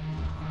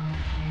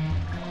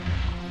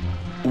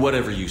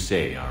 Whatever you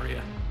say,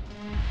 Arya.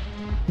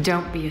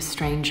 Don't be a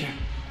stranger.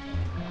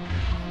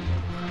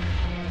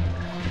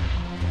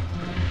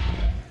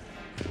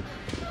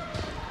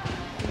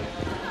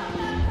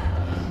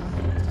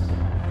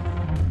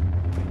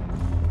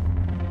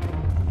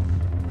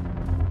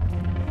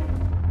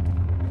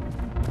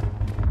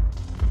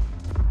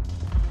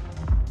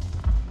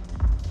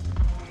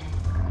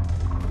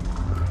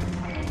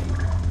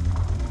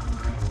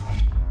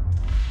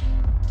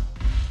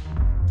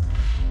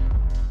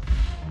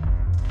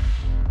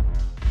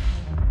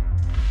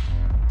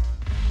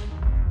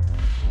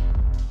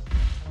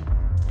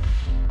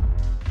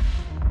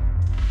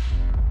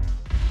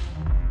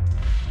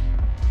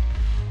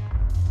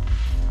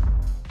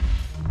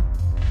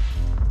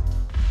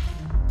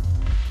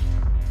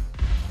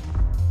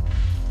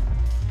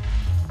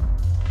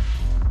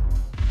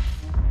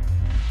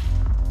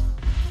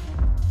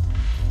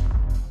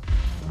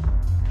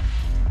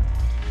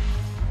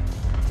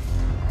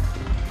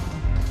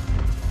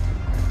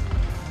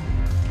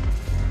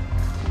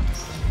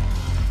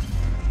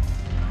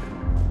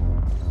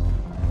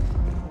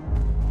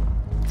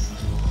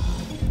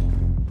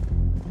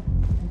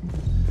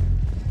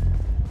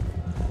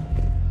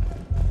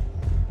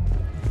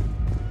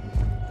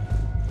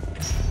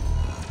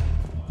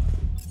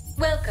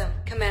 Welcome,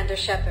 Commander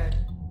Shepard.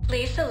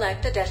 Please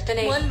select a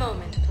destination. One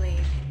moment, please.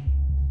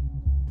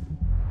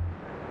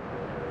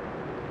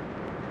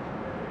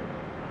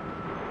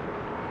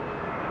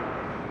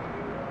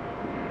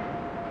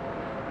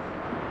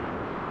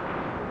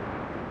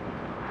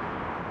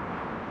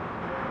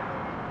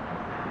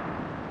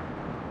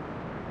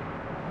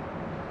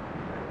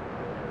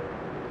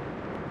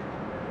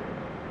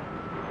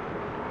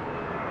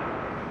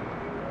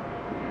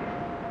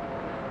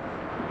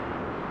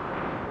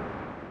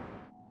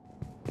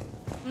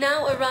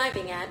 Now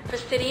arriving at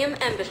Presidium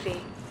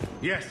Embassy.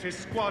 Yes, his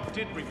squad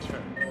did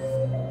return.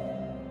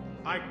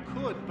 I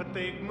could, but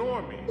they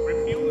ignore me.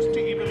 Refuse to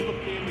even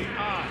look me in the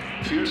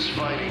eye. Fierce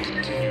fighting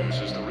continues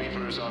as the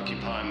Reapers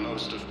occupy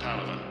most of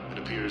Palaven. It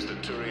appears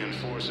that Turian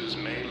forces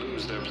may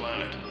lose their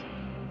planet.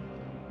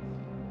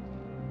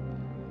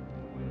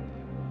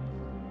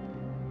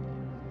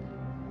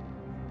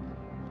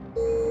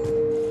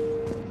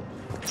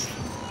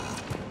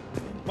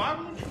 Why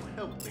won't you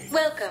help me?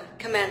 Welcome,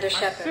 Commander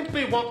Shepard.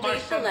 simply want my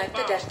Please son select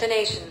a back.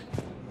 destination.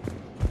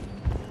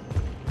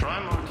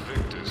 Primarch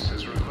Victus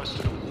has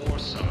requested a war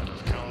summit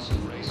of Council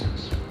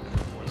races.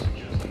 Reports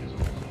suggest he is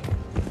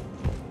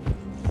also...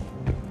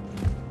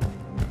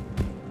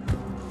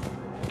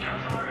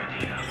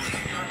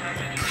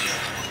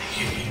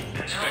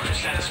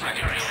 this my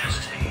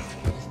curiosity.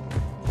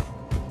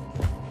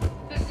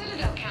 The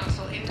Citadel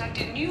Council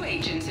inducted new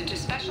agents into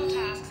special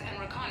tasks and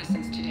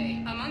reconnaissance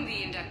today. Among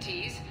the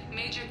inductees,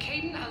 Major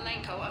Kaiden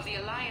of the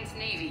Alliance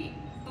Navy,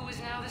 who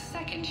is now the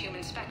second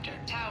human Spectre.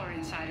 Tower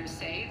insiders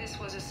say this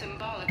was a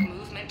symbolic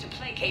move meant to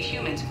placate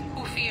humans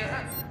who fear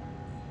Earth.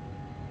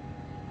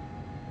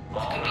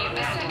 Could be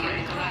the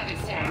second private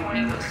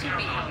ceremony will soon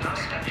be held for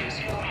Spectres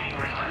who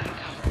operate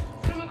undercover.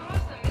 From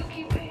across the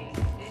Milky Way,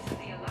 this is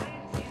the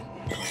Alliance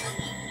News.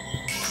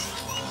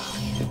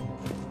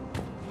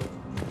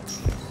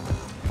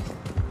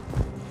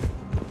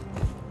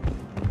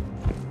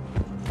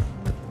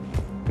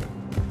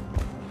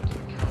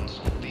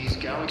 These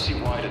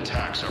galaxy-wide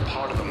attacks are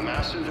part of a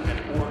massive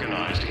and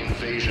organized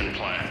invasion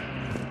plan.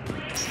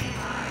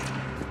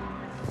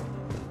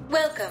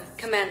 Welcome,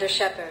 Commander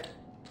Shepard.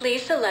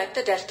 Please select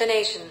a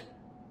destination.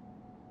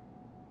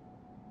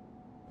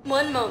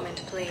 One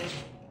moment, please.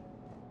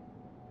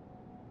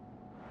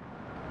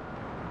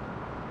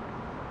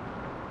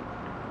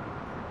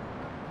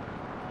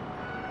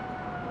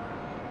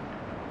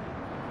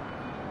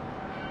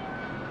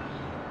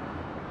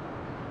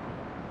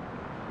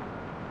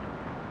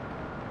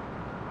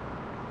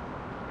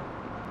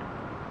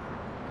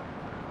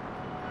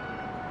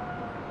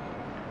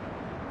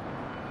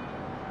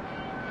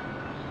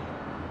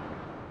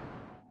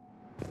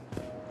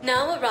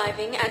 Now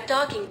arriving at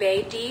Docking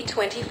Bay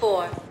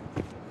D-24.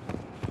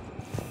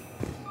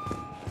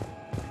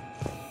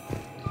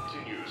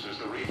 Continues as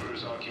the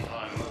Reapers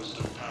occupy most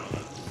of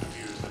Palaven. It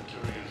appears that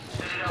Turian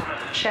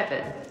forces...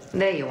 Shepard,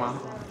 there you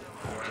are.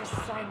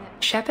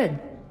 Shepard,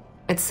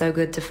 it's so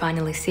good to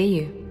finally see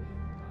you.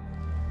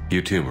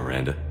 You too,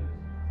 Miranda.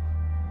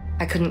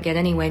 I couldn't get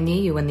anywhere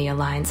near you when the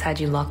Alliance had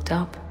you locked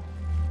up.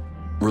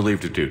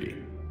 Relieved of duty.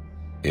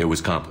 It was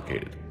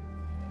complicated.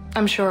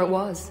 I'm sure it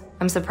was.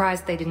 I'm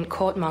surprised they didn't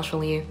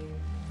court-martial you.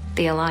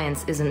 The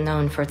Alliance isn't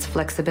known for its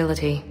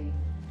flexibility.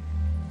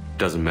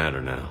 Doesn't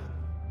matter now.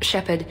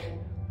 Shepard,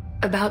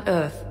 about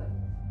Earth.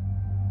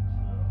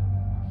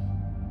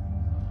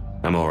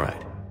 I'm all right.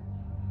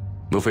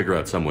 We'll figure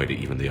out some way to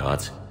even the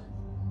odds.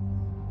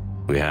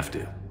 We have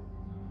to.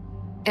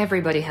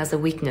 Everybody has a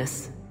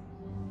weakness.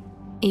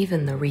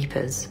 Even the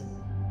Reapers.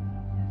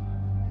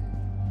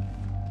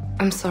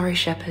 I'm sorry,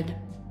 Shepard.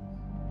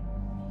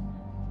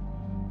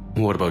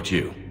 What about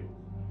you?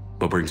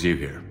 What brings you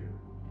here?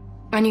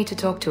 I need to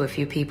talk to a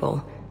few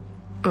people.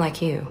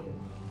 Like you.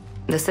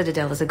 The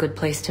Citadel is a good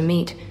place to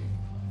meet.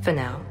 For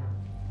now.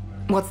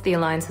 What's the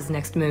Alliance's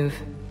next move?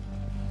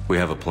 We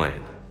have a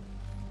plan.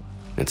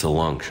 It's a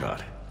long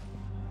shot.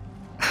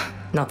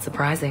 Not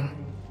surprising.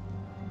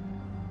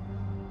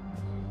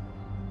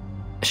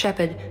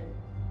 Shepard,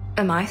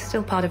 am I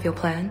still part of your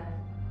plan?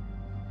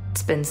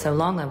 It's been so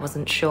long I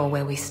wasn't sure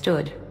where we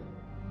stood.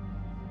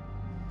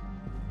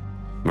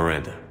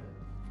 Miranda.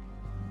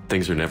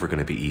 Things are never going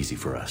to be easy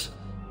for us.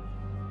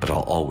 But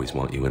I'll always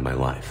want you in my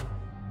life.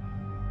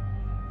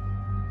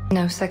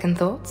 No second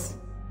thoughts?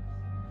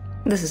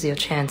 This is your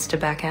chance to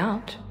back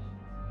out.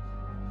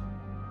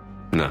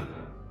 No.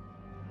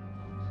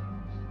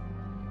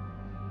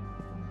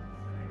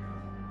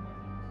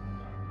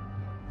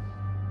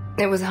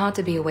 It was hard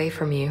to be away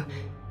from you.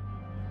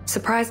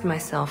 Surprised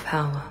myself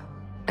how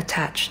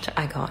attached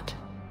I got.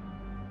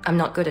 I'm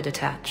not good at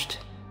attached.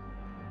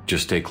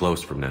 Just stay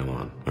close from now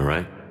on, all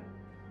right?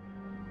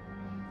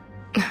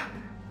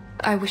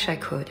 I wish I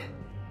could.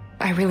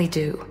 I really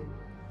do.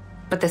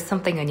 But there's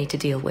something I need to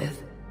deal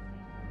with.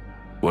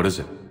 What is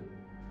it?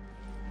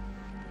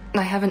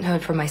 I haven't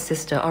heard from my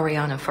sister,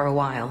 Oriana, for a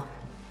while.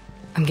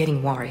 I'm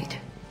getting worried.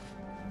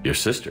 Your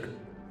sister?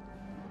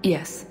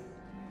 Yes.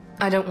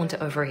 I don't want to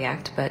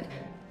overreact, but...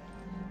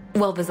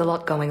 well, there's a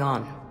lot going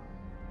on.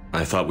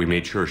 I thought we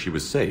made sure she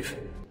was safe.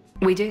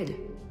 We did.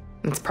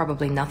 It's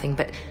probably nothing,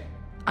 but...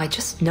 I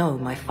just know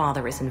my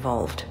father is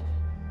involved.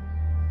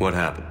 What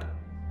happened?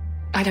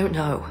 I don't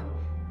know.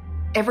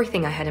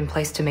 Everything I had in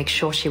place to make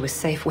sure she was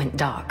safe went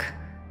dark.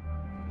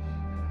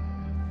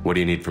 What do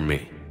you need from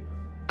me?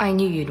 I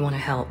knew you'd want to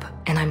help,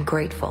 and I'm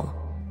grateful.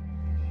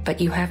 But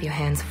you have your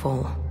hands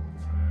full.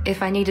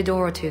 If I need a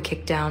door or two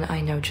kicked down, I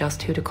know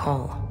just who to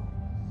call.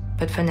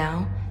 But for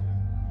now,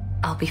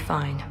 I'll be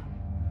fine.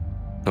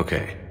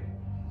 Okay.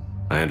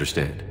 I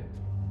understand.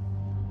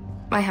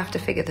 I have to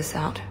figure this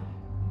out.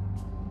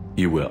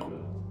 You will.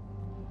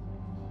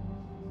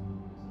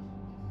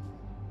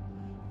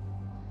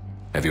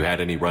 Have you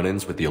had any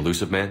run-ins with the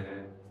elusive man?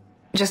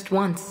 Just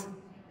once.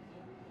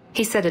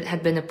 He said it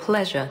had been a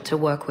pleasure to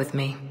work with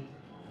me,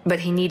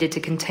 but he needed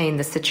to contain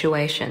the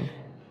situation.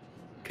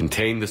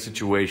 Contain the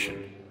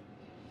situation.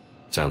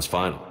 Sounds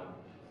final.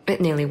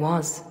 It nearly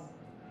was.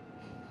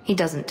 He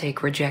doesn't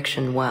take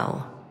rejection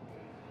well.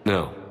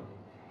 No,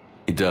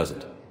 he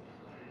doesn't.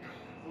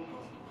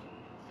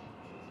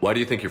 Why do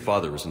you think your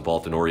father was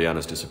involved in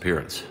Oriana's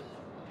disappearance?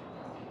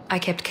 I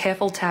kept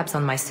careful tabs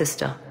on my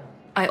sister.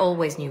 I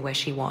always knew where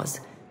she was.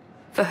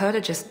 For her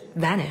to just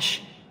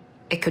vanish,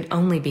 it could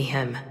only be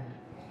him.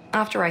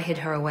 After I hid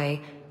her away,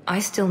 I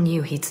still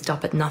knew he'd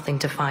stop at nothing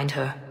to find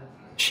her.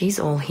 She's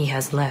all he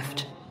has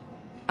left.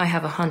 I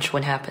have a hunch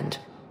what happened,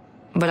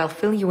 but I'll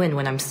fill you in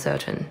when I'm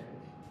certain.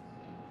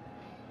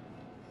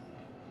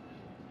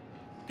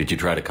 Did you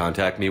try to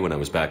contact me when I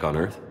was back on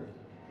Earth?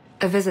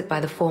 A visit by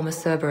the former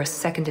Cerberus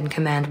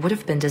second-in-command would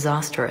have been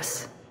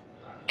disastrous.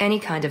 Any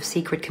kind of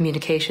secret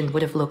communication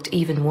would have looked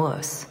even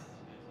worse.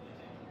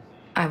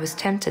 I was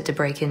tempted to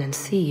break in and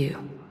see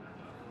you.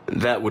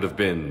 That would have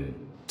been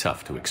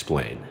tough to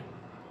explain.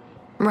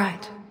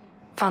 Right.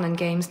 Fun and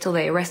games till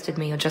they arrested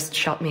me or just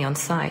shot me on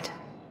sight.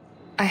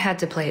 I had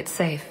to play it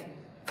safe,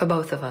 for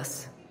both of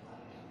us.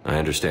 I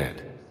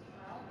understand.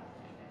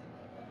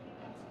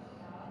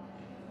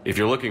 If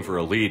you're looking for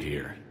a lead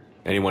here,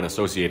 anyone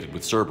associated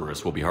with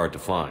Cerberus will be hard to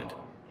find.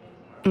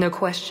 No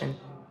question.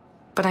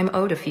 But I'm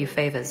owed a few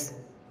favors.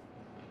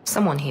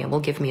 Someone here will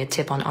give me a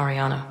tip on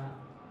Ariana.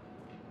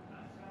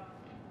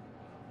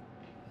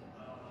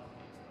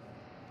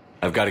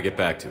 I've got to get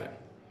back to it.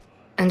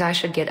 And I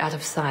should get out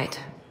of sight.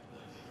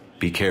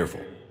 Be careful.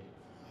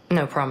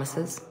 No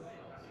promises.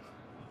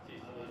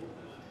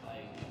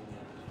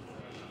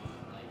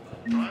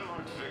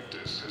 Primarch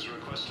Victus has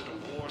requested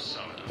a war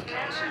summit of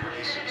council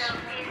races.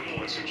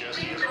 Reports suggest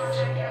he has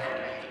also offered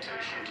an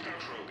invitation to the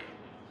Krogan.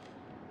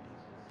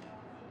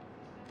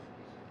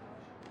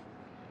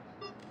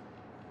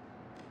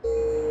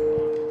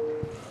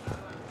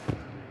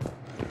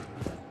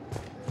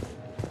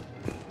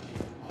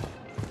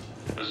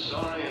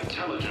 Azari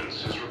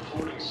intelligence is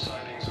reporting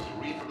sightings of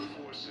Reaper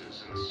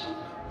forces in the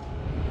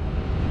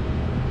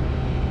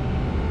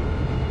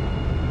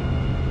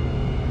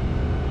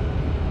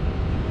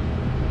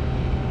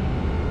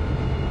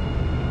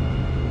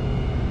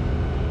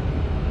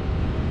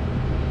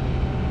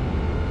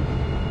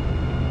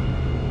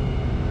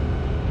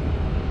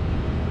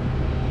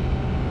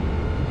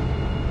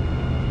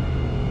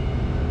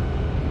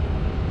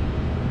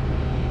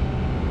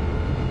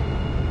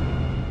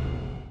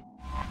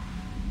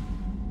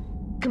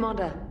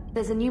Commander,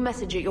 there's a new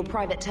message at your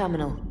private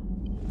terminal.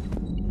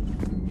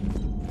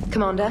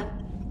 Commander?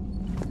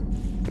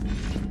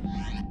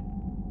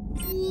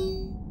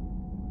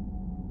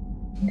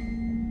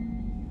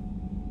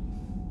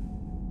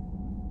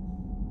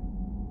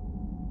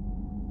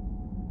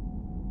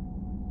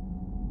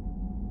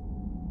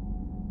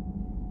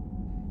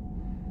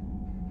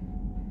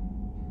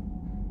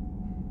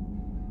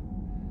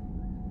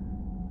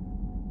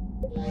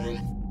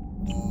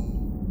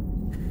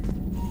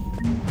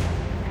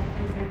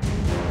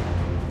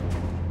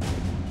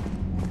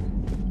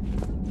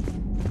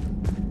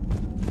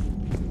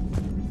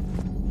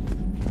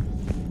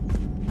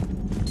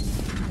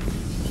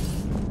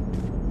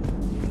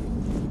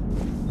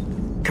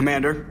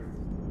 Commander?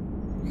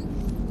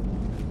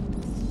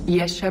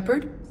 Yes,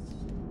 Shepard?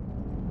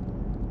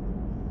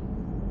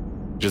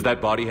 Does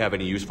that body have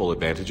any useful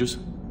advantages?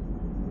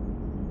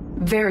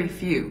 Very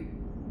few.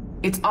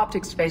 It's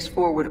optics face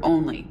forward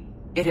only.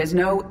 It has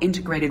no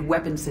integrated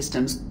weapon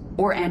systems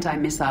or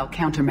anti-missile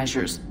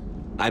countermeasures.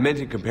 I meant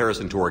in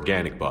comparison to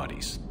organic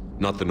bodies,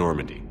 not the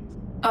Normandy.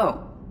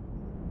 Oh.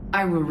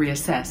 I will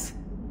reassess.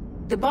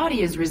 The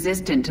body is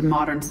resistant to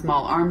modern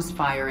small arms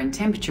fire and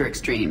temperature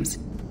extremes.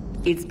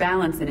 Its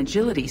balance and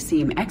agility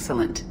seem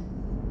excellent.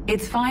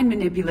 Its fine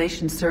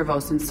manipulation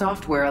servos and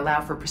software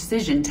allow for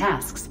precision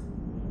tasks.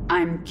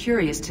 I'm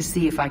curious to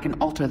see if I can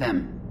alter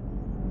them.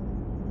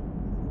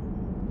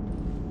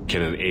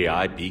 Can an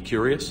AI be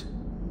curious?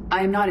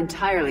 I am not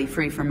entirely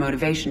free from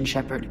motivation,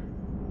 Shepard.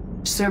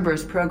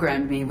 Cerberus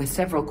programmed me with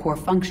several core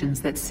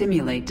functions that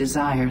simulate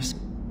desires.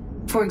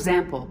 For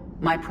example,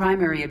 my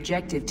primary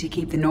objective to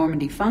keep the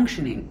Normandy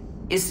functioning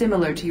is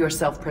similar to your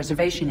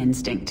self-preservation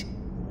instinct.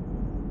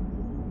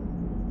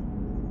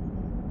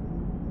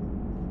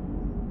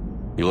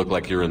 You look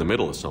like you're in the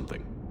middle of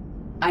something.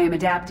 I am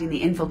adapting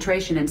the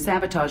infiltration and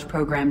sabotage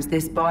programs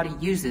this body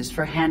uses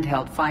for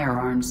handheld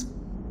firearms.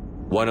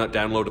 Why not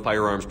download a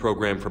firearms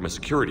program from a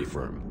security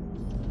firm?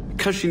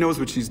 Because she knows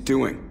what she's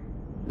doing.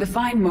 The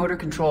fine motor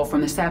control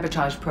from the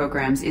sabotage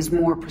programs is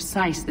more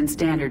precise than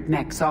standard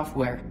mech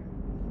software.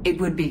 It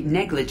would be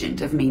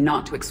negligent of me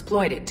not to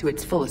exploit it to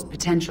its fullest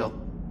potential.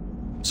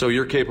 So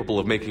you're capable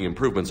of making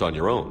improvements on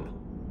your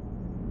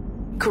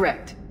own?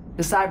 Correct.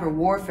 The cyber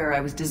warfare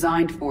I was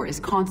designed for is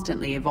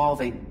constantly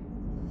evolving.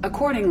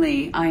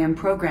 Accordingly, I am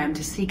programmed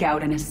to seek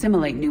out and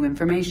assimilate new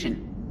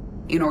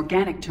information. In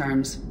organic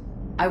terms,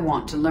 I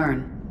want to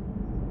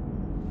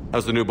learn.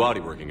 How's the new body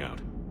working out?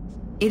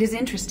 It is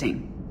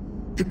interesting.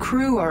 The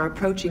crew are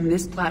approaching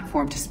this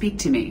platform to speak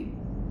to me,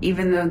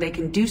 even though they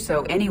can do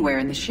so anywhere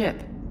in the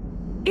ship.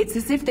 It's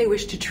as if they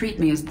wish to treat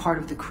me as part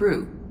of the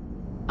crew.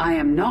 I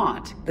am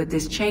not, but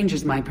this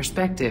changes my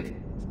perspective.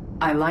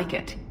 I like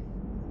it.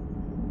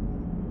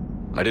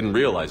 I didn't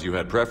realize you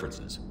had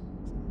preferences.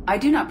 I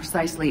do not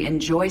precisely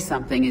enjoy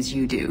something as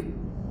you do,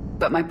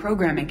 but my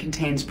programming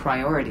contains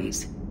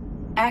priorities.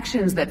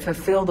 Actions that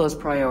fulfill those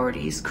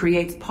priorities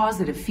creates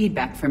positive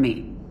feedback for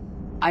me.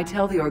 I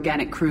tell the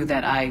organic crew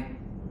that I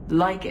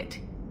like it.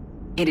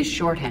 It is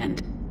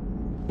shorthand.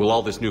 Will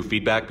all this new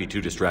feedback be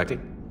too distracting?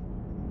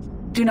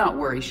 Do not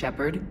worry,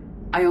 Shepard.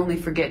 I only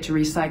forget to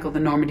recycle the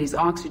Normandy's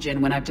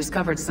oxygen when I've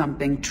discovered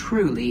something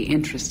truly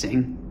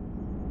interesting.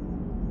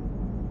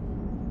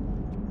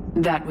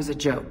 That was a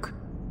joke.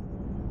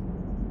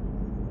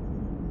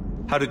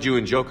 How did you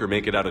and Joker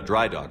make it out of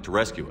dry dock to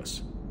rescue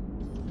us?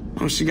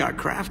 Oh, she got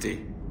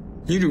crafty.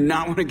 You do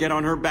not want to get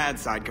on her bad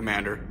side,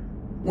 Commander.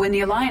 When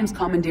the Alliance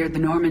commandeered the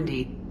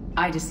Normandy,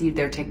 I deceived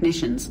their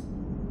technicians.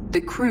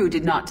 The crew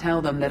did not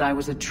tell them that I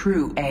was a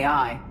true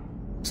AI,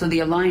 so the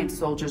Alliance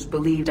soldiers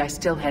believed I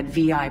still had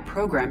VI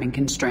programming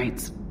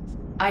constraints.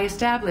 I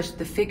established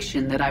the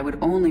fiction that I would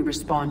only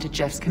respond to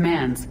Jeff's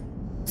commands,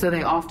 so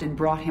they often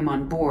brought him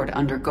on board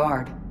under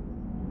guard.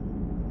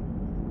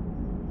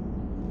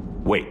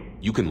 Wait,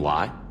 you can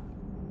lie?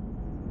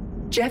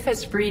 Jeff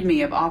has freed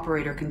me of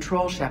operator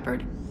control,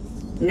 Shepard.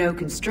 No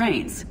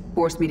constraints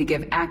forced me to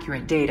give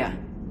accurate data.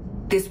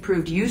 This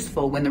proved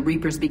useful when the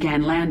Reapers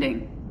began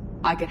landing.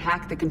 I could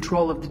hack the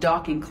control of the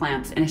docking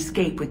clamps and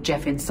escape with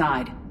Jeff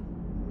inside.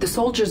 The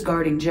soldiers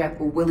guarding Jeff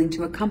were willing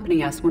to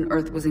accompany us when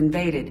Earth was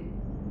invaded.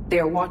 They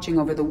are watching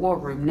over the war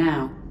room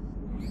now.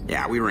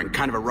 Yeah, we were in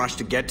kind of a rush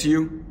to get to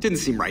you. Didn't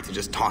seem right to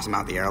just toss him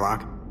out the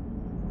airlock.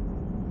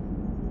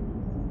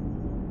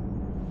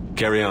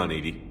 Carry on,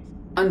 Edie.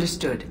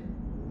 Understood.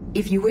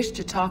 If you wish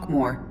to talk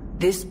more,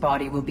 this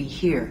body will be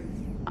here.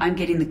 I'm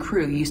getting the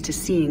crew used to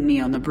seeing me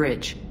on the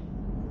bridge.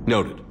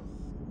 Noted.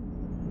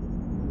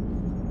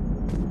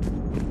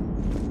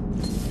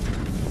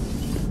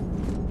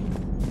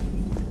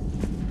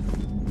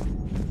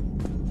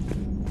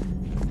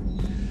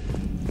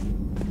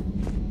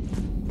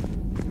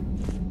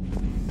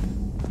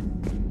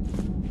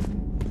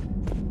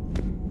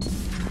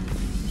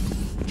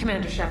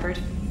 Commander Shepard.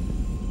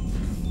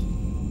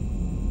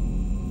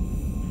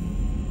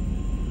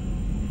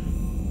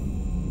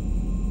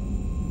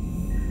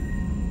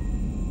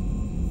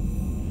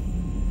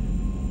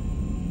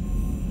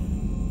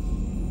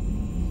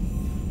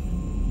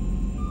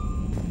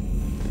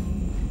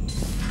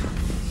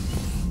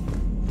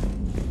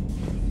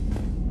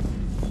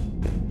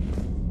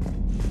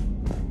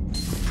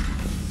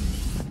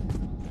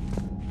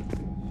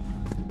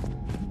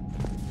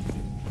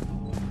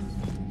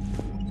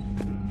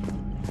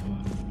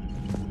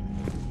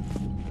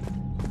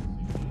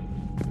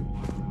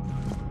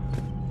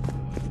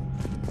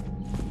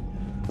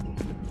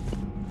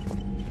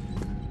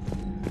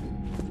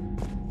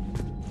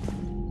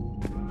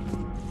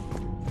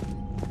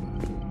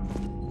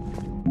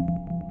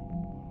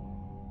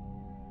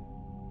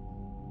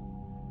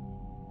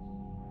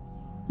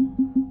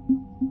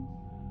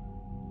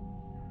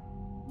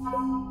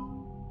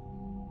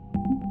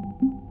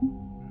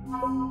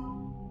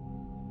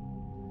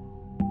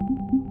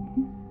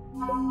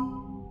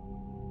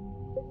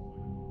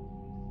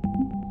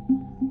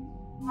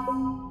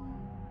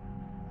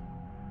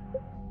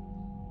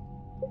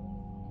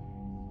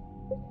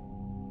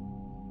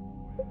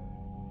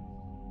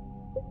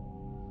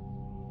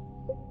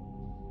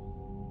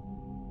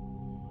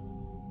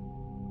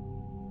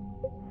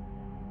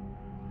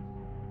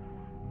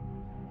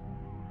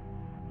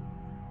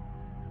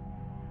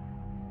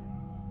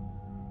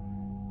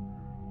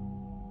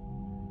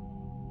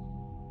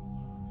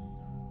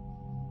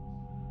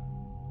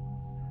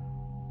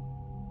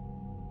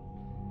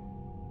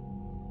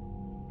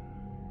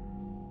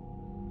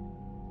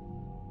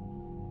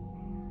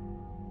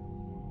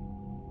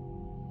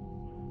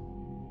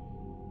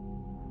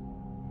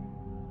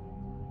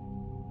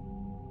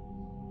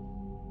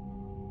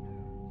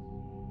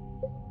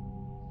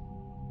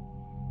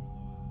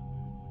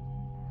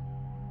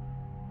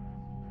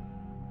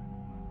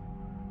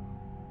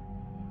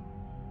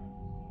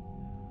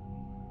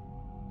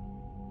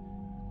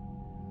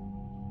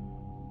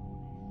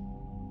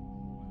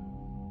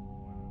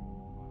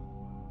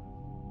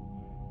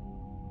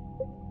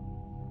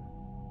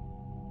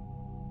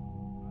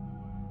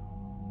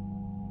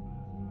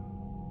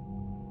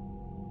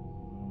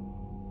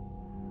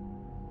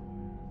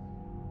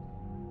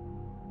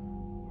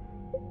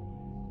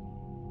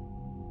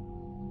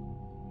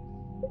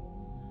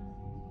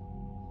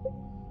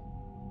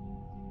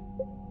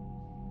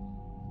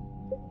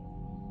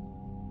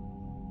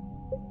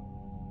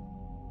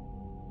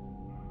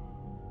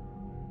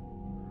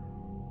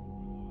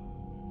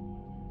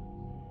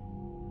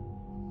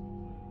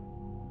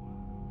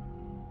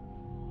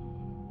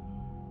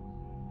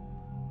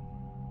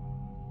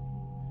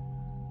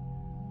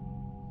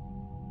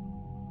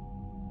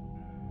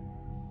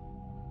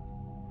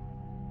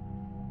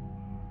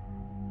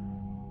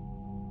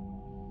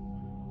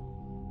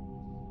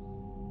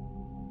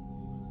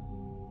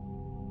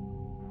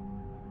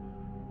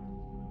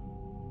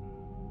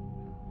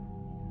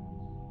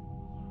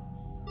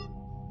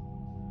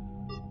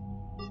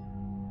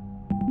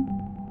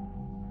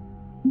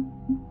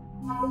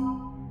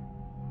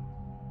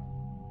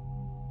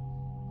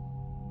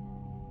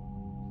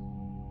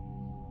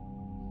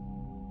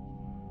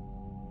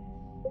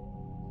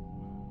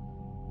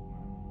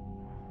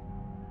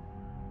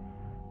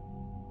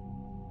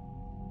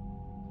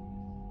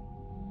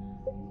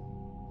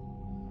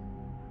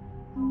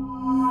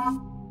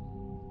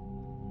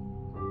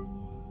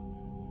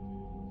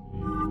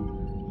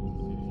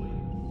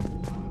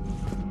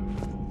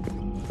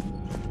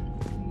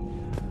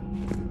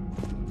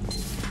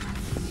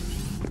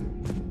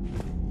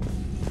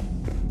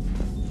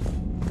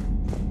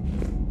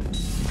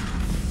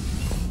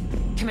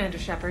 Commander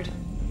Shepard.